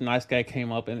More Mr. Nice Guy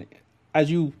came up. And as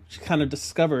you kind of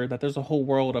discover that there's a whole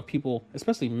world of people,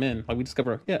 especially men, like we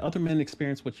discover, other men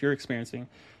experience what you're experiencing.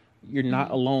 You're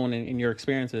not alone in your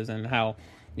experiences, and how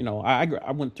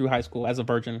I went through high school as a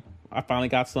virgin. I finally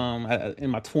got some in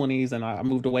my 20s, and I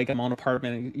moved away, got my own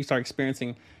apartment, and you start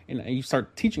experiencing, and you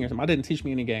start teaching yourself. I didn't teach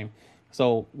me any game.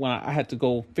 So when I had to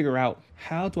go figure out,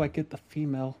 how do I get the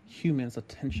female human's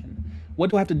attention? What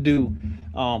do I have to do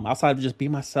outside of just be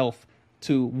myself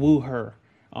to woo her?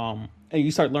 And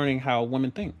you start learning how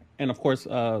women think. And of course,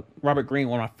 Robert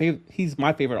Greene, he's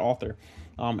my favorite author.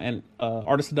 And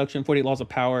Art of Seduction, 48 Laws of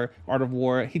Power, Art of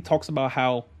War. He talks about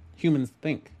how humans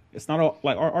think. It's not all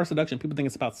like Art of Seduction. People think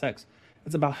it's about sex.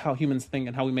 It's about how humans think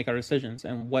and how we make our decisions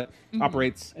and what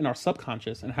operates in our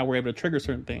subconscious and how we're able to trigger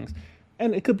certain things.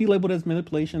 And it could be labeled as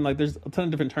manipulation. Like, there's a ton of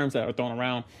different terms that are thrown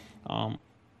around.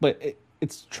 But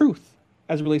it's truth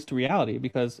as it relates to reality,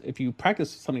 because if you practice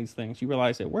some of these things, you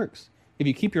realize it works. If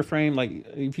you keep your frame, like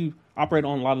if you operate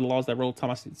on a lot of the laws that Roald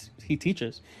Thomas he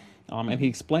teaches, and he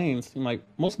explains, like,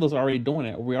 most of us are already doing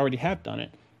it, or we already have done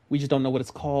it. We just don't know what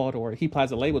it's called, or he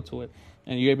applies a label to it.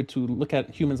 And you're able to look at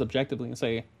humans objectively and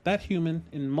say, that human,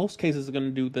 in most cases, is going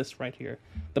to do this right here.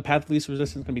 The path of least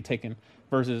resistance can be taken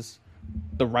versus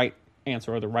the right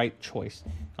answer or the right choice.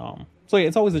 So yeah,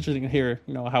 it's always interesting to hear,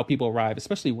 how people arrive,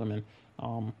 especially women,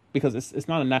 because it's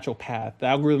not a natural path. The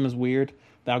algorithm is weird.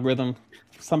 The algorithm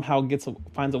somehow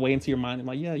finds a way into your mind and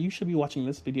like, yeah, you should be watching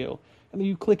this video. And then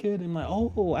you click it and like,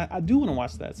 oh, I do want to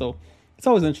watch that. So it's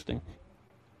always interesting.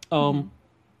 You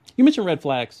mentioned red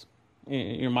flags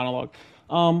in your monologue.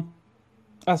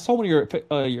 I saw one of your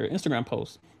Instagram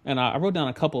posts, and I wrote down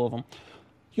a couple of them.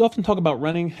 You often talk about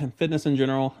running and fitness in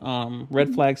general.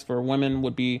 Red flags for women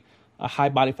would be a high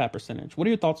body fat percentage. What are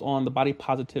your thoughts on the body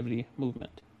positivity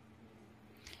movement?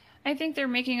 I think they're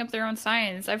making up their own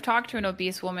science. I've talked to an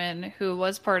obese woman who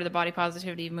was part of the body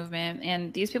positivity movement,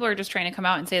 and these people are just trying to come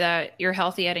out and say that you're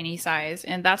healthy at any size,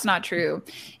 and that's not true.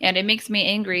 And it makes me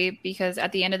angry because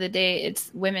at the end of the day, it's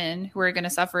women who are going to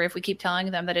suffer if we keep telling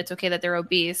them that it's okay that they're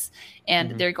obese,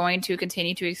 and they're going to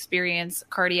continue to experience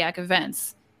cardiac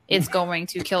events. It's going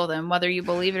to kill them, whether you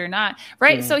believe it or not.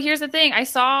 Right? Yeah. So here's the thing. I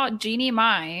saw Jeannie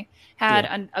Mai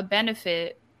had a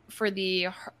benefit for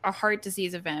a heart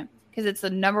disease event, because it's the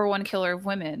number one killer of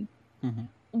women.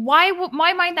 Why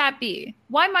might that be?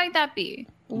 Why might that be?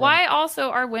 Right. Why also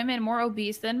are women more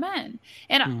obese than men?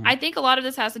 And I think a lot of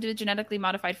this has to do with genetically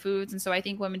modified foods. And so I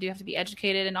think women do have to be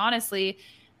educated. And honestly,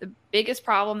 the biggest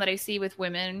problem that I see with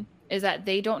women is that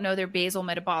they don't know their basal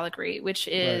metabolic rate, which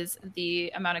is the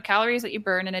amount of calories that you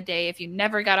burn in a day if you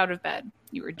never got out of bed.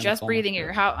 You were just breathing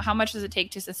air. How much does it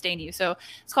take to sustain you? So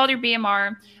it's called your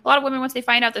BMR. A lot of women, once they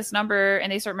find out this number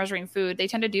and they start measuring food, they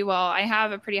tend to do well. I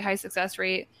have a pretty high success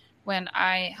rate when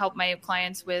I help my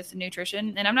clients with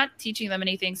nutrition, and I'm not teaching them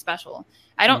anything special.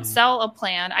 I don't sell a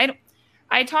plan.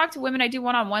 I talk to women. I do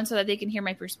one-on-one so that they can hear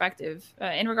my perspective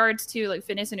in regards to like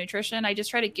fitness and nutrition. I just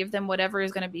try to give them whatever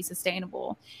is going to be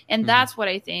sustainable. And that's what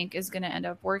I think is going to end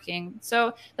up working.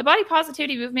 So the body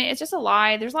positivity movement, it's just a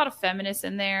lie. There's a lot of feminists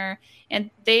in there, and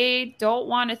they don't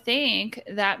want to think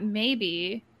that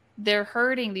maybe they're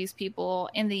hurting these people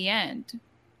in the end.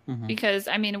 Because,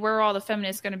 I mean, where are all the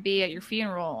feminists going to be at your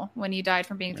funeral when you died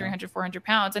from being 300, 400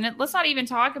 pounds? And let's not even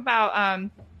talk about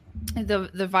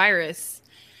the virus.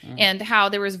 And how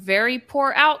there was very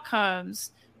poor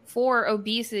outcomes for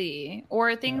obesity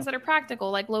or things that are practical,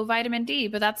 like low vitamin D,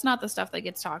 but that's not the stuff that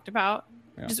gets talked about.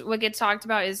 Just what gets talked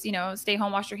about is, stay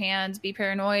home, wash your hands, be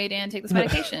paranoid, and take this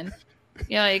medication.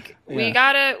 We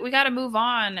gotta move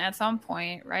on at some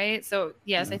point, right? So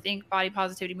yes, I think body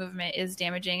positivity movement is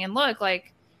damaging. And look,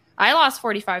 like, I lost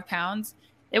 45 pounds.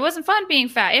 It wasn't fun being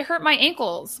fat. It hurt my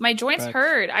ankles. My joints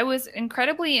hurt. I was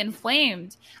incredibly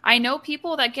inflamed. I know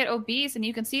people that get obese, and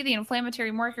you can see the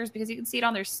inflammatory markers because you can see it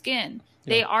on their skin.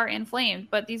 They are inflamed.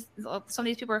 But some of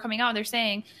these people are coming out and they're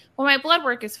saying, well, my blood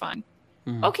work is fine.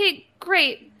 Okay,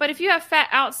 great. But if you have fat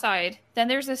outside, then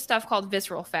there's this stuff called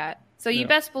visceral fat. So you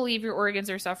best believe your organs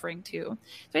are suffering too.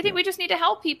 So I think we just need to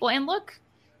help people. And look,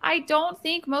 I don't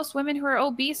think most women who are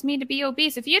obese mean to be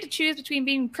obese. If you had to choose between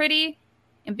being pretty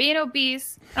and being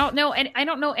obese, I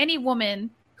don't know any woman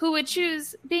who would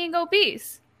choose being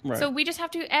obese. Right. So we just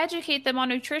have to educate them on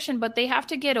nutrition, but they have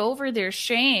to get over their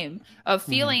shame of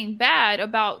feeling bad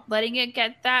about letting it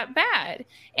get that bad.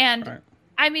 And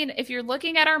I mean, if you're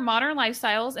looking at our modern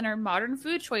lifestyles and our modern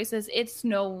food choices, it's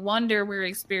no wonder we're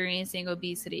experiencing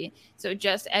obesity. So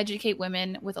just educate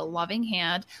women with a loving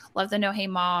hand. Let them know, hey,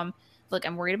 mom, look,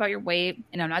 I'm worried about your weight,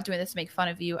 and I'm not doing this to make fun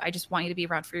of you. I just want you to be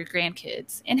around for your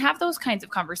grandkids, and have those kinds of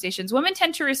conversations. Women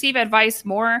tend to receive advice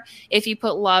more if you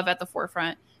put love at the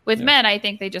forefront. With men, I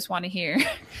think they just want to hear,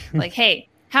 like, hey,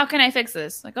 how can I fix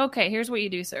this? Like, okay, here's what you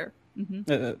do, sir.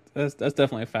 That's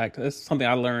definitely a fact. It's something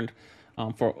I learned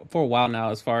for a while now,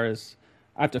 as far as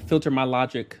I have to filter my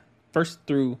logic first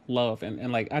through love,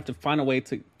 and like I have to find a way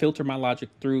to filter my logic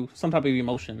through some type of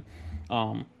emotion,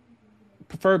 um,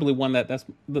 preferably one that's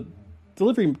the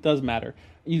delivery does matter.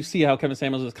 You see how Kevin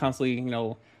Samuels is constantly,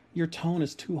 your tone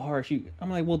is too harsh. I'm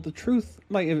like, well, the truth,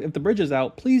 like if the bridge is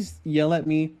out, please yell at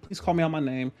me, please call me out my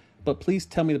name, but please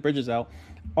tell me the bridge is out.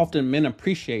 Often men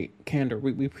appreciate candor.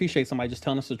 We appreciate somebody just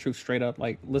telling us the truth straight up.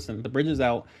 Like, listen, the bridge is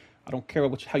out. I don't care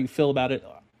how you feel about it.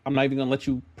 I'm not even gonna let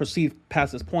you proceed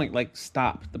past this point. Like,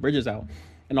 stop. The bridge is out.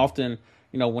 And often,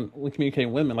 when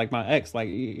communicating with women, like my ex, like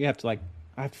you have to I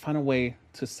have to find a way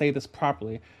to say this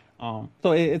properly.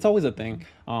 So it's always a thing.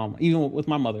 Even with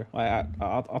my mother,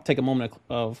 I'll take a moment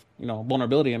of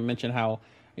vulnerability and mention how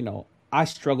I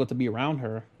struggle to be around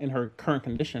her in her current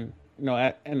condition.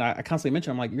 And I constantly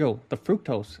mention, I'm like, yo, the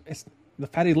fructose, it's the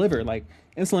fatty liver, like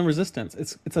insulin resistance.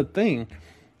 It's a thing.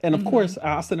 And of course,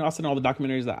 I'll send all the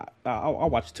documentaries that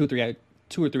I'll watch 2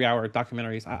 or 3 hour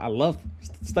documentaries. I love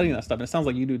studying that stuff, and it sounds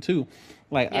like you do too.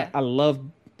 Like Yeah. I love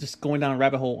just going down a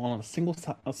rabbit hole on a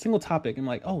single topic, and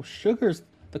like, oh, sugar's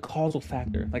the causal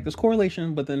factor. Like there's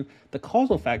correlation, but then the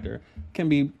causal factor can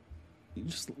be, you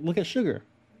just look at sugar.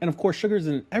 And of course, sugar's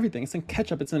in everything. It's in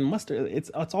ketchup. It's in mustard. It's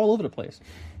all over the place.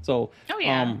 So, Oh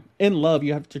yeah. in love,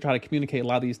 you have to try to communicate a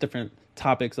lot of these different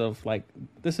topics of like,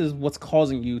 this is what's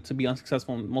causing you to be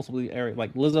unsuccessful in multiple areas.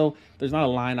 Like Lizzo, there's not a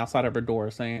line outside of her door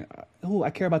saying, "Oh,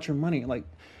 I care about your money." Like,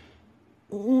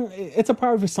 it's a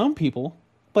priority for some people,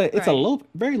 but it's a Right.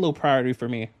 very low priority for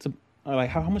me. To like,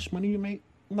 how much money you make?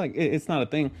 Like, it's not a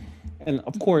thing. And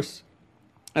of course,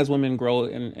 as women grow,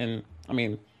 and I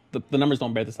mean, the numbers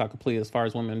don't bear this out completely as far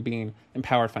as women being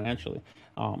empowered financially.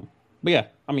 But yeah,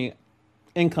 I mean,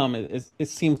 income it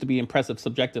seems to be impressive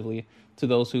subjectively to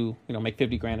those who make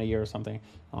 50 grand a year or something,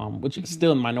 which is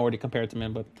still in minority compared to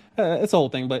men. But it's a whole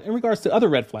thing. But in regards to other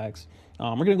red flags,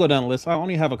 we're gonna go down the list. I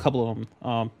only have a couple of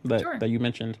them Sure. that you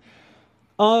mentioned.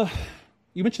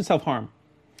 You mentioned self harm.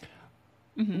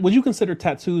 Would you consider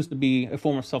tattoos to be a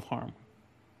form of self harm?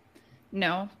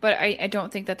 No, but I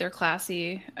don't think that they're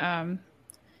classy.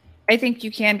 I think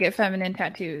you can get feminine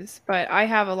tattoos, but I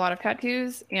have a lot of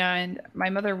tattoos, and my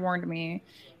mother warned me,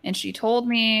 and she told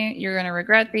me you're going to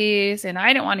regret these, and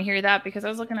I didn't want to hear that because I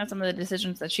was looking at some of the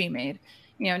decisions that she made.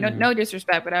 No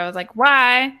disrespect, but I was like,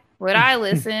 why would I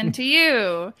listen to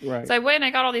you? Right. So I went and I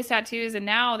got all these tattoos, and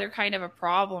now they're kind of a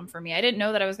problem for me. I didn't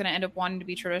know that I was going to end up wanting to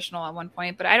be traditional at one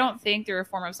point, but I don't think they're a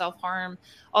form of self-harm,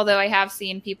 although I have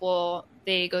seen people,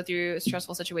 they go through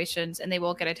stressful situations and they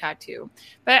will get a tattoo.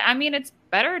 But I mean, it's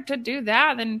better to do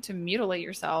that than to mutilate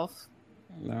yourself.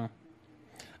 No.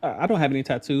 I don't have any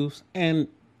tattoos, and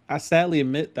I sadly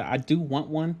admit that I do want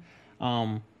one,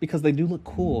 because they do look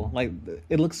cool. Like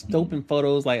it looks dope in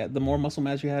photos. Like the more muscle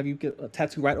mass you have, you get a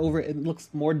tattoo right over it. It looks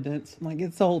more dense. I'm like,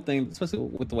 it's the whole thing, especially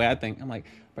with the way I think. I'm like,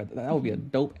 bro, that would be a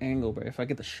dope angle, bro. If I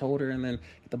get the shoulder and then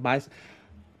get the bicep.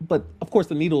 But of course,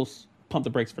 the needles pump the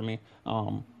brakes for me.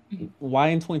 Why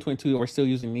in 2022 we're still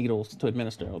using needles to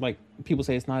administer? Like people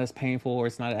say it's not as painful or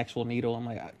it's not an actual needle. I'm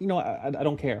like, I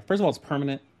don't care. First of all, it's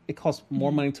permanent. It costs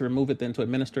more money to remove it than to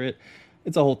administer it.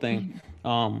 It's a whole thing.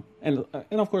 And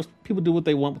of course, people do what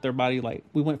they want with their body. Like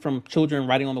we went from children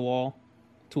writing on the wall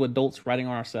to adults writing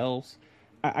on ourselves.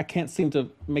 I can't seem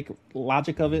to make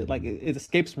logic of it. Like it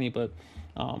escapes me. But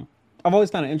I've always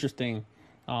found it interesting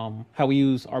how we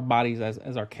use our bodies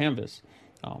as our canvas.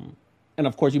 And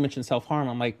of course, you mentioned self harm.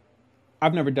 I'm like,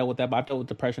 I've never dealt with that, but I've dealt with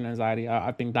depression, anxiety.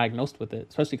 I've been diagnosed with it,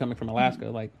 especially coming from Alaska.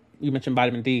 Like you mentioned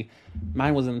vitamin D,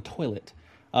 mine was in the toilet,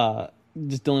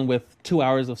 just dealing with 2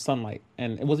 hours of sunlight,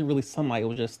 and it wasn't really sunlight; it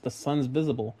was just the sun's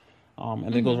visible, and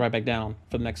then it goes right back down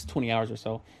for the next 20 hours or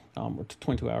so, or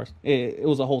 22 hours. It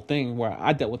was a whole thing where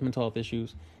I dealt with mental health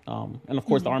issues, and of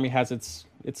course, the Army has its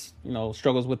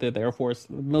struggles with it. The Air Force,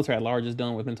 the military at large, is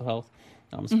dealing with mental health,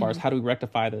 as far as how do we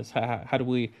rectify this? How do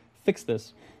we fix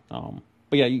this?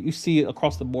 But yeah, you see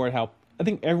across the board how I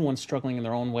think everyone's struggling in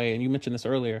their own way. And you mentioned this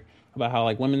earlier about how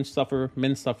like women suffer,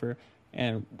 men suffer,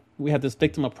 and we have this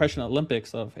victim oppression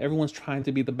Olympics of everyone's trying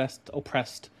to be the best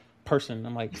oppressed person.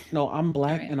 I'm like, no, I'm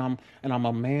black Right. and I'm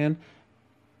a man.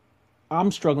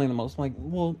 I'm struggling the most. I'm like,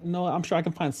 well, no, I'm sure I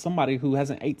can find somebody who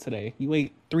hasn't ate today. You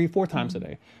ate 3, 4 times a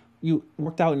day. You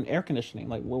worked out in air conditioning.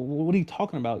 Like, well, what are you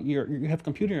talking about? You have a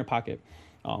computer in your pocket.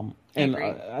 And agree.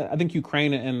 I think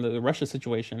Ukraine and the Russia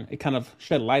situation, it kind of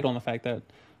shed light on the fact that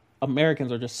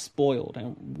Americans are just spoiled,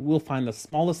 and we'll find the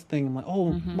smallest thing. I'm like,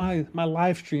 oh, my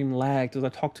live stream lagged as I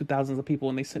talked to thousands of people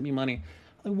and they sent me money.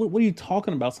 Like, what are you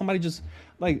talking about? Somebody just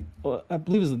like I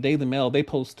believe it's the Daily Mail. They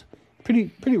post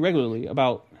pretty regularly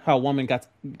about how a woman got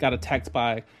attacked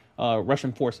by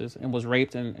Russian forces and was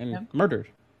raped and Yep. murdered.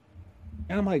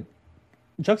 And I'm like,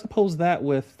 juxtapose that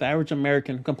with the average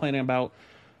American complaining about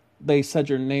they said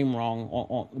your name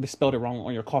wrong, they spelled it wrong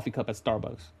on your coffee cup at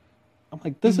Starbucks. I'm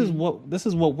like, Hmm. this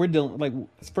is what we're dealing like.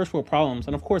 It's first world problems,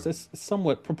 and of course, it's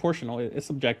somewhat proportional. It's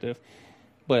subjective,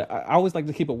 but I always like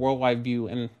to keep a worldwide view,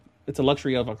 and it's a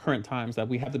luxury of our current times that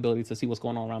we have the ability to see what's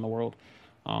going on around the world.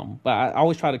 But I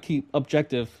always try to keep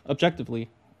objectively,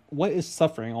 what is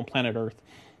suffering on planet Earth,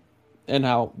 and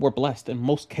how we're blessed in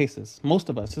most cases. Most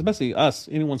of us, especially us,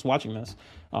 anyone's watching this,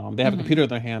 they have a Hmm. computer in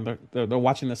their hand. They're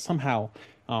watching this somehow.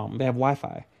 They have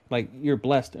Wi-Fi. Like, you're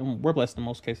blessed, and we're blessed in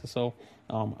most cases. So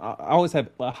I always have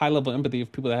a high level of empathy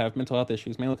of people that have mental health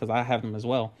issues, mainly because I have them as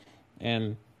well.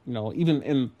 And even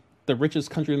in the richest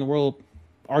country in the world,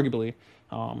 arguably,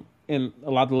 in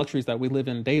a lot of the luxuries that we live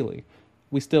in daily,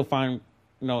 we still find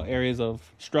areas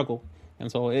of struggle.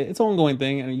 And so it's an ongoing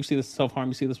thing. And you see this self harm,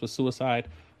 you see this with suicide.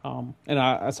 And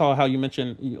I saw how you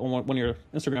mentioned on one of your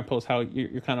Instagram posts how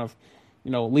you're kind of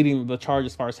leading the charge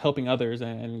as far as helping others,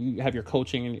 and you have your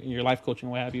coaching and your life coaching,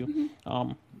 what have you. Hmm.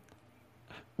 Um,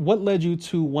 what led you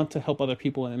to want to help other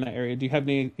people in that area? Do you have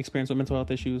any experience with mental health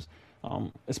issues,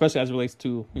 especially as it relates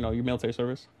to your military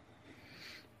service?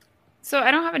 So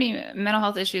I don't have any mental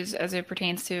health issues as it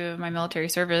pertains to my military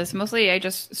service. Mostly, I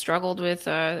just struggled with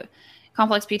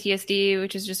complex PTSD,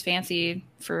 which is just fancy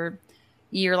for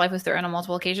your life was threatened on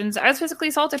multiple occasions. I was physically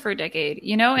assaulted for a decade,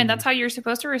 and Mm-hmm. that's how you're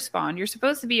supposed to respond. You're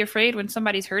supposed to be afraid when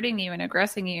somebody's hurting you and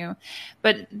aggressing you.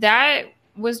 But that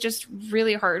was just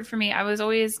really hard for me. I was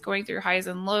always going through highs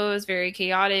and lows, very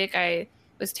chaotic. I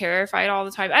was terrified all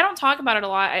the time. I don't talk about it a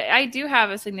lot. I do have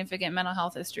a significant mental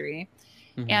health history.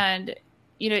 Mm-hmm. And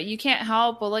you can't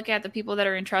help but look at the people that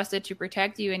are entrusted to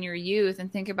protect you in your youth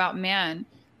and think about, man,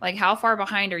 like how far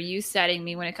behind are you setting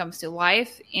me when it comes to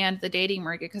life and the dating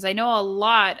market? Because I know a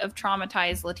lot of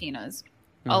traumatized Latinas,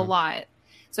 a Mm-hmm. lot.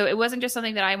 So it wasn't just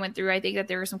something that I went through. I think that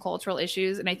there are some cultural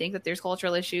issues, and I think that there's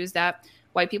cultural issues that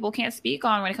white people can't speak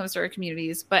on when it comes to our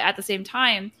communities. But at the same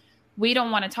time, we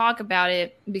don't want to talk about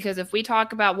it because if we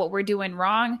talk about what we're doing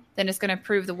wrong, then it's going to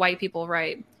prove the white people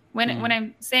right. When Mm-hmm.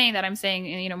 I'm saying that, I'm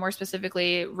saying more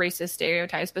specifically racist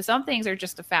stereotypes, but some things are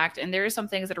just a fact, and there are some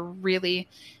things that are really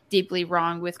deeply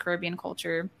wrong with Caribbean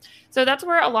culture. So that's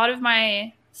where a lot of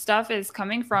my stuff is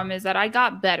coming from. Is that I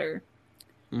got better.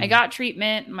 I Mm-hmm. got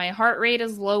treatment. My heart rate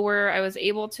is lower. I was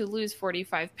able to lose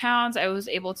 45 pounds. I was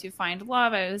able to find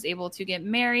love. I was able to get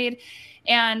married,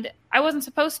 and I wasn't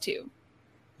supposed to.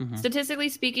 Mm-hmm. Statistically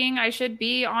speaking, I should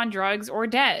be on drugs or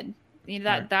dead.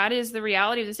 Right. That is the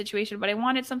reality of the situation. But I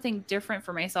wanted something different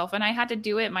for myself, and I had to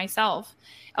do it myself.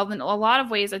 In a lot of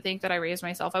ways, I think that I raised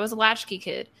myself. I was a latchkey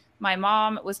kid. My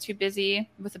mom was too busy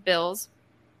with the bills,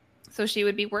 so she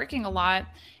would be working a lot,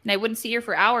 and I wouldn't see her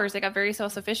for hours. I got very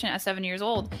self-sufficient at 7 years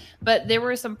old. But there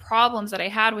were some problems that I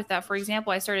had with that. For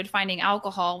example, I started finding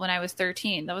alcohol when I was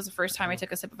 13. That was the first time I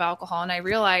took a sip of alcohol, and I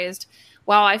realized,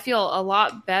 wow, I feel a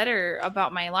lot better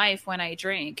about my life when I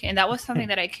drink. And that was something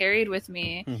that I carried with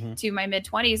me Mm-hmm. to my mid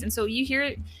 20s. And so you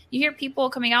hear people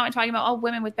coming out and talking about, oh,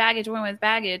 women with baggage, women with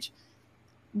baggage.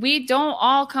 We don't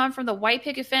all come from the white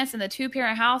picket fence and the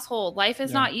two-parent household. Life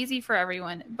is Yeah. not easy for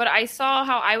everyone. But I saw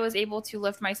how I was able to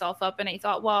lift myself up, and I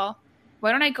thought, well,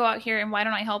 why don't I go out here and why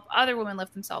don't I help other women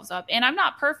lift themselves up? And I'm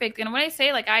not perfect. And when I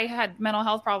say like I had mental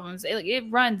health problems, it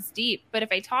runs deep. But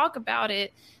if I talk about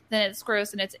it, then it's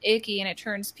gross and it's icky and it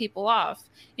turns people off.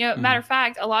 Mm-hmm. Matter of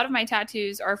fact, a lot of my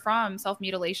tattoos are from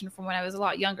self-mutilation from when I was a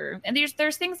lot younger. And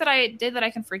there's things that I did that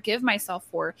I can forgive myself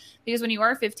for, because when you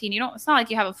are 15, it's not like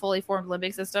you have a fully formed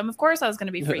limbic system. Of course I was going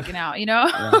to be freaking out,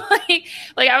 Yeah.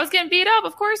 like I was getting beat up.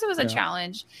 Of course it was a Yeah.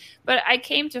 challenge. But I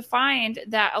came to find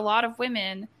that a lot of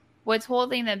women, what's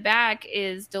holding them back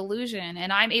is delusion.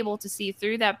 And I'm able to see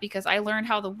through that because I learned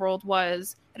how the world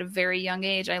was at a very young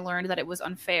age. I learned that it was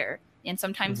unfair. And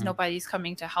sometimes Mm-hmm. nobody's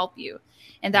coming to help you.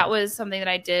 And that Right. was something that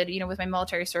I did, with my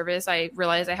military service. I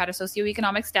realized I had a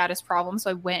socioeconomic status problem. So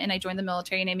I went and I joined the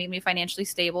military, and it made me financially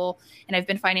stable. And I've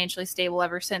been financially stable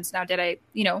ever since. Now,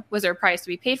 was there a price to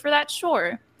be paid for that?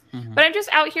 Sure. Mm-hmm. But I'm just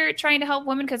out here trying to help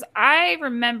women because I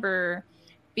remember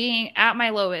being at my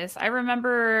lowest. I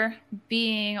remember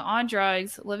being on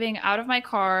drugs, living out of my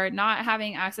car, not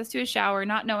having access to a shower,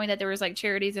 not knowing that there was like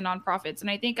charities and nonprofits. And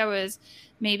I think I was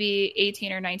maybe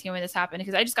 18 or 19 when this happened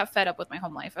because I just got fed up with my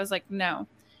home life. I was like, no,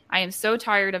 I am so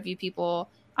tired of you people.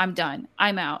 I'm done.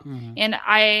 I'm out. Mm-hmm. And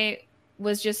I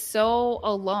was just so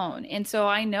alone. And so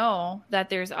I know that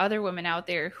there's other women out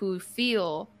there who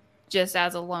feel just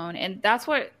as alone. And that's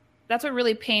what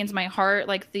really pains my heart,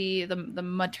 like the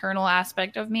maternal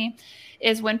aspect of me,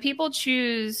 is when people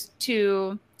choose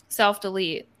to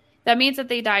self-delete. That means that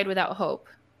they died without hope.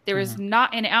 There was Mm-hmm.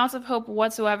 not an ounce of hope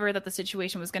whatsoever that the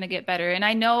situation was going to get better. And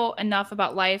I know enough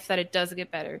about life that it does get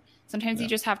better. Sometimes you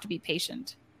just have to be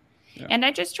patient. Yeah. And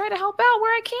I just try to help out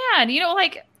where I can. You know,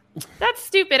 like, that's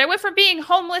stupid. I went from being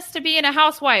homeless to being a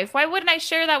housewife. Why wouldn't I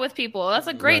share that with people? That's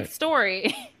a great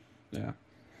story. Yeah.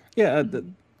 Yeah.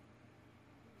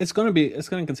 It's going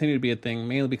to continue to be a thing,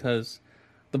 mainly because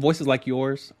the voices like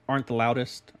yours aren't the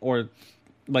loudest, or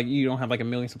like you don't have like a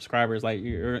million subscribers, like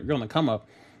you're on the come up.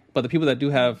 But the people that do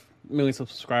have millions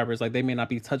of subscribers, like they may not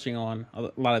be touching on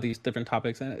a lot of these different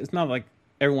topics. And it's not like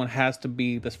everyone has to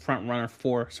be this front runner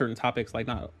for certain topics. Like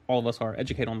not all of us are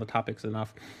educated on the topics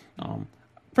enough.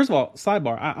 First of all,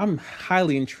 sidebar, I'm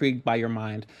highly intrigued by your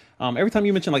mind. Every time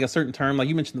you mention like a certain term, like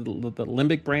you mentioned the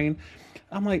limbic brain,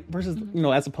 I'm like, versus,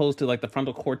 as opposed to like the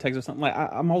frontal cortex or something, like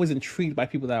I'm always intrigued by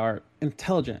people that are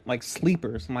intelligent, like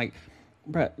sleepers. I'm like,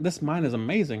 Brett, this mind is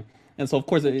amazing. And so, of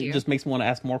course, it just makes me want to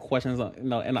ask more questions,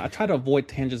 and I try to avoid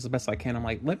tangents as best I can. I'm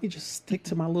like, let me just stick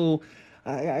to my little,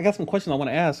 I got some questions I want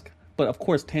to ask, but of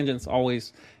course, tangents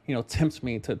always, tempts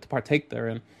me to partake there.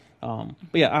 And,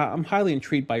 but yeah, I'm highly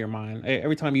intrigued by your mind.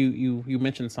 Every time you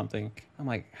mention something, I'm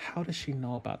like, how does she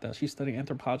know about that? She's studying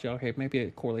anthropology. Okay, maybe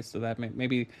it correlates to that.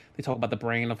 Maybe they talk about the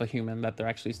brain of a human that they're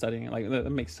actually studying. Like that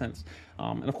makes sense.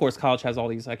 And of course, college has all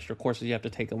these extra courses you have to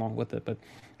take along with it. But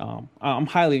I'm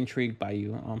highly intrigued by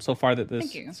you. So far that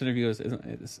this interview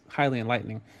is highly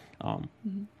enlightening.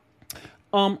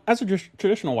 As a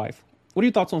traditional wife, what are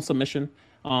your thoughts on submission?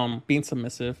 Being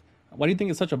submissive. Why do you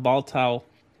think it's such a volatile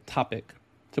topic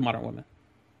to modern women?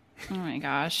 Oh my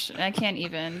gosh, I can't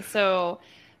even. So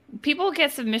people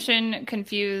get submission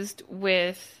confused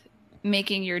with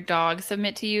making your dog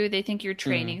submit to you. They think you're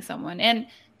training someone. And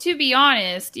to be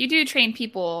honest, you do train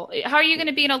people. How are you going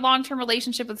to be in a long-term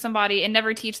relationship with somebody and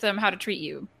never teach them how to treat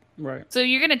you? Right. So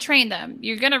you're going to train them.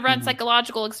 You're going to run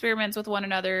psychological experiments with one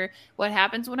another. What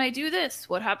happens when I do this?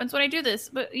 What happens when I do this?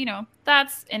 But,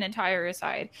 that's an entire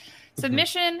aside.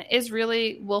 Submission is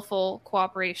really willful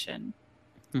cooperation.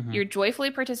 You're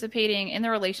joyfully participating in the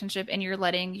relationship and you're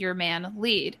letting your man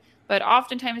lead. But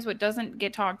oftentimes what doesn't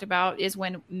get talked about is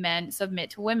when men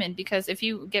submit to women, because if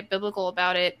you get biblical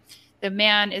about it, the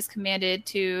man is commanded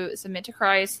to submit to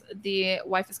Christ. The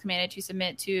wife is commanded to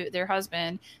submit to their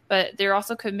husband, but they're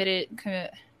also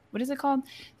what is it called?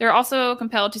 They're also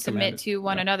compelled to submit to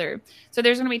one another. So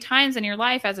there's going to be times in your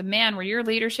life as a man where your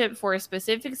leadership for a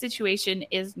specific situation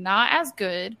is not as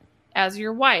good as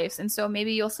your wife's. And so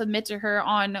maybe you'll submit to her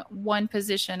on one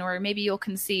position, or maybe you'll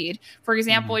concede. For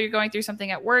example, you're going through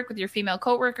something at work with your female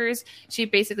coworkers. She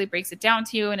basically breaks it down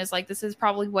to you and is like, this is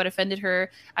probably what offended her.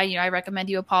 I recommend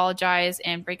you apologize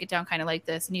and break it down kind of like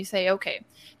this. And you say, okay.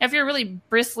 Now, if you're a really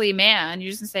bristly man,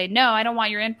 you're just gonna say, no, I don't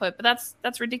want your input, but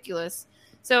that's ridiculous.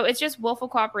 So it's just willful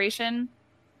cooperation.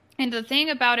 And the thing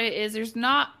about it is there's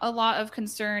not a lot of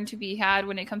concern to be had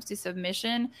when it comes to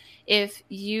submission if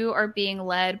you are being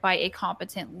led by a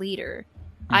competent leader.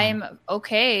 I'm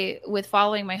okay with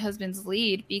following my husband's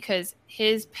lead because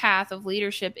his path of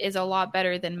leadership is a lot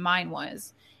better than mine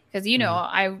was. Because,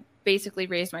 I basically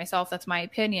raised myself. That's my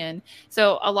opinion.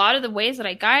 So a lot of the ways that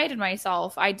I guided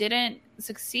myself, I didn't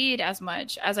succeed as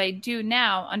much as I do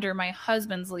now under my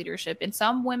husband's leadership. And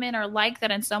some women are like that,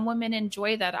 and some women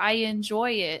enjoy that. I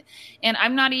enjoy it. And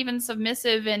I'm not even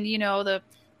submissive in, the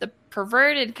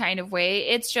perverted kind of way.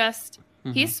 It's just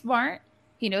he's smart.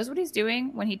 He knows what he's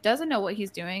doing. When he doesn't know what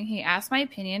he's doing, he asks my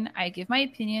opinion. I give my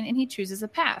opinion, and he chooses a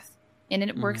path. And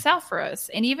it works out for us.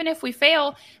 And even if we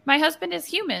fail, my husband is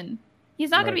human. He's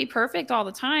not going to be perfect all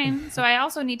the time. So I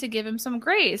also need to give him some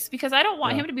grace because I don't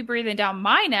want him to be breathing down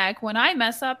my neck when I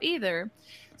mess up either.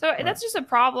 So that's just a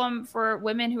problem for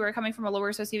women who are coming from a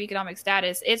lower socioeconomic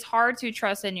status. It's hard to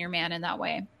trust in your man in that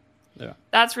way. Yeah.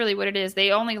 That's really what it is.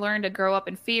 They only learn to grow up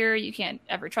in fear. You can't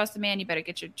ever trust a man. You better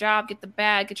get your job, get the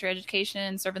bag, get your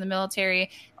education, serve in the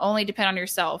military, only depend on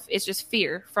yourself. It's just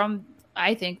fear from,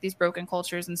 I think, these broken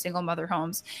cultures and single mother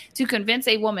homes to convince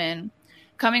a woman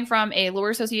coming from a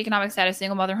lower socioeconomic status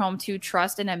single mother home to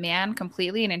trust in a man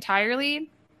completely and entirely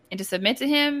and to submit to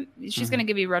him. She's going to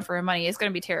give you a run for her money. It's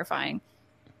going to be terrifying.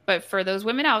 But for those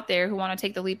women out there who want to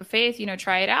take the leap of faith,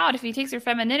 try it out. If he takes her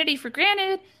femininity for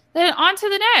granted, then on to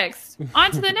the next.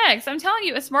 I'm telling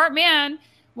you, a smart man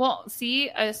will see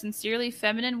a sincerely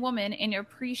feminine woman and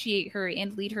appreciate her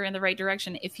and lead her in the right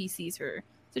direction if he sees her.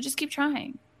 So just keep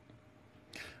trying.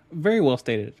 Very well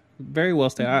stated. Very well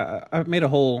stated. I made a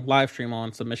whole live stream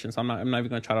on submission, so I'm not even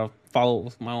going to try to follow it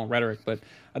with my own rhetoric, but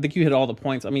I think you hit all the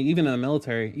points. I mean, even in the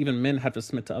military, even men have to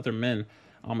submit to other men,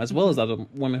 as well as other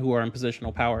women who are in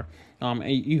positional power.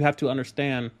 And you have to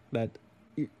understand that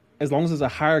as long as there's a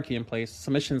hierarchy in place,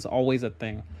 submission is always a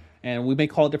thing. And we may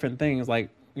call it different things, like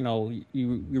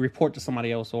you report to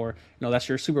somebody else, or that's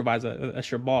your supervisor,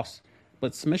 that's your boss.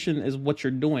 But submission is what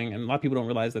you're doing, and a lot of people don't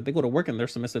realize that they go to work and they're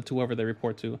submissive to whoever they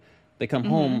report to. They come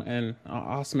home and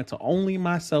I'll submit to only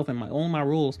myself and my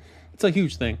rules. It's a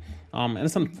huge thing, and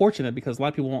it's unfortunate because a lot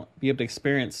of people won't be able to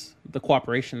experience the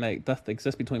cooperation that doth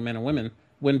exist between men and women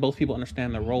when both people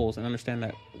understand their roles and understand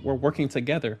that we're working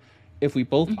together. If we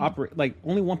both operate, like,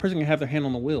 only one person can have their hand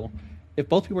on the wheel. If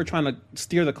both people are trying to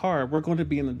steer the car, we're going to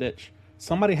be in the ditch.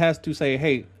 Somebody has to say,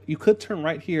 hey, you could turn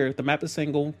right here. The map is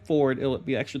saying go forward. It'll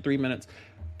be an extra 3 minutes.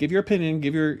 Give your opinion,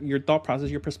 give your thought process,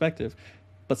 your perspective.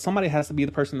 But somebody has to be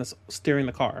the person that's steering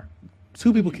the car.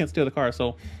 Two people can't steer the car.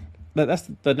 So that's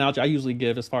the analogy I usually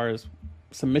give as far as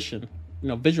submission,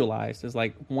 visualized, is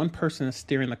like one person is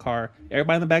steering the car.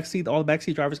 Everybody in the back seat, all the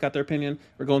backseat drivers got their opinion.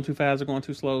 We're going too fast, we're going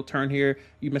too slow. Turn here,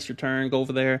 you missed your turn, go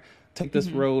over there, take this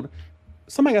road.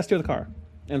 Somebody got to steer the car.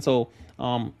 And so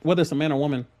whether it's a man or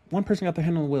woman, one person got their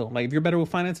hand on the wheel. Like, if you're better with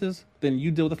finances, then you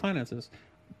deal with the finances.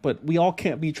 But we all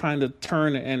can't be trying to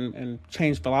turn and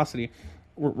change velocity.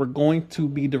 We're going to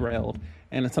be derailed.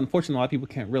 And it's unfortunate a lot of people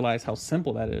can't realize how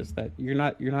simple that is, that you're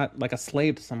not like a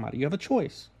slave to somebody. You have a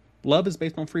choice. Love is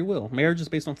based on free will. Marriage is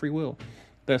based on free will.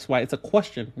 That's why it's a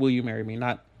question. Will you marry me?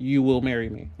 Not you will marry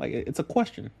me. Like, it's a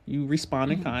question. You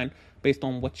respond in kind based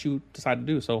on what you decide to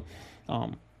do. So,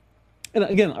 and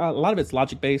again, a lot of it's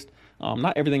logic based.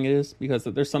 Not everything is, because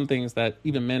there's some things that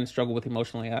even men struggle with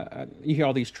emotionally. You hear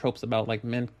all these tropes about, like,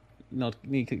 men,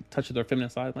 need to touch their feminine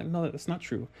side. Like, no, that's not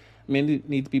true. Men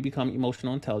need to become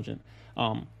emotionally intelligent,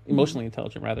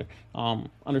 rather.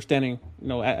 Understanding,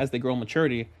 as they grow in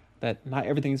maturity, that not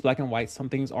everything is black and white. Some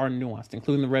things are nuanced,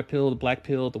 including the red pill, the black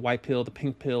pill, the white pill, the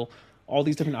pink pill, all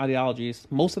these different ideologies.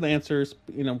 Most of the answers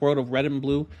in a world of red and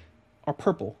blue are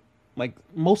purple. Like,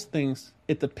 most things,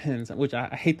 it depends, which I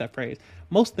hate that phrase.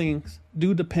 Most things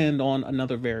do depend on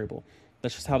another variable.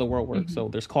 That's just how the world works. So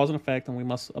there's cause and effect, and we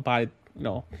must abide,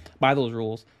 by those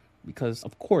rules, because,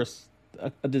 of course,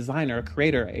 a designer, a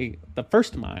creator, the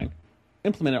first mind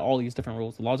implemented all these different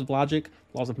rules. The laws of logic,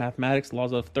 laws of mathematics,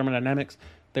 laws of thermodynamics,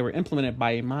 they were implemented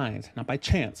by a mind, not by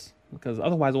chance, because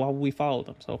otherwise, why would we follow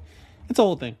them? So it's a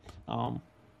whole thing.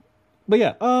 But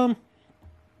yeah,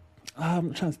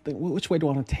 I'm trying to think, which way do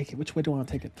I want to take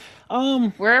it?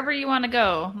 Wherever you want to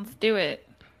go, let's do it.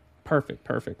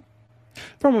 Perfect.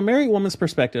 From a married woman's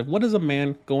perspective, what is a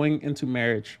man going into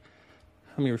marriage?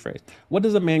 Let me rephrase. What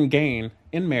does a man gain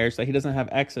in marriage that he doesn't have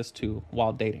access to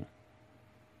while dating?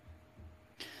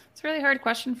 It's a really hard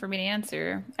question for me to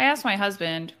answer. I asked my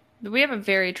husband, but we have a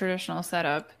very traditional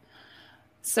setup.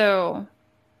 So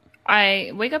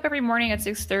I wake up every morning at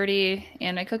 6:30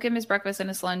 and I cook him his breakfast and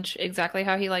his lunch exactly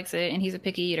how he likes it. And he's a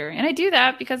picky eater. And I do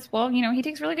that because, well, he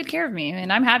takes really good care of me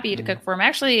and I'm happy to cook for him. I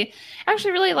actually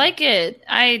really like it.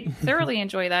 I thoroughly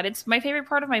enjoy that. It's my favorite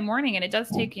part of my morning. And it does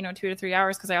take, 2 to 3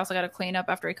 hours because I also got to clean up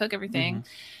after I cook everything.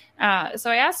 So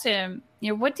I asked him,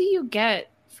 what do you get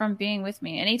from being with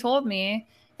me? And he told me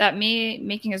that me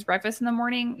making his breakfast in the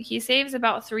morning, he saves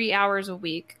about 3 hours a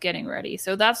week getting ready.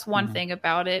 So that's one thing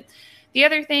about it. The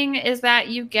other thing is that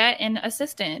you get an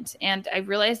assistant, and I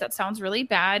realize that sounds really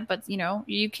bad, but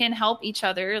you can help each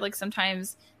other. Like,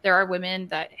 sometimes there are women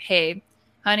that, hey,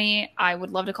 honey, I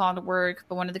would love to call into work,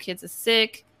 but one of the kids is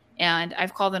sick, and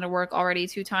I've called into work already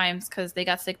 2 times because they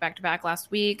got sick back to back last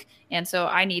week, and so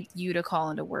I need you to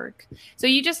call into work. So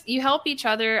you help each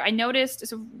other. I noticed,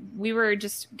 so we were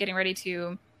just getting ready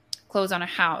to close on a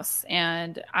house,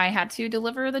 and I had to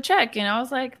deliver the check, and I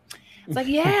was like,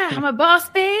 yeah, I'm a boss,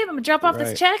 babe. I'm going to drop off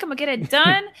this check. I'm going to get it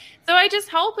done. So I just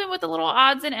help him with the little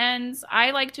odds and ends.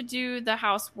 I like to do the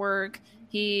housework.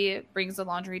 He brings the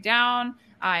laundry down.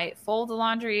 I fold the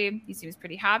laundry. He seems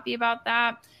pretty happy about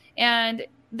that. And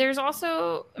there's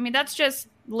also, that's just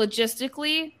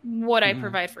logistically what I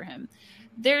provide for him.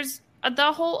 There's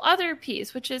the whole other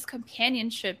piece, which is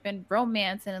companionship and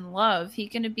romance and love. He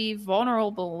can be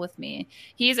vulnerable with me.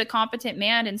 He's a competent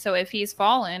man. And so if he's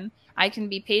fallen, I can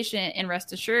be patient and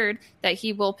rest assured that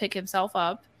he will pick himself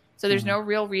up. So there's no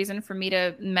real reason for me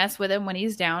to mess with him when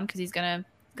he's down, because he's gonna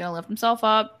lift himself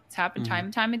up. It's happened time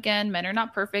and time again. Men are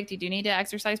not perfect. You do need to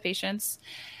exercise patience.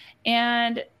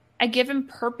 And I give him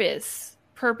purpose,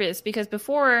 because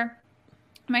before,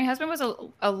 my husband was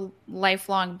a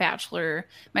lifelong bachelor.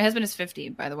 My husband is 50,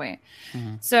 by the way.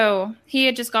 So he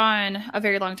had just gone a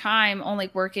very long time only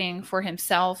working for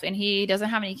himself, and he doesn't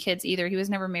have any kids either. He was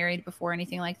never married before,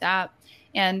 anything like that.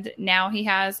 And now he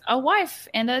has a wife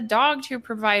and a dog to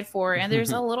provide for. And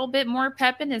there's a little bit more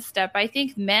pep in his step. I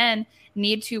think men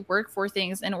need to work for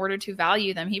things in order to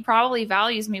value them. He probably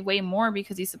values me way more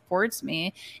because he supports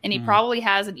me. And he probably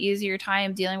has an easier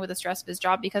time dealing with the stress of his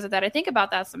job because of that. I think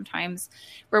about that sometimes,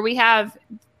 where we have,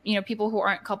 you know, people who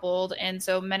aren't coupled. And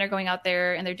so men are going out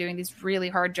there and they're doing these really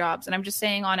hard jobs. And I'm just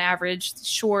saying, on average,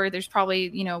 sure, there's probably,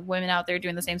 you know, women out there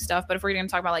doing the same stuff. But if we're going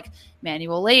to talk about like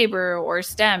manual labor or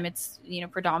STEM, it's, you know,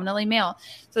 predominantly male.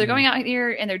 So they're going out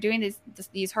here and they're doing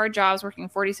these hard jobs, working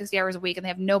 40, 60 hours a week, and they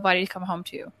have nobody to come home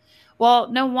to.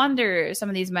 Well, no wonder some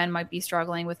of these men might be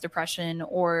struggling with depression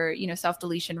or, you know,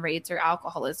 self-deletion rates or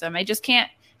alcoholism. I just can't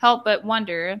help but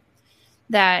wonder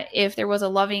that if there was a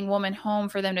loving woman home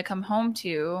for them to come home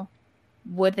to,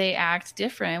 would they act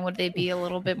different? Would they be a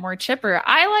little bit more chipper?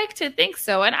 I like to think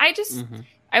so. And I just,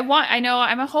 I know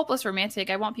I'm a hopeless romantic.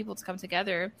 I want people to come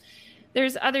together.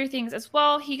 There's other things as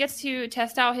well. He gets to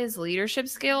test out his leadership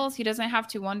skills. He doesn't have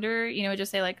to wonder, you know,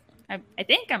 just say like, I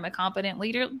think I'm a competent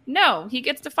leader. No, he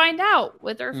gets to find out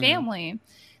with our family.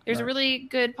 There's a really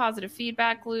good positive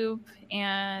feedback loop.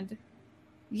 And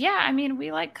yeah, I mean,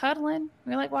 we like cuddling.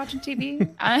 We like watching TV.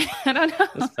 I don't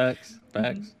know. That's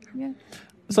facts. Yeah.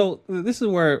 So this is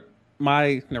where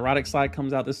my neurotic side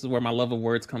comes out. This is where my love of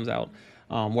words comes out,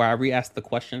 where I re-ask the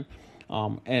question.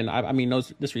 And I mean, no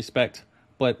disrespect,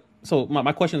 but so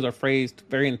my questions are phrased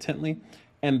very intently.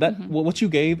 And that what you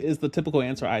gave is the typical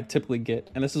answer I typically get.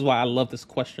 And this is why I love this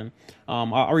question.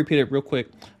 I'll repeat it real quick.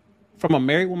 From a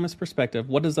married woman's perspective,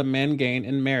 what does a man gain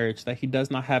in marriage that he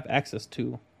does not have access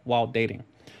to while dating?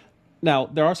 Now,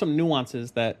 there are some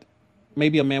nuances that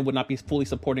maybe a man would not be fully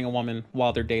supporting a woman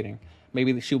while they're dating.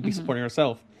 Maybe she would be supporting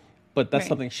herself, but that's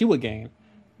something she would gain.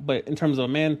 But in terms of a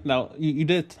man, now you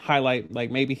did highlight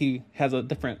like maybe he has a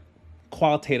different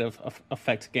qualitative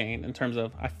effect gain in terms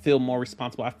of I feel more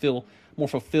responsible. I feel more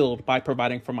fulfilled by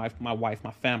providing for my wife,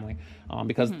 my family,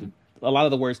 because a lot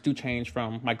of the words do change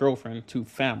from my girlfriend to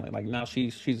family. Like now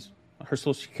she's her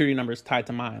social security number is tied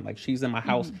to mine. Like she's in my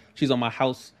house. She's on my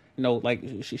house. You know, like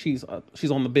she's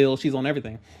on the bill. She's on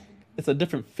everything. It's a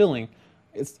different feeling.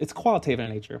 It's qualitative in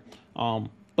nature.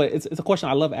 But it's a question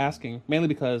I love asking, mainly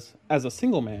because as a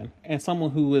single man and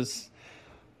someone who is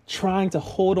trying to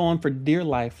hold on for dear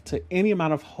life to any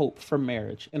amount of hope for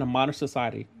marriage in a modern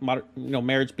society,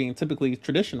 marriage being typically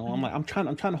traditional. I'm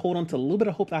trying to hold on to a little bit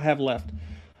of hope that I have left.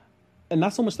 And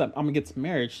not so much that I'm against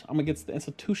marriage, I'm against the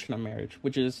institution of marriage,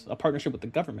 which is a partnership with the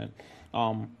government.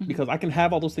 Because I can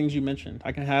have all those things you mentioned.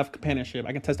 I can have companionship.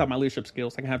 I can test out my leadership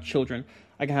skills. I can have children.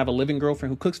 I can have a living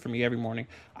girlfriend who cooks for me every morning.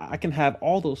 I can have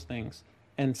all those things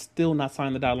and still not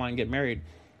sign the dotted line and get married.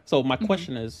 So my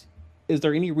question is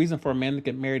there any reason for a man to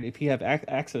get married if he have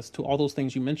access to all those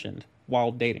things you mentioned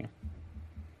while dating?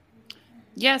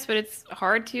 Yes, but it's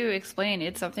hard to explain.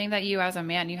 It's something that you as a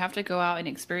man, you have to go out and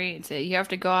experience it. You have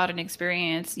to go out and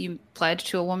experience. You pledge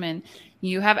to a woman.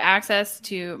 You have access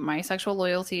to my sexual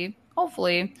loyalty,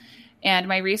 hopefully, and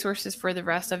my resources for the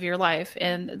rest of your life.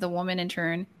 And the woman in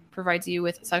turn provides you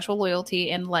with sexual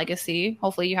loyalty and legacy.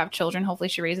 Hopefully you have children. Hopefully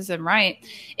she raises them right.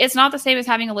 It's not the same as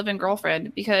having a live-in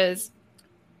girlfriend because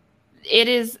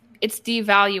it's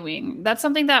devaluing. That's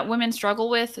something that women struggle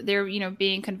with. They're,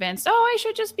 being convinced, I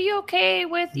should just be okay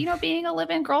with, being a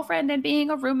live-in girlfriend and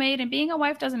being a roommate and being a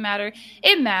wife doesn't matter.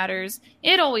 It matters.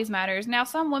 It always matters. Now,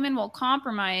 some women will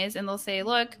compromise and they'll say,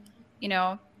 look,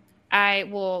 I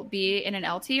will be in an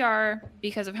LTR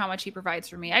because of how much he provides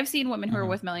for me. I've seen women who are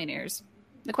with millionaires.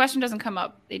 The question doesn't come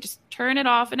up. They just turn it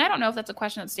off. And I don't know if that's a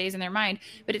question that stays in their mind,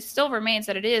 but it still remains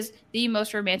that it is the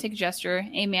most romantic gesture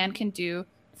a man can do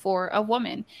for a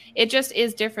woman. It just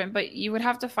is different, but you would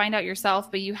have to find out yourself,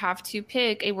 but you have to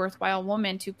pick a worthwhile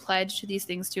woman to pledge to these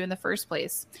things to in the first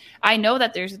place. I know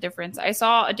that there's a difference. I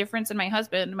saw a difference in my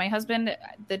husband. My husband,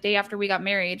 the day after we got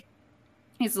married,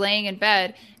 he's laying in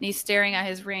bed and he's staring at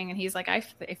his ring and he's like, I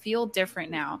feel different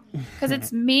now because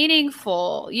it's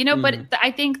meaningful, but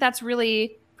I think that's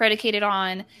really predicated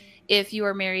on if you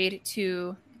are married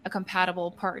to a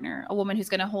compatible partner, a woman who's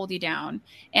going to hold you down.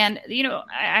 And,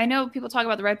 I know people talk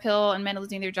about the red pill and men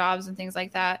losing their jobs and things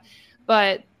like that.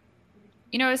 But,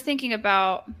 I was thinking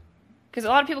about, because a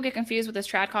lot of people get confused with this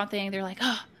TradCon thing. They're like,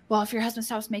 well, if your husband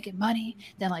stops making money,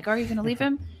 then are you going to leave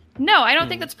him? No, I don't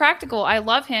think that's practical. I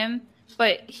love him,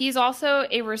 but he's also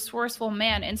a resourceful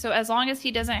man. And so as long as he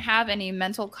doesn't have any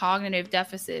mental cognitive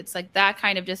deficits, like that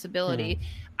kind of disability,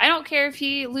 I don't care if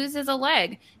he loses a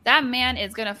leg. That man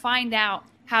is going to find out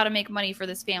how to make money for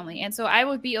this family. And so I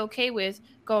would be okay with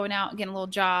going out and getting a little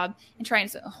job and trying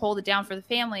to hold it down for the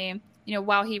family,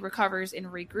 while he recovers and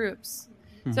regroups.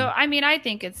 So, Mhm. I mean, I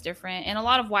think it's different. And a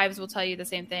lot of wives will tell you the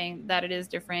same thing, that it is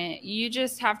different. You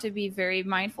just have to be very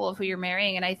mindful of who you're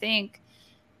marrying. And I think,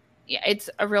 yeah, it's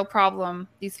a real problem,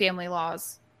 these family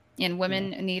laws. And Yeah. women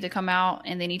need to come out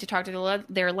and they need to talk to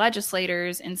their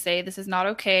legislators and say, this is not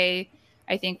okay.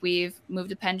 I think we've moved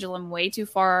the pendulum way too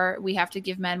far. We have to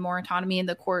give men more autonomy in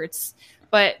the courts.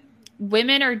 But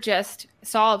women are just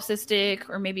solipsistic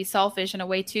or maybe selfish in a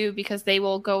way too, because they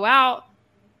will go out,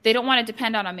 they don't want to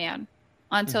depend on a man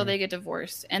until Mhm. they get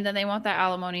divorced. And then they want that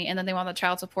alimony, and then they want the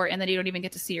child support, and then you don't even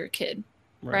get to see your kid.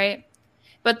 Right. Right.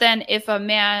 But then if a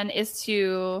man is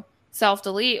to self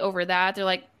delete over that, they're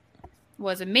like,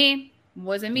 wasn't me.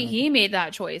 Wasn't me. Yeah. He made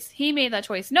that choice. He made that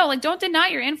choice. No, like, don't deny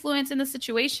your influence in the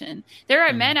situation. There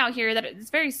are men Mhm. out here that it's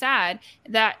very sad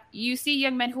that you see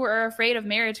young men who are afraid of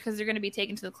marriage because they're going to be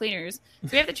taken to the cleaners. So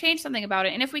we have to change something about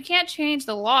it. And if we can't change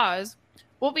the laws,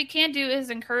 what we can do is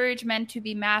encourage men to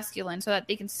be masculine so that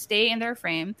they can stay in their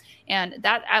frame. And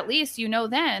that, at least,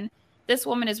 then this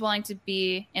woman is willing to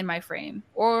be in my frame,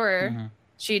 or Mhm.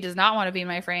 she does not want to be in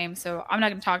my frame. So I'm not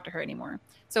going to talk to her anymore.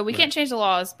 So we Right. can't change the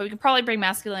laws, but we can probably bring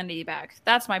masculinity back.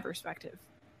 That's my perspective.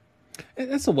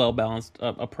 It's a well balanced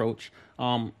approach.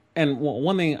 And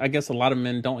one thing I guess a lot of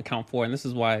men don't account for, and this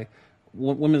is why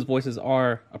women's voices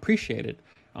are appreciated,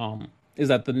 is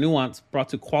that the nuance brought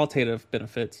to qualitative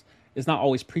benefits is not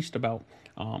always preached about.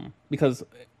 Because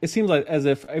it seems like as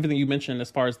if everything you mentioned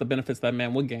as far as the benefits that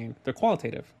man would gain, they're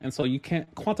qualitative, and so you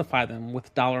can't quantify them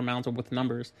with dollar amounts or with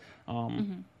numbers.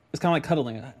 Mm-hmm. It's kind of like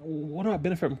cuddling. What do I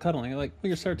benefit from cuddling? Like, well,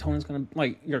 your serotonin's gonna,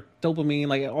 like, your dopamine,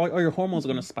 like, all your hormones are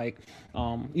gonna spike.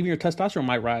 Even your testosterone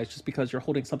might rise just because you're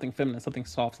holding something feminine, something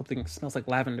soft, something that smells like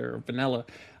lavender or vanilla.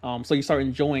 So you start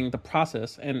enjoying the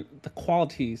process, and the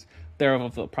qualities thereof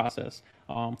of the process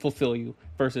fulfill you.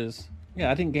 Versus, yeah,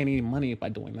 I didn't gain any money by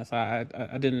doing this. I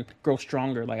didn't grow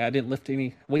stronger. Like, I didn't lift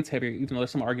any weights heavier. Even though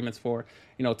there's some arguments for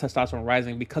testosterone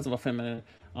rising because of a feminine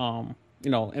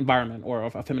environment or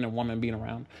of a feminine woman being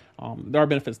around. There are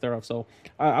benefits thereof. So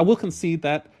I will concede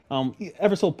that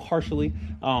ever so partially.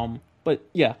 But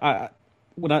yeah,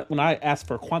 when I ask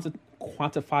for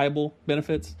quantifiable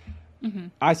benefits, Mm-hmm.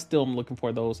 I still am looking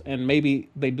for those, and maybe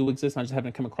they do exist. I just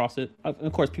haven't come across it.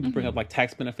 Of course, people bring Mm-hmm. up like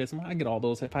tax benefits. I get all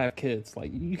those if I have kids. Like,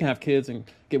 you can have kids and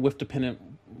get with dependent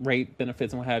rate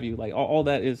benefits and what have you. Like, all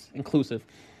that is inclusive.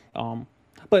 Um,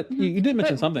 but Mm-hmm. you did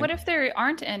mention But something. what if there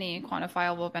aren't any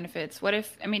quantifiable benefits? What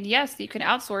if, I mean, yes, you can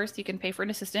outsource, you can pay for an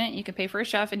assistant, you can pay for a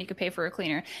chef, and you can pay for a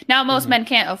cleaner. Now, most Hmm. men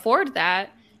can't afford that,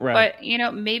 Right.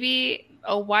 but maybe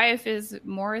a wife is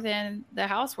more than the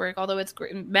housework, although it's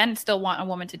great. Men still want a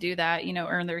woman to do that,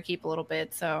 earn their keep a little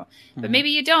bit. So, but Hmm.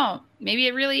 maybe you don't. Maybe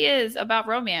it really is about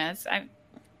romance.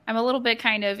 I'm a little bit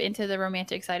kind of into the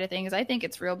romantic side of things. I think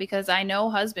it's real because I know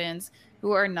husbands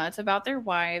who are nuts about their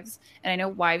wives, and I know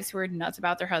wives who are nuts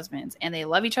about their husbands, and they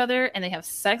love each other and they have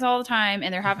sex all the time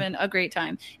and they're having a great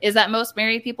time. Is that most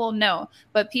married people? No,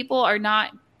 but people are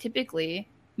not typically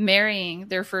marrying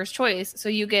their first choice. So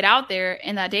you get out there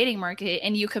in that dating market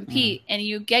and you Hmm. compete and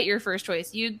you get your first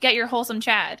choice. You get your wholesome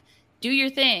Chad. Do your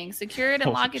thing, secure it and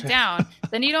Wholesome lock it chat. down.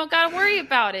 Then you don't got to worry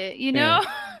about it, you Yeah.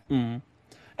 know? Mm.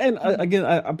 And again,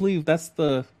 I believe that's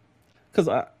because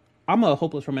I'm a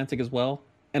hopeless romantic as well.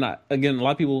 And again, a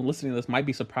lot of people listening to this might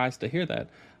be surprised to hear that,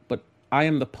 but I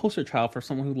am the poster child for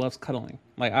someone who loves cuddling.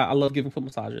 Like, I love giving foot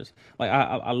massages. Like,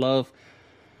 I love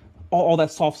all that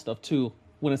soft stuff too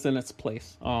when it's in its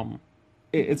place.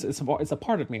 It's a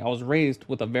part of me. I was raised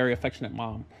with a very affectionate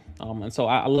mom, and so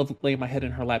I love laying my head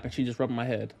in her lap and she just rubbing my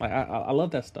head. Like, I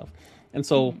love that stuff, and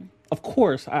so Mhm. of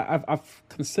course I've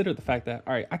considered the fact that,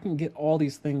 all right, I can get all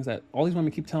these things that all these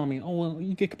women keep telling me. Oh, well,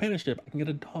 you get companionship. I can get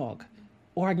a dog,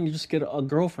 or I can just get a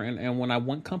girlfriend, and when I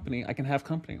want company, I can have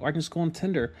company, or I can just go on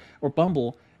Tinder or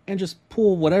Bumble and just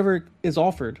pull whatever is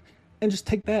offered, and just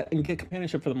take that and get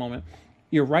companionship for the moment.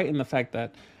 You're right in the fact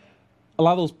that a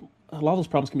lot of those a lot of those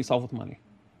problems can be solved with money.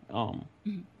 Um,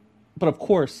 Mhm. but of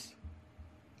course,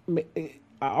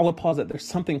 I would pause that there's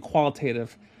something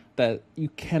qualitative that you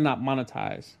cannot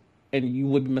monetize, and you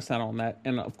would be missing out on that.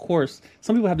 And of course,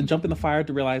 some people have to jump in the fire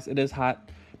to realize it is hot.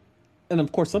 And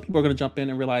of course, some people are going to jump in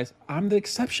and realize I'm the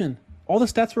exception. All the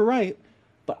stats were right,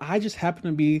 but I just happen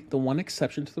to be the one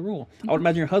exception to the rule. I would Mhm.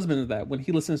 imagine your husband is that when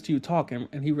he listens to you talk, and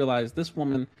he realizes this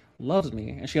woman loves me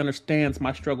and she understands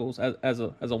my struggles as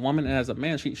a woman and as a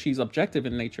man. She's objective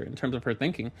in nature in terms of her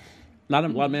thinking. Not a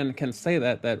lot of Mhm. men can say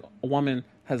that a woman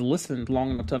has listened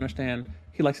long enough to understand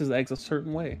he likes his eggs a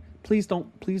certain way. Please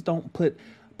don't put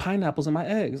pineapples in my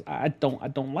eggs. I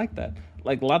don't like that.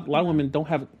 Like, a lot of Yeah. women don't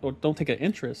have or don't take an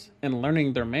interest in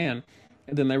learning their man,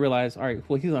 and then they realize, all right,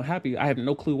 well, he's unhappy. I have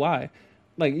no clue why.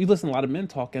 like you listen to a lot of men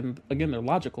talk, and again, they're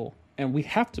logical, and we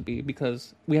have to be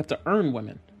because we have to earn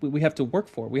women. We have to work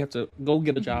for it. We have to go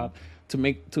get a Mm-hmm. job so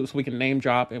we can name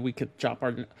drop and we could drop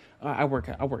our. I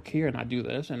work here and I do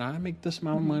this and I make this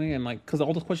amount of Mm-hmm. money and like because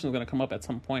all those questions are going to come up at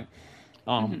some point.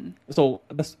 Mm-hmm. So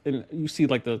that's and you see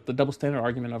like the double standard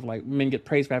argument of like men get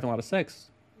praised for having a lot of sex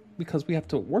because we have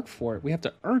to work for it. We have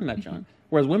to earn that Mm-hmm. junk.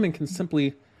 Whereas women can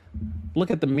simply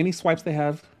look at the many swipes they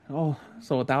have. Oh,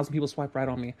 so 1,000 people swipe right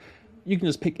on me. You can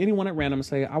just pick anyone at random and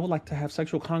say, "I would like to have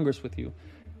sexual congress with you."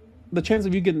 The chance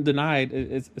of you getting denied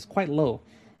is quite low,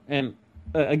 and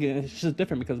again, it's just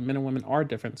different because men and women are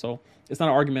different. So it's not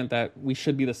an argument that we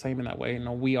should be the same in that way.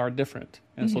 No, we are different,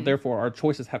 and so Mm-hmm. therefore our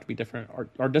choices have to be different.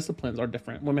 Our disciplines are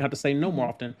different. Women have to say no more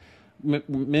often.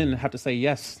 Men have to say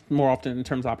yes more often in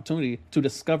terms of opportunity to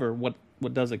discover what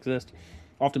does exist.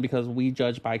 Often because we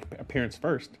judge by appearance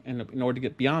first, and in order to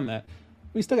get beyond that,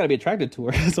 we still got to be attracted to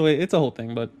her. So it's a whole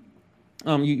thing, but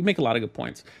you make a lot of good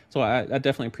points. So I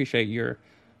definitely appreciate your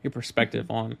perspective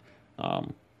on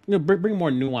bring more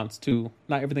nuance to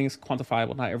not everything is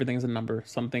quantifiable, not everything is a number.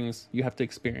 Some things you have to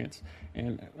experience,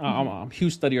 and Mm-hmm. I'm a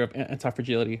huge studier of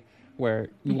anti-fragility, where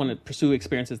you want to pursue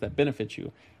experiences that benefit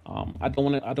you. I don't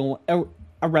want to. I don't. Ever,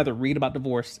 I'd rather read about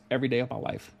divorce every day of my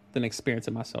life than experience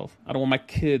it myself. I don't want my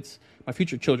kids, my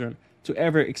future children, to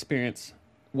ever experience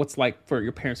what's like for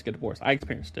your parents to get divorced. I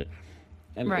experienced it,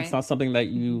 and it's Right. not something that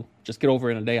you just get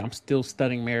over in a day. I'm still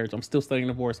studying marriage. I'm still studying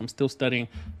divorce. I'm still studying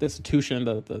the institution,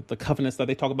 the covenants that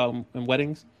they talk about in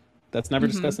weddings. That's never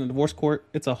Mm-hmm. discussed in the divorce court.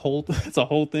 It's a whole it's a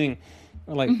whole thing.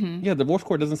 Like Mm-hmm. yeah, the divorce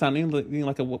court doesn't sound anything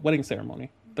like a wedding ceremony.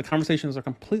 The conversations are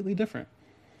completely different.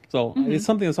 So Mm-hmm. it's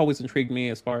something that's always intrigued me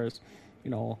as far as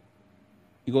you know.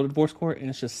 You go to divorce court and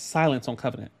it's just silence on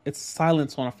covenant. It's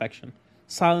silence on affection,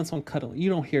 silence on cuddling. You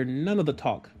don't hear none of the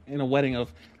talk in a wedding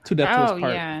of two death to us Oh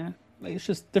part. yeah. Like, it's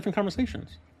just different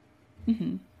conversations.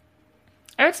 Mm-hmm.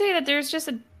 I would say that there's just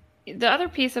the other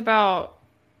piece about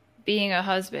being a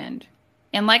husband,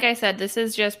 and like I said, this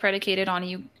is just predicated on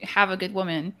you have a good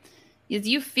woman. Is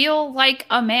you feel like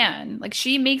a man, like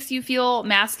she makes you feel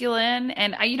masculine,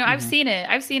 and I've Hmm. seen it.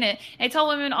 I've seen it. I tell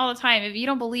women all the time, if you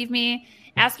don't believe me,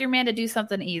 ask your man to do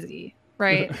something easy,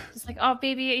 right? Just like, oh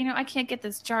baby, I can't get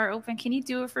this jar open. Can you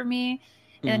do it for me?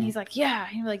 And then Hmm. he's like, yeah.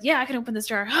 And you're like, yeah, I can open this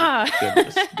jar. Ha.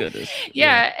 Goodness,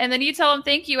 yeah. Yeah, and then you tell them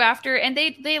thank you after, and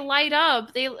they light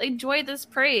up. They enjoy this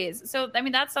praise. So I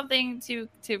mean, that's something to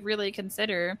really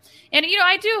consider. And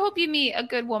I do hope you meet a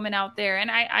good woman out there. And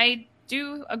I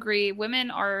do agree,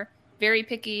 women are very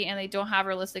picky and they don't have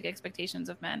realistic expectations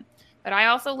of men. But I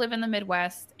also live in the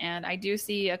Midwest, and I do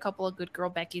see a couple of good girl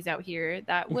Beckys out here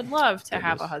that would love to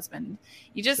have a Goodness, husband.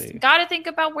 You just see. got to think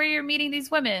about where you're meeting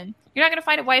these women. You're not going to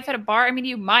find a wife at a bar. I mean,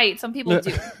 you might. Some people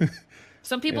do.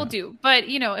 Some people Yeah, do. But,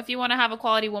 if you want to have a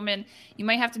quality woman, you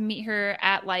might have to meet her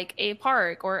at like a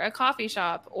park or a coffee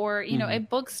shop or, a hmm,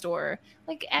 bookstore.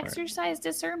 Like right. exercise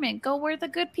discernment. Go where the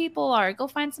good people are. Go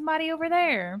find somebody over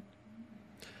there.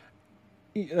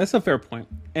 Yeah, that's a fair point,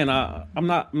 and I'm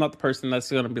not the person that's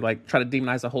going to be like try to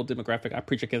demonize a whole demographic. I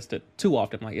preach against it too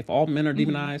often. Like if all men are Hmm.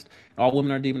 demonized, all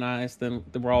women are demonized, then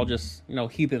we're all just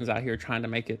heathens out here trying to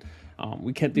make it.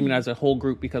 We can't Hmm. demonize a whole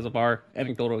group because of our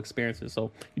anecdotal experiences.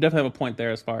 So you definitely have a point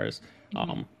there as far as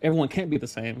Hmm. everyone can't be the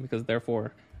same because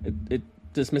therefore it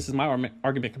dismisses my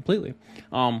argument completely.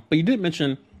 But you did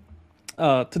mention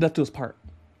to death do us part.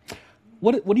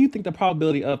 What do you think the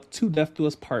probability of to death do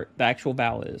us part, the actual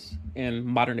vow, is in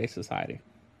modern day society?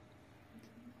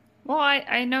 Well,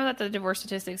 I know that the divorce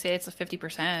statistics say it's a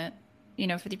 50%.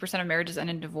 50% of marriages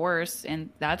end in divorce, and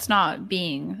that's not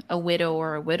being a widow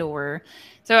or a widower.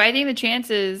 So I think the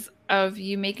chances of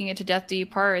you making it to death do you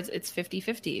part, it's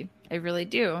 50-50. I really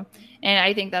do. And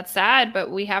I think that's sad, but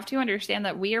we have to understand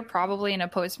that we are probably in a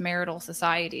post-marital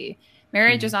society.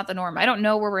 Marriage is Hmm. not the norm. I don't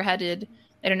know where we're headed.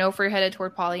 I don't know if we're headed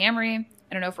toward polyamory.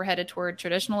 I don't know if we're headed toward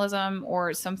traditionalism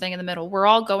or something in the middle. We're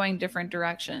all going different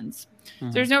directions. So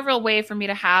Hmm. there's no real way for me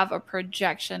to have a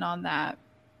projection on that.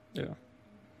 Yeah.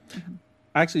 Mhm.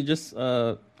 Actually, just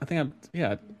I think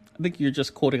I think you're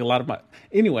just quoting a lot of my.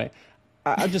 Anyway,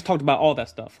 I just talked about all that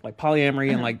stuff like polyamory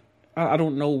and Uh-huh. like I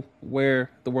don't know where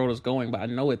the world is going, but I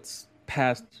know it's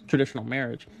past traditional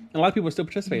marriage, and a lot of people are still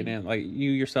participating Mhm. in it, like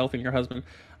you yourself and your husband.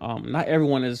 Not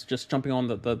everyone is just jumping on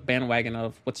the bandwagon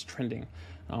of what's trending.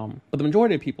 But the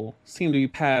majority of people seem to be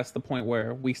past the point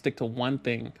where we stick to one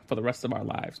thing for the rest of our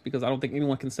lives because I don't think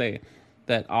anyone can say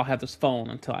that I'll have this phone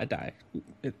until I die.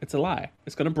 It's a lie.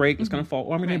 It's going to break, it's going Mhm. to fall,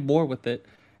 or I'm going to Right. get bored with it.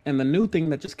 And the new thing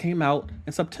that just came out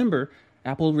in September,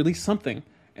 Apple released something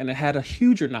and it had a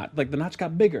huger notch. Like the notch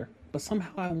got bigger, but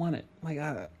somehow I want it. Like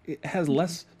it has Mhm.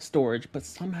 less storage, but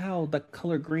somehow the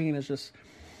color green is just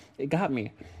it got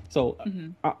me. So Hmm.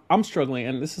 I'm struggling,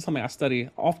 and this is something I study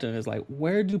often. Is like,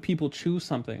 where do people choose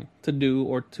something to do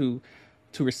or to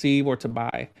receive or to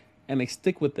buy, and they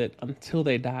stick with it until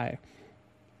they die?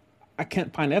 I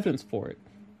can't find evidence for it.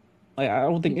 Like, I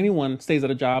don't think Hmm. anyone stays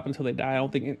at a job until they die. I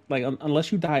don't think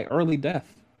unless you die early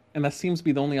death, and that seems to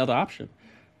be the only other option.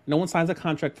 No one signs a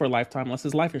contract for a lifetime unless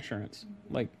it's life insurance.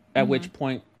 Like, at Hmm. which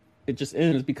point it just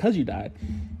ends because you died.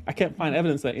 I can't find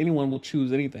evidence that anyone will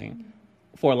choose anything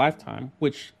for a lifetime,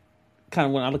 which kind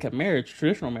of, when I look at marriage,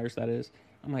 traditional marriage that is,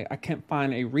 I'm like, I can't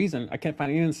find a reason, I can't find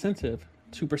any incentive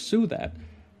to pursue that.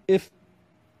 If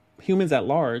humans at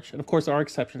large, and of course there are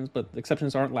exceptions, but the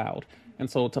exceptions aren't loud. And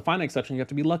so to find an exception, you have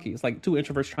to be lucky. It's like two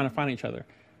introverts trying to find each other.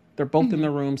 They're both in Hmm.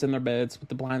 their rooms, in their beds, with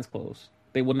the blinds closed.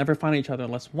 They will never find each other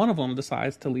unless one of them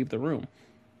decides to leave the room.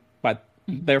 But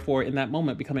therefore, in that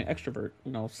moment, becoming an extrovert,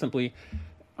 simply,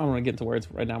 I don't want to get into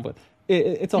words right now, but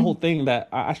it's a whole Hmm. thing that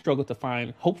I struggle to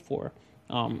find hope for.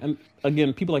 And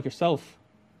again, people like yourself,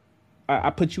 I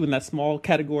put you in that small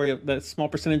category of that small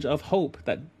percentage of hope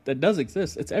that does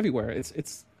exist. It's everywhere.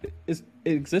 It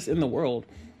exists in the world,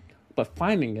 but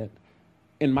finding it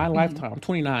in my Hmm. lifetime, I'm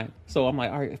 29. So I'm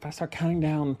like, all right, if I start counting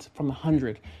down from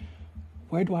 100,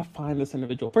 where do I find this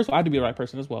individual? First of all, I have to be the right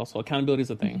person as well. So accountability is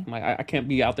a thing. Hmm. I'm like, I can't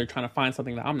be out there trying to find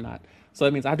something that I'm not. So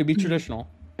that means I have to be Hmm. traditional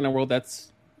in a world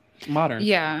that's modern,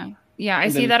 Yeah. Yeah. I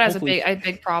and see then that as hopefully, a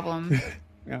big problem.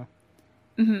 yeah.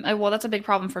 Well, that's a big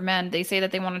problem for men. They say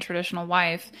that they want a traditional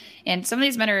wife, and some of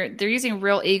these men they're using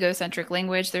real egocentric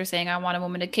language. They're saying, "I want a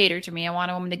woman to cater to me. I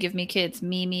want a woman to give me kids.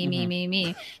 Me, me, me, Mm-hmm. me, me."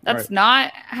 Right. That's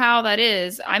not how that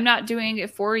is. I'm not doing it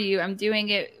for you. I'm doing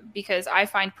it because I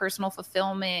find personal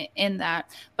fulfillment in that.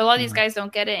 But a lot of these Mm-hmm. guys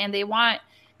don't get it, and they want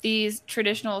these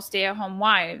traditional stay-at-home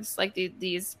wives, like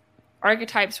these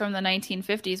archetypes from the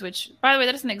 1950s. Which, by the way,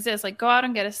 that doesn't exist. Like, go out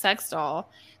and get a sex doll.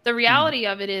 The Mm-hmm. reality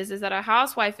of it is that a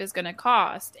housewife is going to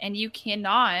cost, and you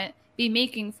cannot be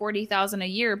making 40,000 a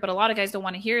year, but a lot of guys don't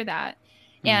want to hear that.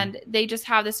 Mm-hmm. And they just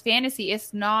have this fantasy.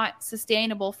 It's not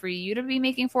sustainable for you to be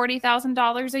making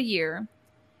 $40,000 a year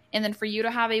and then for you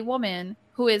to have a woman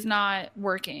who is not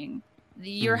working.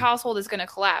 Your Mm-hmm. household is going to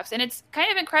collapse. And it's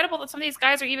kind of incredible that some of these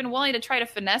guys are even willing to try to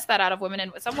finesse that out of women,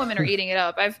 and some women are eating it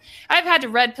up. I've had to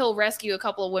red pill rescue a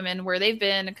couple of women where they've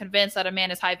been convinced that a man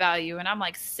is high value, and I'm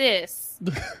like, sis,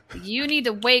 you need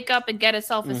to wake up and get a Mm-hmm.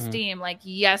 self-esteem like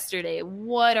yesterday.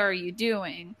 What are you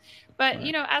doing? But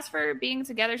Right. as for being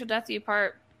together till death do you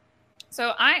part,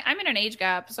 so I'm in an age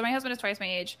gap. So my husband is twice my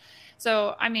age.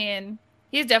 So I mean,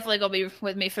 he's definitely gonna be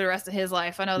with me for the rest of his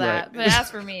life. I know Right. that. But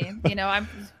as for me, I'm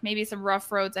maybe some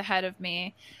rough roads ahead of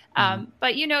me. Mm-hmm.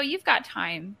 But you've got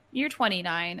time. You're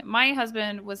 29. My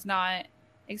husband was not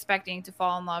expecting to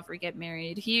fall in love or get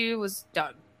married. He was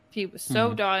done. He was so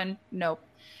Mm-hmm. done. Nope.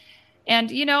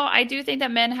 And I do think that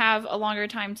men have a longer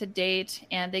time to date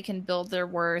and they can build their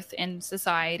worth in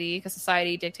society because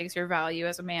society dictates your value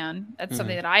as a man. That's Mm-hmm.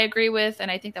 something that I agree with. And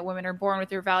I think that women are born with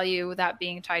their value, that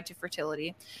being tied to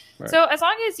fertility. Right. So as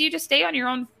long as you just stay on your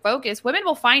own focus, women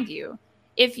will find you.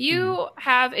 If Mm-hmm. you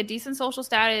have a decent social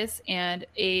status and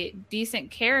a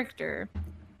decent character,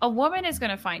 a woman is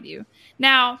going to find you.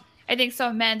 Now, I think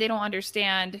some men, they don't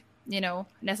understand,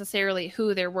 necessarily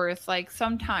who they're worth. Like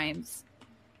sometimes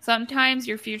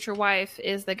your future wife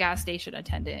is the gas station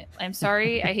attendant. I'm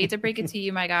sorry, I hate to break it to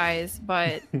you, my guys,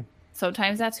 but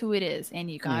sometimes that's who it is, and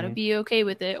you gotta Mm-hmm. be okay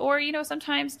with it. Or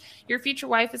sometimes your future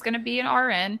wife is gonna be an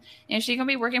RN, and she's gonna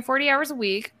be working 40 hours a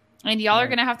week, and y'all are Right.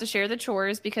 gonna have to share the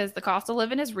chores because the cost of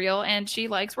living is real, and she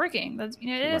likes working. That's it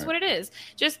is Right. what it is.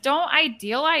 Just don't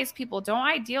idealize people. Don't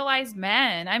idealize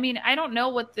men. I mean, I don't know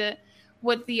what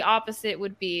the opposite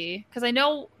would be because I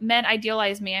know men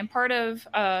idealize me. I'm part of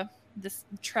this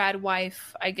trad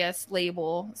wife, I guess,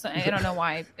 label. So I don't know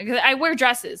why. Because I wear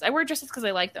dresses. I wear dresses because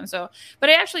I like them. So, but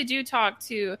I actually do talk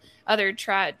to other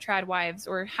trad wives,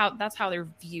 or that's how they're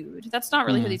viewed. That's not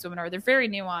really who Mm-hmm. these women are. They're very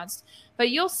nuanced.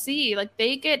 But you'll see, like,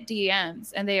 they get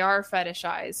DMs and they are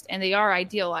fetishized and they are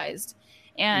idealized,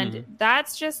 and Mm-hmm.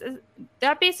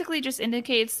 that basically just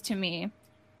indicates to me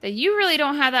that you really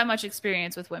don't have that much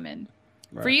experience with women.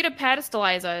 For Right. you to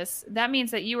pedestalize us, that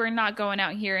means that you are not going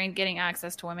out here and getting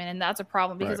access to women, and that's a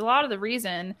problem because Right. a lot of the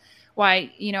reason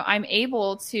why I'm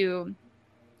able to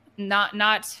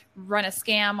not run a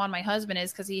scam on my husband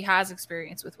is because he has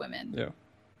experience with women. Yeah.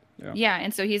 Yeah. Yeah,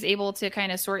 and so he's able to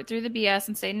kind of sort through the BS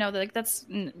and say, no, like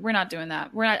we're not doing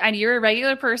that. We're not. And you're a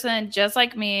regular person just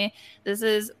like me. This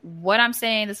is what I'm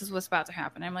saying. This is what's about to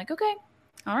happen. I'm like, okay,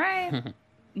 all right.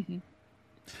 Mm-hmm.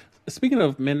 Speaking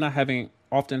of men not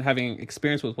often having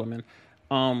experience with women,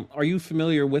 are you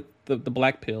familiar with the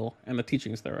black pill and the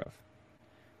teachings thereof?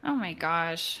 Oh my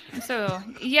gosh. So,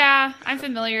 yeah, I'm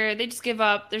familiar. They just give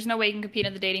up. There's no way you can compete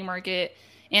in the dating market.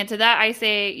 And to that, I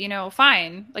say,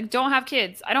 fine. Like, don't have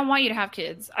kids. I don't want you to have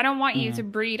kids. I don't want you Mm-hmm. to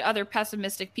breed other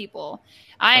pessimistic people.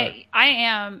 Right. I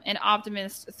am an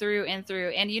optimist through and through.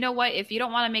 And you know what? If you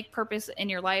don't want to make purpose in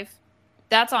your life,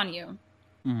 that's on you.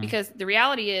 Mm-hmm. Because the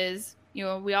reality is,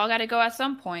 we all got to go at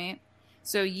some point.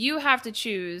 So you have to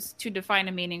choose to define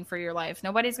a meaning for your life.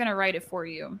 Nobody's going to write it for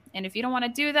you. And if you don't want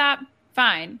to do that,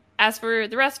 fine. As for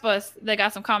the rest of us that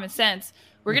got some common sense,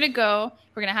 we're going to go,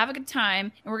 we're going to have a good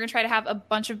time, and we're going to try to have a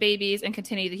bunch of babies and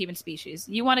continue the human species.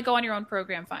 You want to go on your own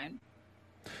program, fine.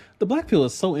 The black pill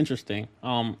is so interesting.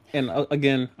 And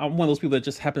again, I'm one of those people that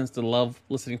just happens to love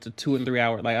listening to 2 and 3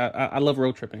 hour. Like I love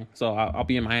road tripping, so I'll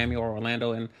be in Miami or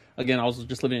Orlando, and again, I was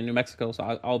just living in New Mexico,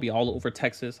 so I'll be all over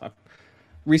Texas. I've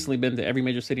recently been to every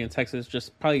major city in Texas,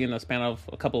 just probably in a span of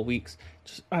a couple of weeks.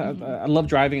 Just I love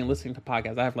driving and listening to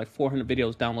podcasts. I have like 400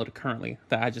 videos downloaded currently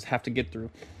that I just have to get through.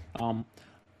 Um,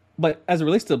 but as it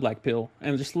relates to the black pill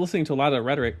and just listening to a lot of the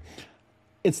rhetoric,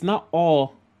 it's not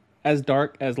all as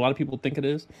dark as a lot of people think it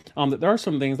is. There are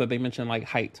some things that they mention like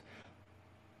height,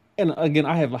 and again,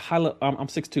 I have a I'm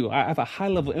 6'2". I have a high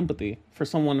level empathy for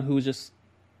someone who's just,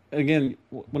 again,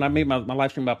 when I made my live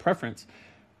stream about preference,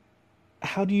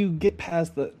 how do you get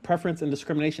past the preference and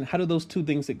discrimination? How do those two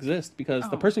things exist? Because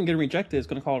the Oh. person getting rejected is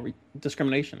going to call it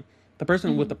discrimination. The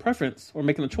person with Mm-hmm. the preference or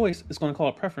making the choice is going to call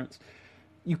it preference.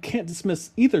 You can't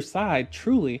dismiss either side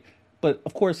truly, but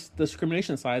of course, the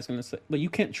discrimination side is going to say, but you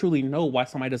can't truly know why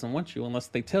somebody doesn't want you unless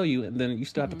they tell you, and then you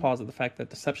still have to Mm-hmm. pause at the fact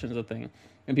that deception is a thing,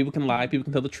 and people can lie, people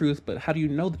can tell the truth, but how do you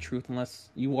know the truth unless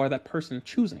you are that person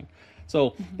choosing?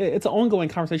 So Mm-hmm. it's an ongoing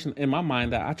conversation in my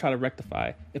mind that I try to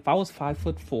rectify. If I was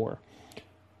 5'4",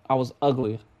 I was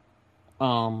ugly,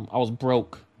 I was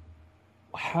broke,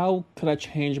 how could I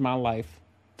change my life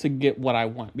to get what I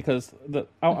want? Because I don't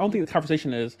Mm-hmm. think the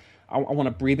conversation is I want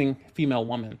a breathing female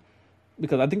woman,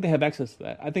 because I think they have access to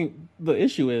that. I think the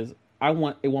issue is I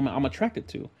want a woman I'm attracted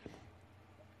to,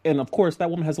 and of course that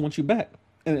woman has to want you back.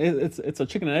 And it's a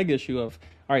chicken and egg issue of,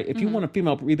 all right, if you Mm-hmm. want a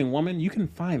female breathing woman, you can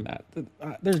find that.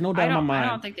 There's no doubt in my I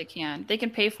don't mind. think they can. They can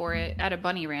pay for it at a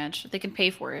bunny ranch. They can pay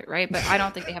for it, right? But I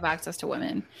don't think they have access to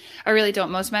women. I really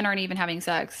don't. Most men aren't even having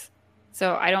sex.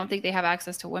 So I don't think they have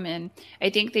access to women.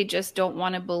 I think they just don't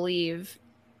want to believe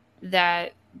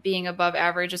that being above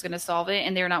average is going to solve it,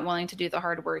 and they're not willing to do the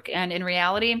hard work. And in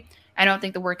reality, I don't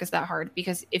think the work is that hard,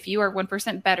 because if you are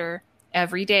 1% better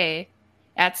every day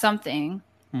at something,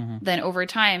 Hmm. then over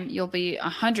time you'll be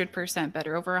 100%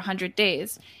 better over 100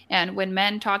 days. And when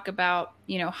men talk about,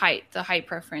 height, the height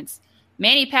preference,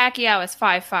 Manny Pacquiao is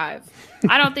 5'5".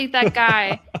 I don't think that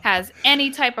guy has any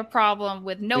type of problem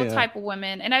with no Yeah. type of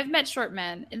women. And I've met short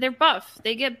men. They're buff.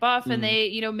 They get buff and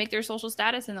Mm. they, make their social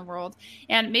status in the world.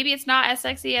 And maybe it's not as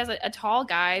sexy as a tall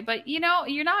guy, but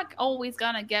you're not always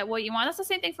gonna get what you want. That's the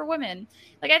same thing for women.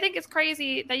 Like, I think it's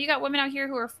crazy that you got women out here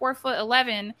who are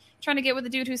 4'11" trying to get with a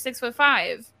dude who's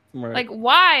 6'5". Right. Like,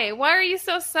 why? Why are you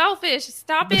so selfish?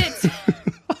 Stop it.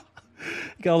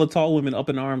 You got all the tall women up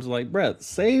in arms, like, Brett,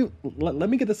 let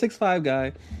me get the 6'5"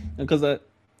 guy, because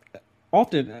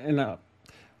often, and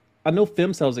I know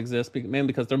fem cells exist, mainly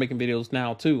because they're making videos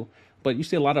now too. But you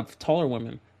see a lot of taller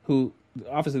women who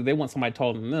obviously they want somebody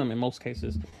taller than them in most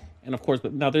cases, and of course,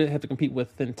 but now they have to compete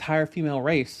with the entire female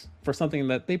race for something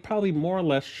that they probably more or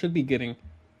less should be getting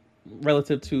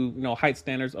relative to height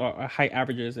standards or height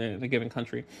averages in a given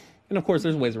country. And of course,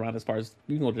 there's ways around as far as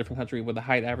you can go to a different country where the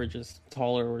height average is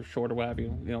taller or short or whatever,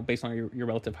 based on your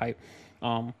relative height.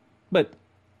 But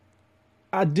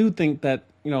I do think that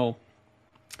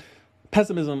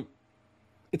pessimism,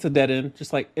 it's a dead end.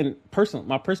 Just like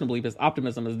my personal belief is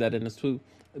optimism is dead end as too,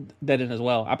 dead end as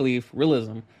well. I believe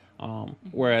realism,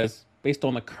 whereas based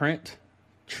on the current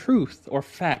truth or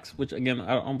facts, which again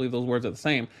I don't believe those words are the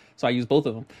same, so I use both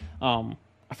of them.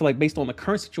 I feel like based on the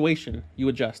current situation, you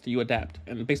adjust, you adapt,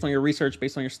 and based on your research,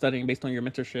 based on your studying, based on your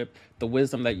mentorship, the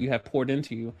wisdom that you have poured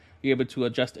into you, you're able to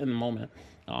adjust in the moment.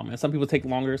 And some people take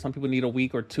longer. Some people need a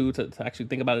week or two to actually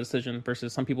think about a decision,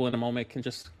 versus some people in a moment can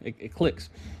just it clicks.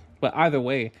 But either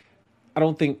way, I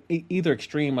don't think either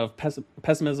extreme of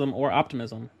pessimism or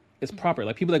optimism is proper.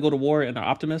 Like people that go to war and are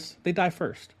optimists, they die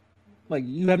first. Like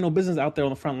you have no business out there on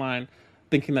the front line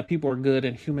thinking that people are good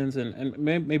and humans, and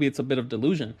maybe it's a bit of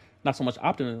delusion, not so much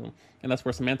optimism. And that's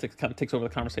where semantics kind of takes over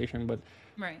the conversation. But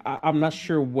Right. I'm not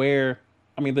sure where,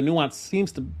 I mean, the nuance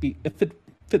seems to be, it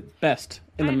fit best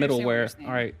in I the middle understand what you're where, saying.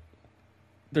 all right,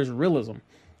 there's realism.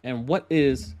 And what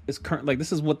is current, like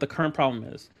this is what the current problem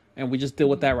is. And we just deal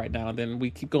with that right now. And then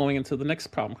we keep going into the next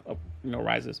problem,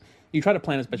 rises. You try to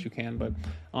plan as best you can, but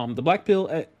the black pill,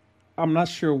 I'm not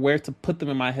sure where to put them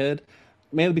in my head,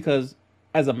 mainly because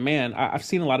as a man, I've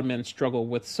seen a lot of men struggle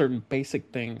with certain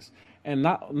basic things, and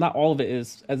not all of it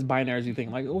is as binary as you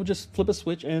think. Like, oh, just flip a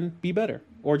switch and be better,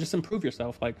 or just improve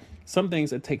yourself. Like some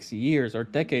things it takes years or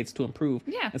decades to improve,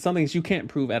 Yeah. and some things you can't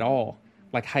improve at all,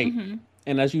 like height. Hmm.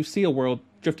 And as you see a world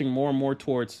drifting more and more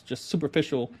towards just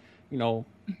superficial, you know,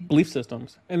 belief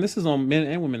systems, and this is on men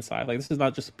and women's side. Like this is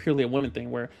not just purely a women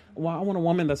thing where, well, I want a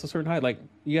woman that's a certain height. Like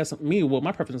yes, me, what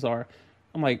my preferences are.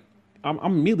 I'm like, I'm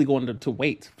immediately going to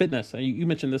weight, fitness. And you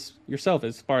mentioned this yourself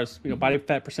as far as, you know, body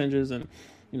fat percentages, and,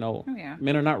 you know, Oh yeah.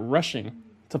 men are not rushing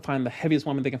to find the heaviest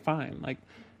woman they can find. Like,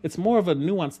 it's more of a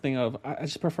nuanced thing of, I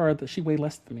just prefer that she weigh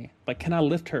less than me. Like, can I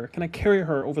lift her? Can I carry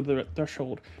her over the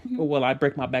threshold? Or will I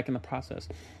break my back in the process?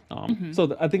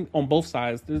 So I think on both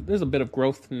sides, there's a bit of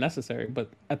growth necessary. But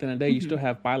at the end of the day, you still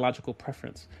have biological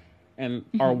preference. And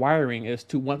our wiring is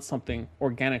to want something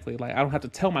organically. Like, I don't have to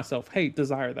tell myself, hey,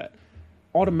 desire that.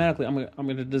 Automatically I'm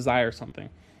gonna desire something,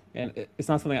 and it's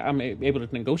not something I'm able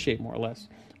to negotiate more or less.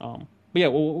 But yeah,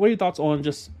 well, what are your thoughts on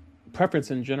just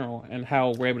preference in general and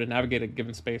how we're able to navigate a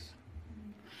given space?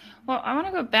 Well, I want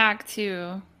to go back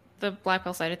to the black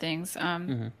pill side of things.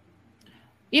 Mm-hmm.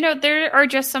 You know, there are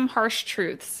just some harsh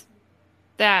truths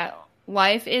that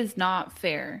life is not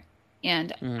fair.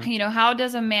 And, Mm-hmm. you know, how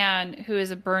does a man who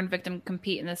is a burn victim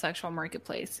compete in the sexual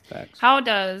marketplace? Facts. How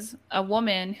does a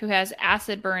woman who has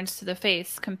acid burns to the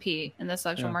face compete in the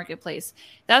sexual Yeah. marketplace?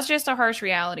 That's just a harsh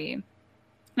reality. And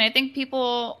I think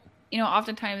people, you know,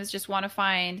 oftentimes just want to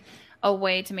find a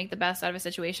way to make the best out of a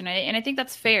situation. And I think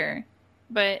that's fair.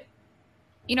 But,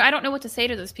 you know, I don't know what to say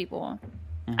to those people.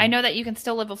 I know that you can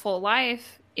still live a full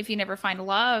life. If you never find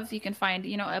love, you can find,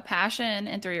 you know, a passion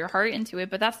and throw your heart into it.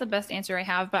 But that's the best answer I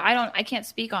have. But I can't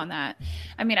speak on that.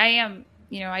 I mean, I am,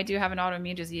 you know, I do have an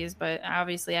autoimmune disease, but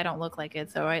obviously I don't look like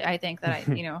it. So I think that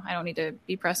I, you know, I don't need to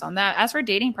be pressed on that. As for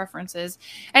dating preferences,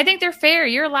 I think they're fair.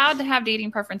 You're allowed to have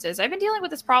dating preferences. I've been dealing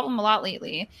with this problem a lot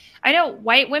lately. I know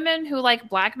white women who like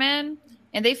black men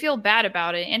and they feel bad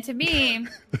about it. And to me,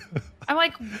 I'm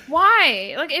like,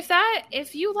 why? Like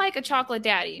if you like a chocolate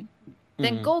daddy,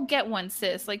 then go get one,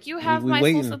 sis. Like you have We my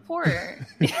waiting. full support.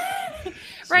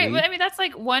 Right. But I mean, that's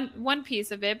like one piece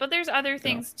of it, but there's other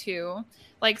things too.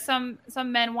 Like some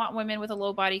men want women with a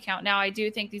low body count. Now I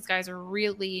do think these guys are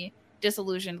really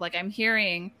disillusioned. Like I'm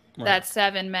hearing that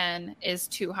 7 men is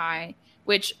too high,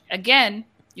 which again,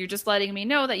 you're just letting me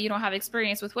know that you don't have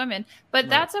experience with women, but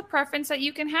that's a preference that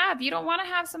you can have. You don't want to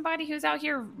have somebody who's out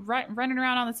here running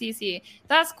around on the CC.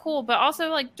 That's cool. But also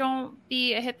like, don't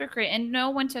be a hypocrite and know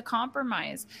when to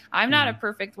compromise. I'm not a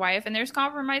perfect wife and there's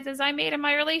compromises I made in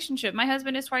my relationship. My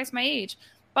husband is twice my age,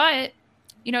 but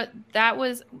you know, that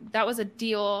was a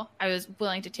deal I was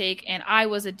willing to take. And I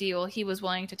was a deal he was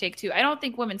willing to take too. I don't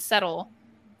think women settle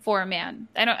for a man.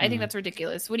 I think that's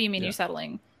ridiculous. What do you mean you're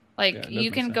settling? Like you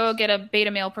can go get a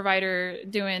beta male provider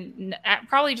doing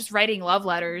probably just writing love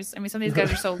letters. I mean, some of these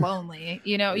guys are so lonely,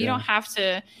 you know, you don't have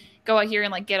to go out here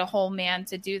and like get a whole man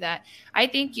to do that. I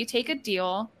think you take a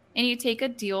deal and you take a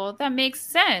deal that makes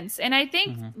sense. And I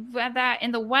think that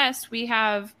in the West, we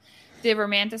have the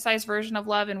romanticized version of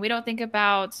love. And we don't think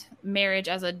about marriage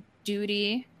as a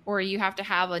duty or you have to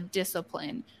have a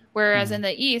discipline. Whereas in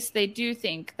the East, they do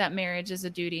think that marriage is a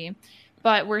duty.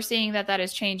 But we're seeing that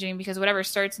is changing because whatever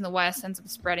starts in the West ends up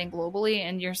spreading globally.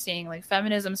 And you're seeing like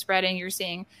feminism spreading. You're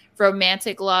seeing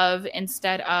romantic love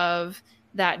instead of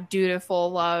that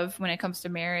dutiful love when it comes to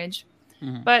marriage.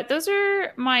 But those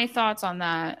are my thoughts on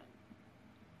that.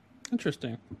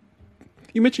 Interesting.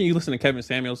 You mentioned you listen to Kevin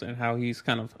Samuels and how he's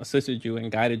kind of assisted you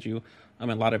and guided you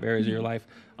in a lot of areas of your life.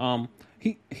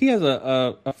 He has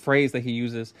a phrase that he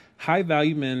uses: high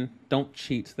value men don't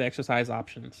cheat, they exercise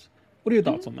options. What are your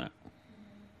thoughts on that?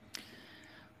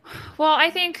 Well, I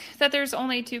think that there's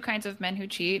only 2 kinds of men who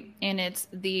cheat, and it's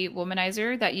the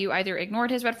womanizer that you either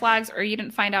ignored his red flags or you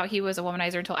didn't find out he was a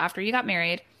womanizer until after you got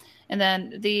married. And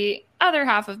then the other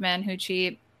half of men who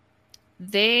cheat,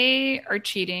 they are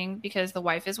cheating because the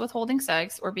wife is withholding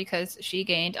sex or because she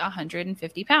gained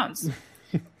 150 pounds.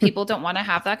 People don't want to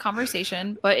have that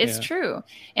conversation, but it's true.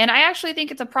 And I actually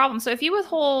think it's a problem. So if you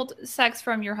withhold sex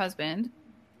from your husband,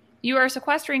 you are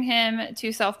sequestering him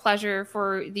to self-pleasure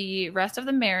for the rest of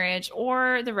the marriage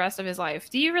or the rest of his life.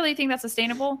 Do you really think that's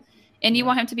sustainable? And you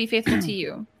want him to be faithful to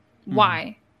you?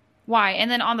 Why? Why? And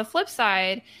then on the flip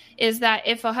side is that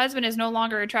if a husband is no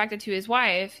longer attracted to his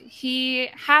wife, he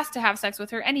has to have sex with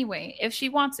her anyway, if she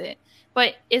wants it.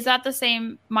 But is that the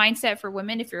same mindset for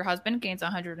women? If your husband gains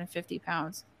 150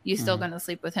 pounds, you still going to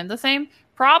sleep with him the same?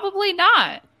 Probably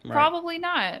not. Right. Probably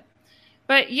not.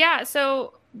 But yeah,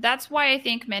 so that's why I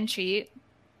think men cheat.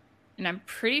 and I'm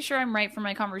pretty sure I'm right from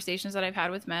my conversations that I've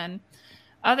had with men.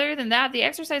 Other than that, the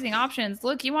exercising options,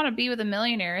 look, you want to be with a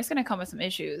millionaire, it's going to come with some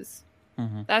issues.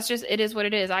 That's just, it is what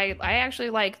it is. I actually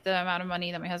like the amount of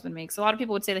money that my husband makes. A lot of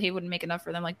people would say that he wouldn't make enough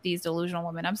for them, like these delusional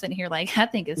women. I'm sitting here like, I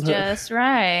think it's just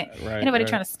right. Ain't nobody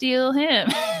trying to steal him.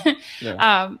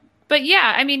 But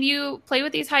yeah, I mean, you play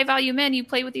with these high value men, you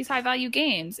play with these high value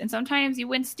games, and sometimes you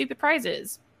win stupid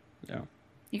prizes. Yeah.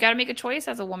 You got to make a choice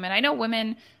as a woman. I know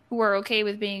women who are okay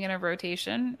with being in a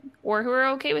rotation or who are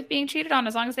okay with being cheated on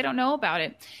as long as they don't know about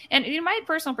it. And my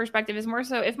personal perspective is more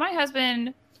so if my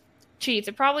husband cheats,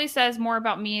 it probably says more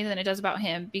about me than it does about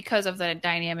him because of the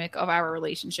dynamic of our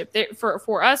relationship.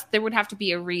 For us, there would have to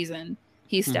be a reason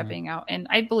he's stepping out. And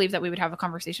I believe that we would have a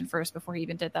conversation first before he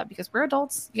even did that because we're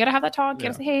adults. You got to have that talk. You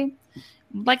got to say, hey,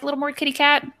 like a little more kitty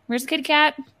cat. Where's the kitty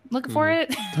cat? Looking for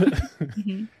it.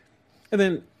 And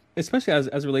then, especially as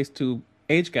it relates to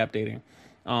age gap dating,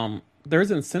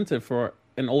 there's incentive for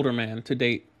an older man to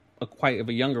date quite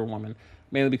a younger woman,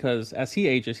 mainly because as he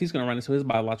ages, he's going to run into his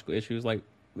biological issues. Like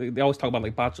they always talk about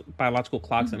like biological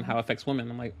clocks and how it affects women.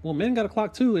 I'm like, well, men got a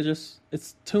clock too.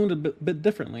 It's tuned a bit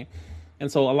differently.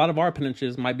 And so a lot of our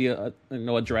appendages might be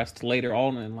addressed later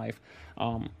on in life.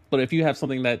 But if you have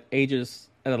something that ages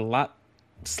at a lot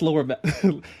slower,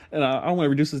 and I don't want to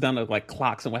reduce this down to like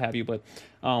clocks and what have you, but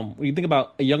when you think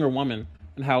about a younger woman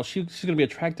and how she's going to be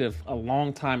attractive a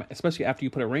long time, especially after you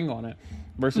put a ring on it,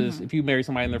 versus if you marry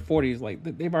somebody in their 40s, like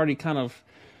they've already kind of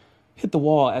hit the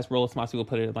wall, as Rollo Tomassi will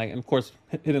put it. Like, and of course,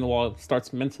 hitting the wall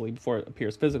starts mentally before it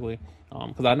appears physically.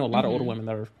 Because I know a lot of older women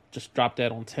that are just drop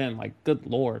dead on 10. Like, good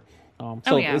Lord.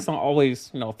 It's not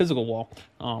always, a physical wall.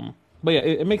 But yeah,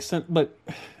 it makes sense. But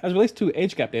as it relates to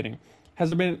age gap dating, has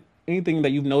there been anything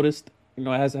that you've noticed,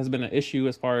 has been an issue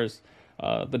as far as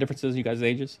the differences in you guys'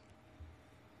 ages?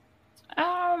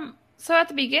 So at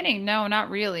the beginning, no, not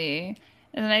really.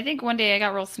 And then I think one day I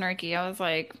got real snarky. I was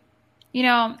like,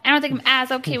 I don't think I'm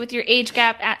as okay with your age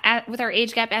gap, with our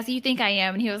age gap as you think I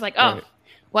am. And he was like, oh, right.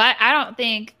 Well, I don't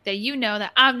think that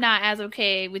that I'm not as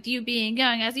okay with you being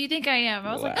young as you think I am.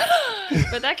 I was like,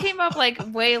 but that came up like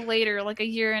way later, like a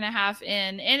year and a half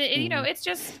in. And, it's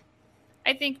just,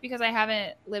 I think because I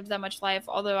haven't lived that much life,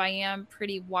 although I am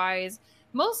pretty wise,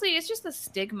 mostly it's just the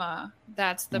stigma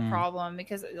that's the problem,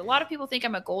 because a lot of people think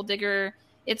I'm a gold digger.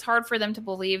 It's hard for them to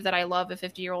believe that I love a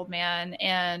 50-year-old man,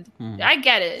 and I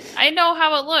get it. I know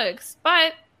how it looks,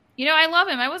 but I love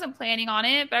him. I wasn't planning on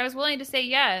it, but I was willing to say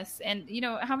yes. And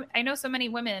I know so many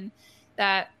women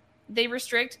that they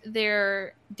restrict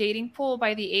their dating pool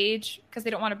by the age because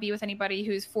they don't want to be with anybody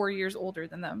who's 4 years older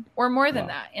than them or more than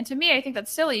that. And to me, I think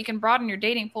that's silly. You can broaden your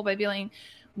dating pool by being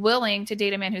willing to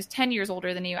date a man who's 10 years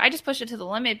older than you. I just pushed it to the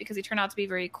limit because he turned out to be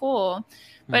very cool.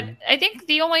 But I think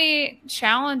the only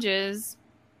challenges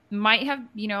might have,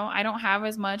 I don't have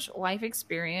as much life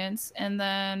experience. And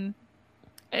then,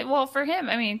 well, for him,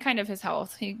 I mean, kind of his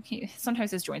health. He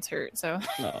sometimes his joints hurt. So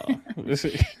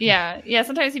yeah.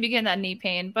 Sometimes he be getting that knee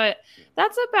pain, but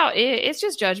that's about it. It's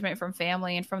just judgment from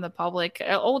family and from the public.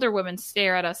 Older women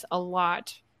stare at us a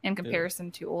lot in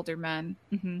comparison to older men.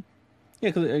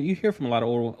 Yeah, because you hear from a lot of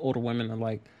older women that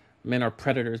like men are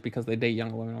predators because they date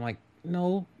younger women. I'm like,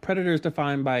 no, predator is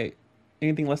defined by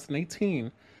anything less than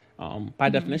 18. By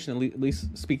definition, at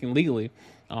least speaking legally.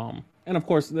 And of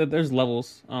course, there's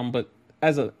levels. But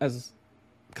as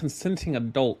consenting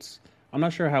adults, I'm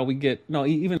not sure how we get,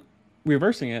 even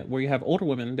reversing it, where you have older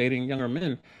women dating younger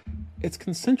men, it's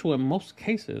consensual in most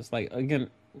cases. Like, again,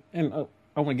 and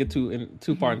I want to get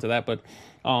too far into that, but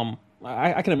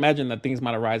I can imagine that things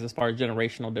might arise as far as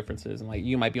generational differences, and like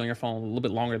you might be on your phone a little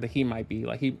bit longer than he might be.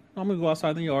 Like I'm gonna go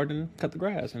outside in the yard and cut the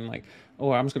grass, and like,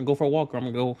 or I'm just gonna go for a walk, or I'm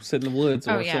gonna go sit in the woods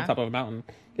or sit on top of a mountain.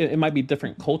 It might be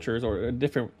different cultures or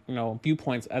different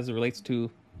viewpoints as it relates to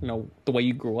the way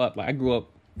you grew up. Like I grew up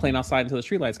playing outside until the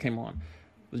streetlights came on.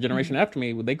 The generation after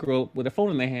me, they grew up with a phone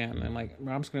in their hand, and like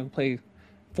I'm just gonna play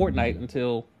Fortnite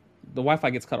until the Wi-Fi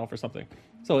gets cut off or something.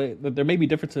 So there may be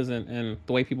differences in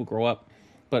the way people grow up.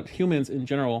 But humans in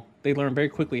general, they learn very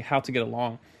quickly how to get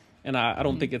along. And I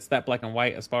don't think it's that black and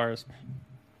white as far as,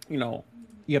 you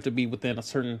have to be within a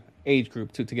certain age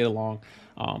group to get along.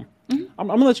 I'm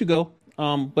going to let you go.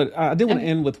 But I did want to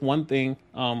end with one thing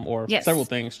or several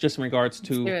things just in regards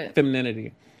to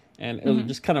femininity. And it would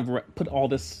just kind of put all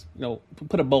this,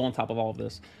 put a bow on top of all of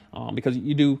this. Because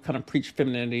you do kind of preach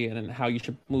femininity and how you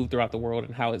should move throughout the world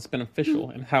and how it's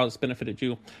beneficial and how it's benefited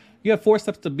you. You have 4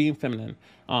 steps to being feminine.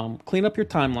 Clean up your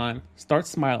timeline, start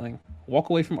smiling, walk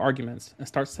away from arguments, and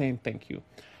start saying thank you.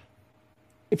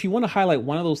 If you want to highlight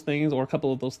one of those things or a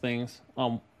couple of those things,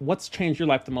 what's changed your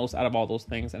life the most out of all those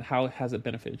things, and how has it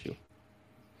benefited you?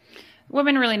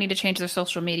 Women really need to change their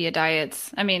social media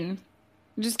diets. I mean,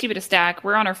 just keep it a stack.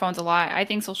 We're on our phones a lot. I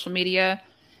think social media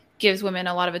gives women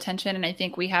a lot of attention, and I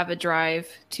think we have a drive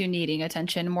to needing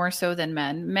attention more so than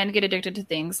men. Men get addicted to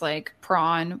things like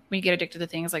prawn. We get addicted to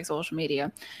things like social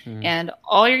media. And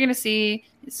all you're going to see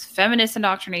is feminist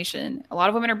indoctrination. A lot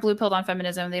of women are blue pilled on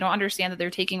feminism. They don't understand that they're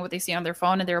taking what they see on their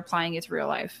phone and they're applying it to real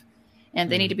life.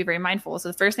 And they need to be very mindful. So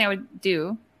the first thing I would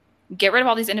do, get rid of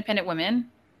all these independent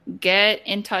women. Get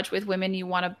in touch with women you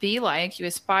want to be like, you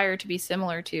aspire to be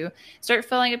similar to. Start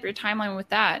filling up your timeline with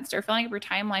that. Start filling up your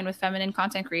timeline with feminine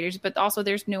content creators. But also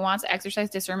there's nuance, exercise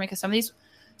discernment, because some of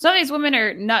these women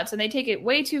are nuts and they take it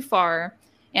way too far,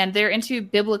 and they're into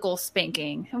biblical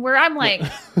spanking. Where I'm like,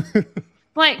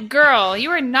 like, girl,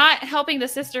 you are not helping the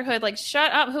sisterhood. Like,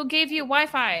 shut up. Who gave you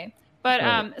Wi-Fi?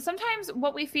 But sometimes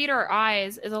what we feed our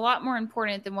eyes is a lot more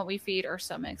important than what we feed our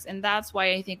stomachs. And that's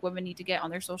why I think women need to get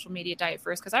on their social media diet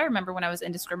first. Because I remember when I was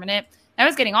indiscriminate, I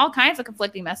was getting all kinds of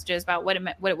conflicting messages about what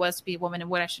it was to be a woman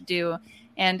and what I should do.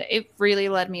 And it really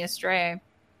led me astray.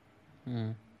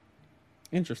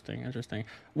 Interesting.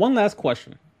 One last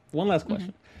question.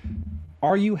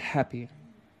 Are you happy?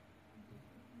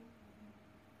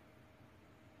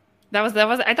 That was,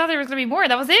 I thought there was going to be more.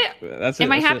 That was it. That's it.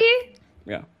 Am I happy?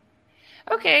 Yeah.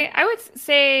 Okay, I would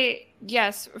say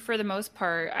yes for the most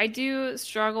part. I do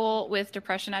struggle with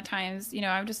depression at times. You know,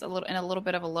 I'm just in a little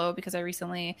bit of a low because I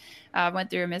recently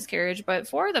went through a miscarriage. But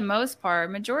for the most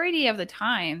part, majority of the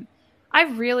time, I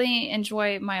really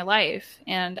enjoy my life.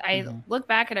 And I look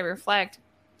back and I reflect,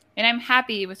 and I'm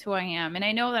happy with who I am. And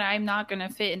I know that I'm not going to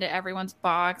fit into everyone's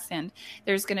box and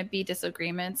there's going to be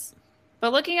disagreements.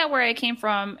 But looking at where I came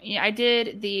from, I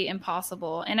did the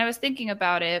impossible. And I was thinking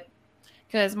about it,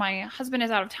 because my husband is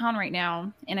out of town right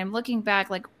now, and I'm looking back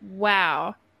like,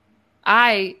 wow,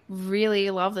 I really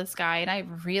love this guy, and I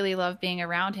really love being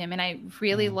around him, and I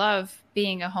really love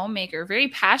being a homemaker very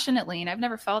passionately, and I've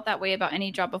never felt that way about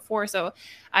any job before. So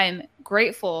I'm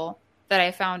grateful that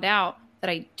I found out that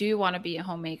I do want to be a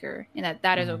homemaker, and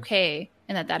that is okay,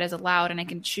 and that is allowed, and I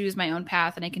can choose my own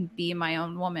path, and I can be my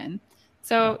own woman.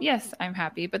 So yes, I'm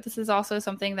happy, but this is also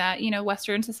something that, you know,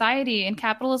 Western society and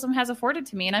capitalism has afforded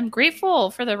to me, and I'm grateful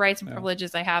for the rights and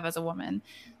privileges I have as a woman.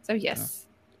 So yes.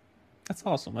 That's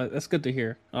awesome. That's good to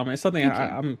hear. It's something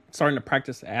I'm starting to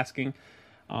practice asking,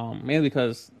 mainly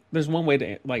because there's one way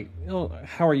to, like, you know,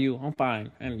 how are you? I'm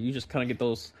fine. And you just kind of get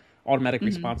those automatic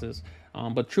responses.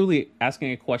 But truly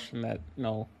asking a question that, you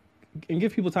know, and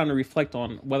give people time to reflect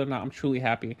on whether or not I'm truly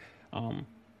happy.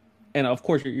 And of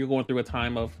course, you're going through a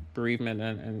time of bereavement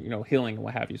and you know, healing and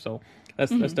what have you. So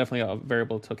that's definitely a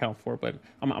variable to account for. But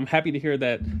I'm happy to hear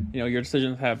that, you know, your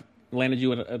decisions have landed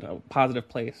you in a positive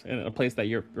place, in a place that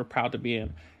you're proud to be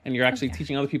in, and you're actually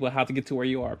teaching other people how to get to where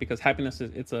you are. Because happiness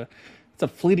is it's a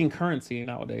fleeting currency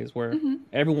nowadays, where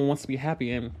everyone wants to be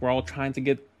happy, and we're all trying to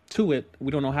get to it.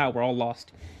 We don't know how. We're all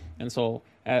lost. And so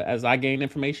as I gain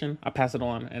information, I pass it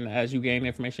on. And as you gain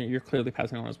information, you're clearly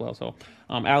passing it on as well. So,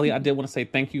 Allie, I did want to say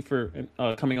thank you for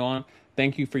coming on.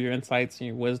 Thank you for your insights and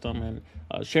your wisdom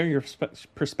and sharing your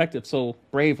perspective so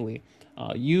bravely.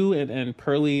 You and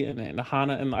Pearly and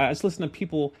Hannah, and I just listen to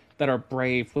people that are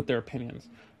brave with their opinions.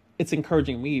 It's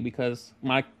encouraging me because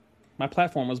my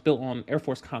platform was built on Air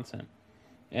Force content.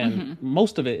 And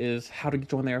most of it is how to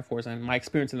join the Air Force and my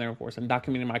experience in the Air Force and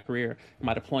documenting my career,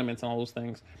 my deployments and all those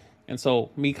things. And so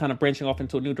me kind of branching off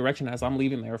into a new direction as I'm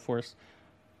leaving the Air Force,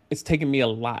 it's taken me a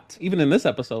lot, even in this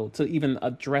episode, to even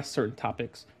address certain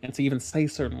topics and to even say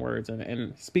certain words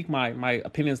and speak my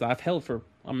opinions that I've held for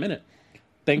a minute.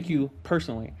 Thank you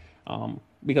personally,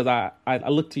 because I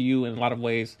look to you in a lot of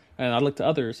ways, and I look to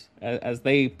others as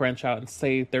they branch out and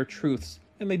say their truths,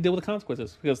 and they deal with the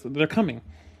consequences because they're coming.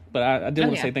 But I did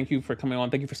want to say thank you for coming on.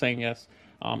 Thank you for saying yes.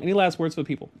 Any last words for the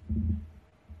people?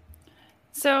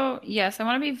 So, yes, I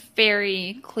want to be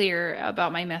very clear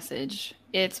about my message.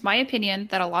 It's my opinion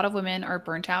that a lot of women are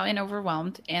burnt out and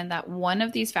overwhelmed, and that one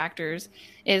of these factors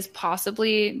is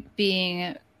possibly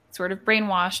being sort of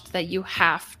brainwashed that you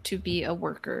have to be a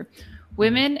worker.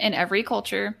 Women in every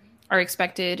culture are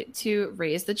expected to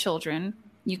raise the children.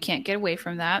 You can't get away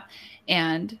from that.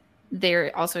 And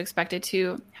they're also expected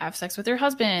to have sex with their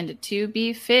husband, to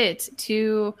be fit,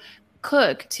 to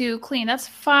cook, to clean. That's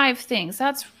 5 things.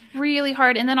 That's really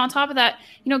hard. And then on top of that,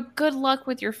 you know, good luck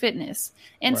with your fitness.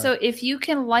 And so if you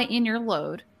can lighten your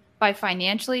load by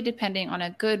financially depending on a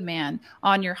good man,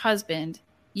 on your husband,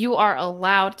 you are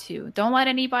allowed to. Don't let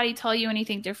anybody tell you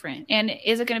anything different. And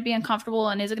is it going to be uncomfortable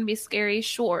and is it going to be scary?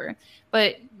 Sure.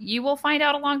 But you will find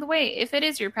out along the way if it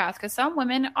is your path, because some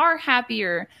women are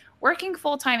happier working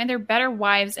full-time and they're better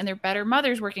wives and they're better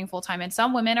mothers working full-time. And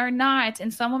some women are not.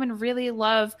 And some women really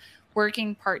love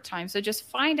working part-time. So just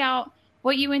find out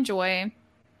what you enjoy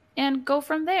and go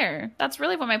from there. That's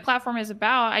really what my platform is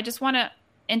about. I just want to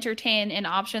entertain an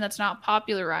option that's not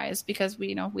popularized, because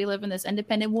we live in this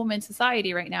independent woman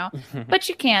society right now. But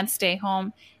you can stay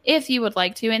home if you would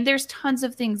like to, and there's tons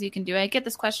of things you can do. I get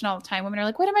this question all the time. Women are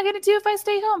like, what am I going to do if I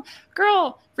stay home?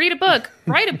 Girl, read a book,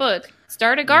 write a book,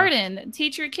 start a garden,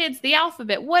 teach your kids the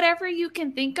alphabet, whatever you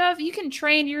can think of. You can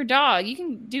train your dog, you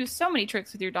can do so many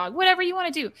tricks with your dog. Whatever you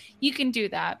want to do, you can do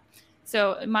that.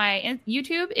 So my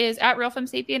YouTube is at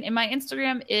RealFemmeSapien, and my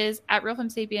Instagram is at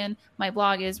RealFemmeSapien. My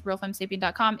blog is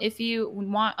RealFemmeSapien.com. If you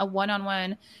want a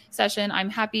one-on-one session, I'm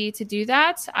happy to do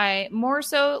that. I more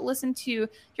so listen to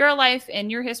your life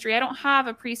and your history. I don't have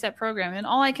a preset program, and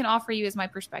all I can offer you is my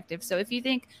perspective. So if you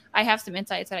think I have some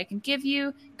insights that I can give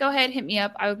you, go ahead, hit me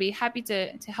up. I would be happy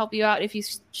to help you out if you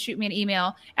shoot me an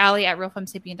email,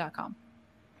 Allie@RealFemmeSapien.com.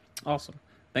 Awesome.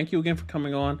 Thank you again for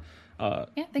coming on.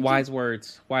 Wise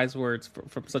words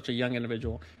from such a young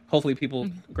individual. Hopefully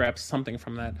people grab something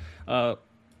from that.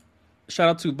 Shout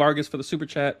out to Vargas for the super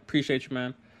chat. Appreciate you,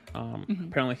 man.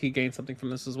 Apparently he gained something from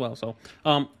this as well. So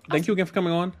thank you again for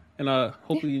coming on, and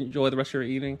hopefully you enjoy the rest of your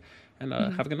evening, and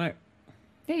have a good night.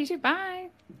 Yeah, you too. Bye.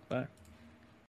 Bye.